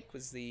the Bank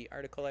was the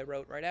article I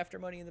wrote right after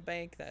Money in the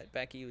Bank, that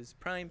Becky was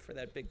primed for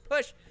that big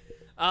push.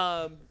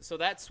 So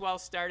that swell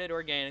started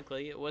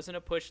organically. It wasn't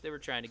a push they were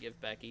trying to give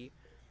Becky.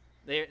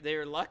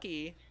 They're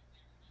lucky.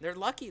 They're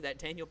lucky that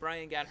Daniel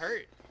Bryan got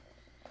hurt,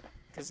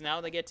 because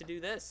now they get to do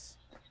this.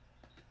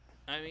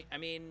 I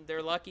mean,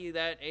 they're lucky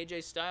that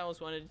AJ Styles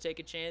wanted to take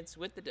a chance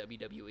with the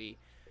WWE,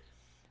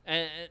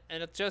 and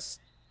it's just,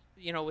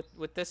 you know,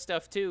 with this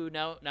stuff too.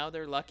 Now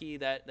they're lucky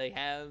that they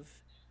have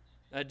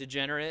a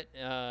degenerate,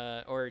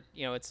 or,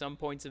 you know, at some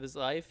points of his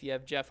life, you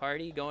have Jeff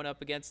Hardy going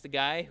up against the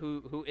guy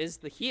who is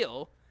the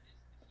heel,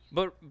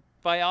 but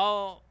by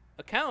all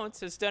accounts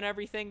has done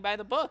everything by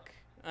the book.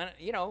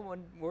 You know,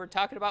 when we're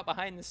talking about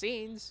behind the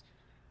scenes,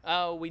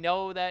 we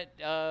know that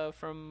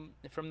from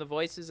the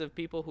voices of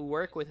people who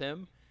work with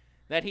him,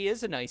 that he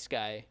is a nice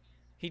guy.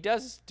 He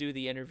does do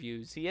the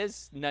interviews. He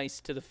is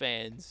nice to the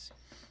fans.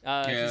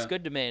 He's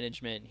good to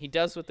management. He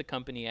does what the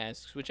company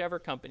asks, whichever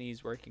company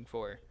he's working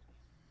for.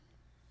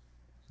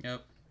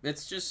 Yep.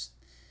 It's just,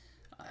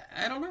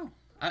 I don't know.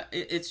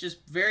 It's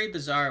just very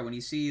bizarre when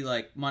you see,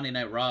 like, Monday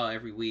Night Raw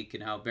every week,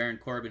 and how Baron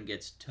Corbin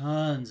gets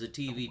tons of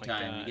TV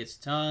time. God. He gets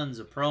tons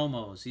of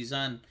promos. He's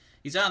on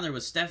there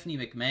with Stephanie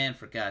McMahon,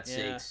 for God's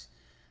sakes.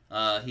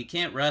 He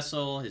can't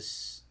wrestle.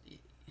 His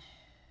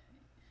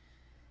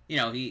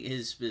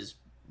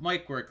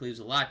mic work leaves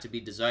a lot to be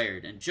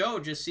desired, and Joe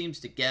just seems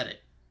to get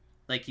it.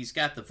 Like, he's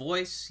got the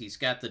voice, he's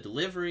got the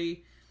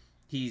delivery,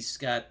 he's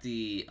got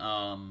the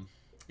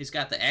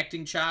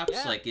acting chops.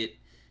 Yeah. Like,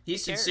 he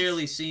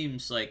sincerely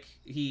seems like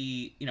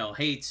he,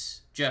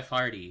 hates Jeff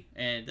Hardy,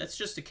 and that's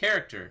just a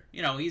character.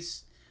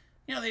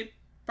 They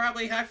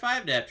probably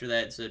high-fived after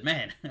that and said,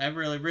 "Man, I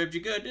really ribbed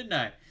you good, didn't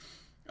I?"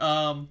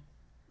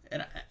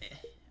 And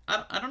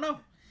I don't know,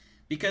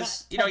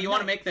 because you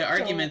want to make the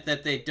argument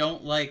that they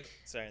don't like.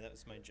 Sorry, that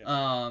was my joke.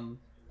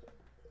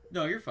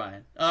 No, you're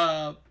fine.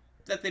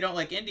 That they don't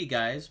like indie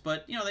guys,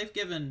 but they've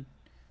given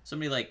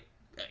somebody like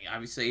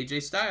obviously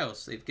AJ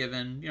Styles. They've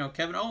given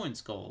Kevin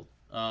Owens gold.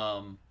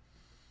 But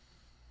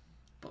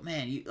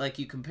man,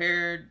 you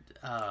compared.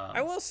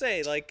 I will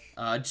say, like,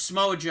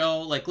 Samoa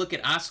Joe. Like, look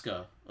at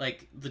Asuka.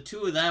 Like, the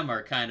two of them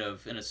are kind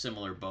of in a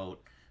similar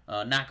boat.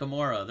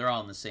 Nakamura, they're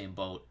all in the same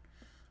boat.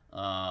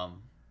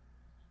 I'm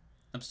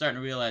starting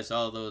to realize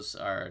all of those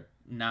are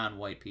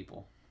non-white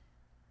people.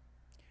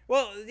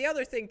 well, the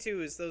other thing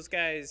too is those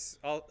guys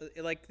all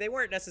like they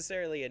weren't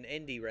necessarily in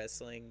indie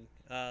wrestling.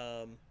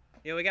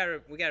 We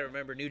gotta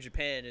remember New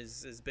Japan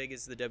is as big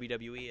as the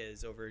WWE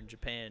is over in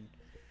Japan,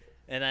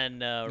 and then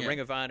Ring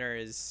of Honor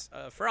is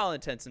for all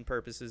intents and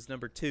purposes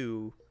number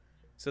 2.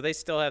 So they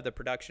still have the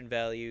production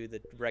value,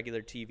 the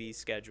regular TV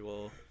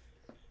schedule.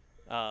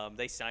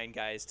 They sign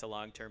guys to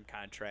long-term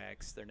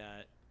contracts. They're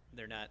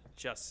not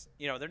just,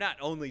 they're not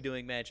only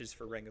doing matches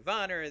for Ring of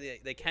Honor.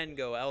 They can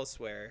go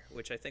elsewhere,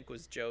 which I think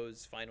was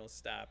Joe's final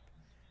stop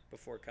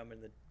before coming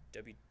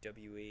to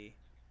WWE. I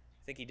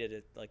think he did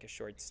a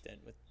short stint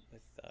with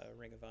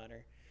Ring of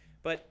Honor.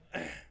 But,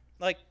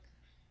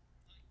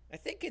 I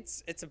think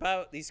it's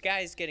about these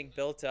guys getting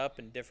built up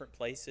in different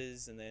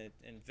places, and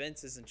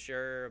Vince isn't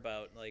sure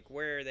about, like,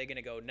 where are they going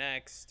to go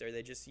next? Are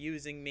they just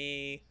using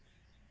me?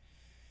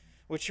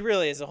 Which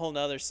really is a whole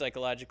nother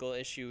psychological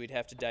issue we'd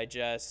have to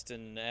digest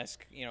and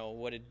ask,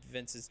 what did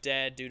Vince's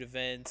dad do to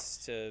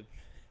Vince to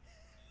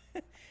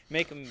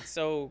make him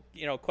so,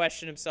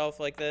 question himself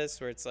like this,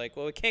 where it's like,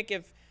 well,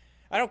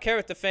 I don't care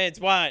what the fans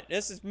want.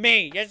 This is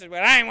me. This is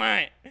what I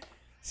want.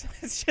 So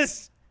it's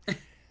just,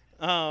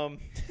 Because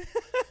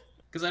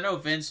I know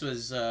Vince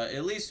was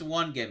at least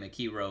one gimmick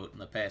he wrote in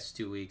the past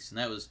 2 weeks, and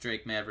that was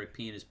Drake Maverick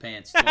peeing his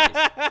pants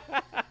twice.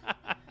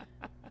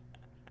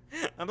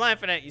 I'm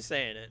laughing at you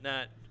saying it,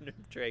 not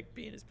Drake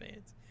peeing his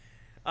pants.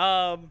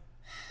 Well,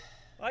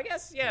 I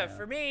guess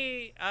for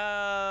me,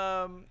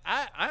 I'm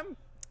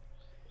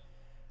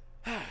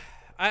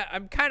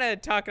kind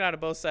of talking out of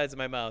both sides of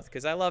my mouth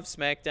because I love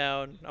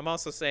SmackDown. I'm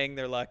also saying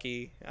they're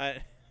lucky.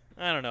 I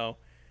don't know.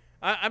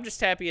 I'm just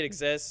happy it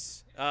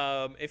exists.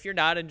 If you're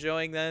not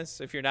enjoying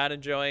this, if you're not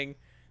enjoying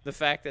the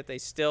fact that they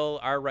still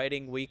are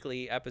writing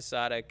weekly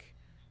episodic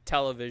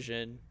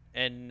television,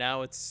 and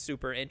now it's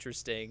super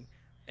interesting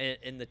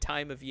in the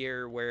time of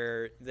year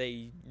where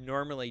they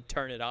normally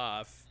turn it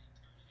off,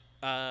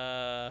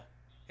 go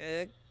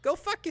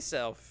fuck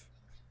yourself.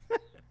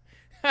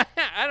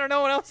 I don't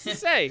know what else to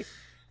say.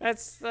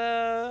 That's you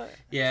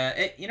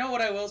know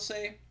what I will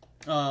say,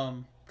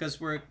 because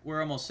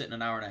we're almost sitting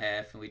an hour and a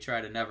half, and we try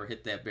to never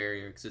hit that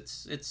barrier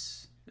because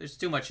it's there's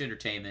too much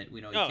entertainment.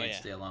 We know you can't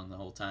stay along the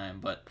whole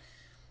time, but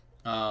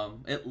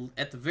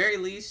at the very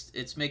least,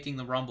 it's making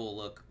the Rumble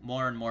look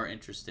more and more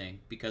interesting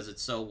because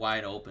it's so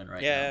wide open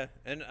right now. Yeah,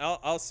 and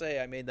I'll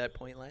say I made that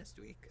point last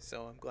week,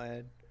 so I'm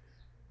glad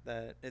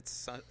that it's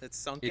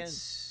sunk in.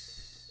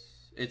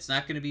 It's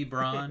not going to be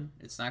Braun.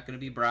 It's not going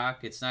to be Brock.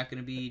 It's not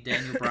going to be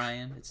Daniel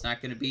Bryan. It's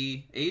not going to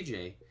be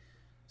AJ.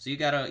 So you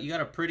got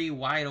a pretty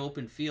wide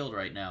open field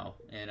right now,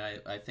 and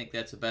I think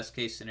that's the best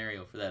case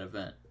scenario for that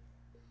event.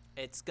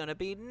 It's gonna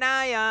be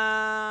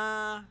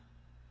Nia.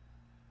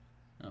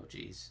 Oh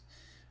jeez.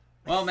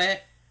 Well,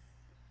 Matt,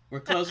 we're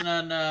closing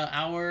on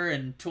hour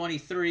and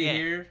 23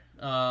 here.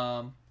 We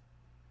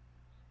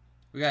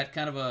got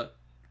kind of a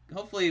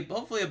hopefully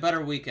a better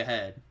week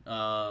ahead.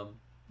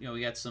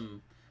 We got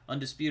some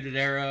Undisputed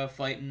Era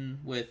fighting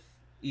with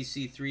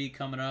EC3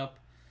 coming up.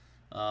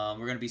 We're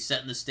going to be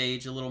setting the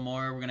stage a little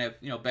more. We're going to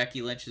have,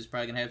 Becky Lynch is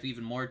probably going to have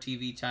even more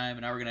TV time,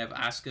 and now we're going to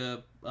have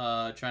Asuka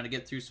trying to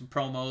get through some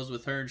promos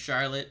with her and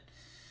Charlotte.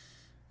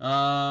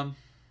 Matt,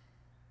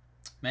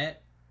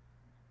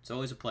 it's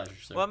always a pleasure,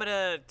 sir. Well, I'm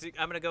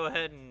gonna go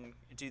ahead and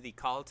do the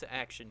call to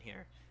action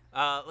here.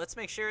 Let's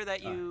make sure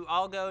that you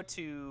all go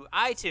to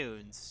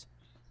iTunes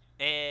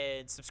and subscribe